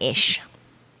born with an ish.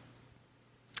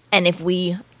 And if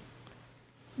we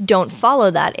don't follow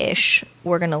that ish,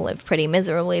 we're going to live pretty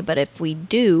miserably. But if we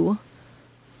do,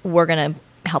 we're going to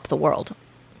help the world.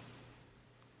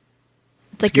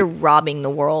 It's like you're robbing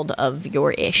the world of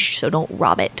your ish. So don't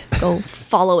rob it. Go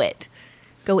follow it.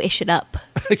 Go ish it up.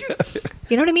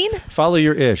 You know what I mean? Follow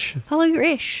your ish. Follow your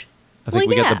ish. I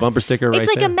think we got the bumper sticker right there. It's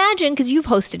like imagine, because you've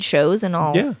hosted shows and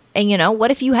all. Yeah. And,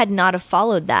 what if you had not have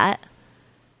followed that?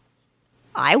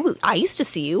 I used to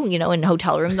see you, in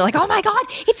hotel rooms. They're like, oh, my God,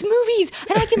 it's movies,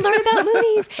 and I can learn about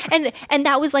movies. And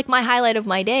that was like my highlight of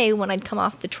my day when I'd come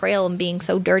off the trail and being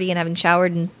so dirty and having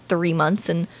showered in 3 months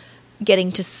and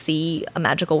getting to see a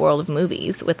magical world of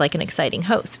movies with like an exciting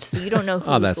host. So you don't know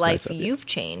whose life you've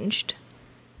changed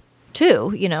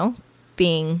too,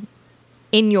 being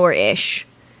in your ish.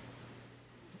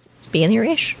 Be in your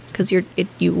ish, because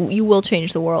you will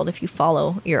change the world if you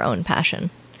follow your own passion,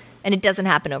 and it doesn't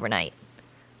happen overnight.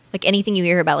 Like anything you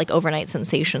hear about, like overnight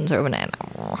sensations or overnight,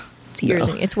 it's years.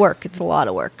 No. It's work. It's a lot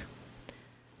of work,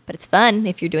 but it's fun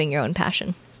if you're doing your own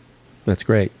passion. That's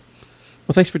great.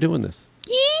 Well, thanks for doing this.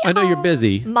 Yeehaw! I know you're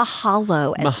busy.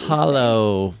 Mahalo.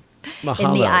 Mahalo.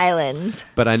 In the islands.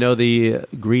 But I know the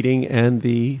greeting and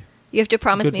the. You have to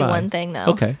promise goodbye. me one thing, though.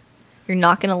 Okay. You're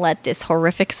not going to let this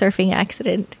horrific surfing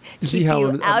accident keep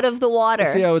you out of the water.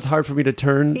 See how it's hard for me to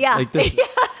turn like this? Yeah.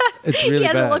 It's really bad. He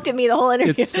hasn't looked at me the whole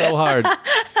interview. It's so hard.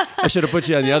 I should have put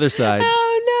you on the other side.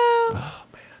 Oh, no. Oh,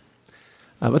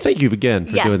 man. Well, thank you again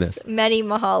for doing this. Many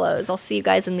mahalos. I'll see you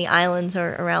guys in the islands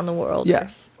or around the world.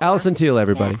 Yes. Allison Teal,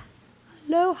 everybody.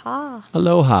 Aloha.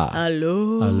 Aloha.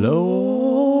 Aloha.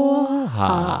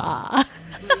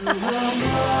 Aloha.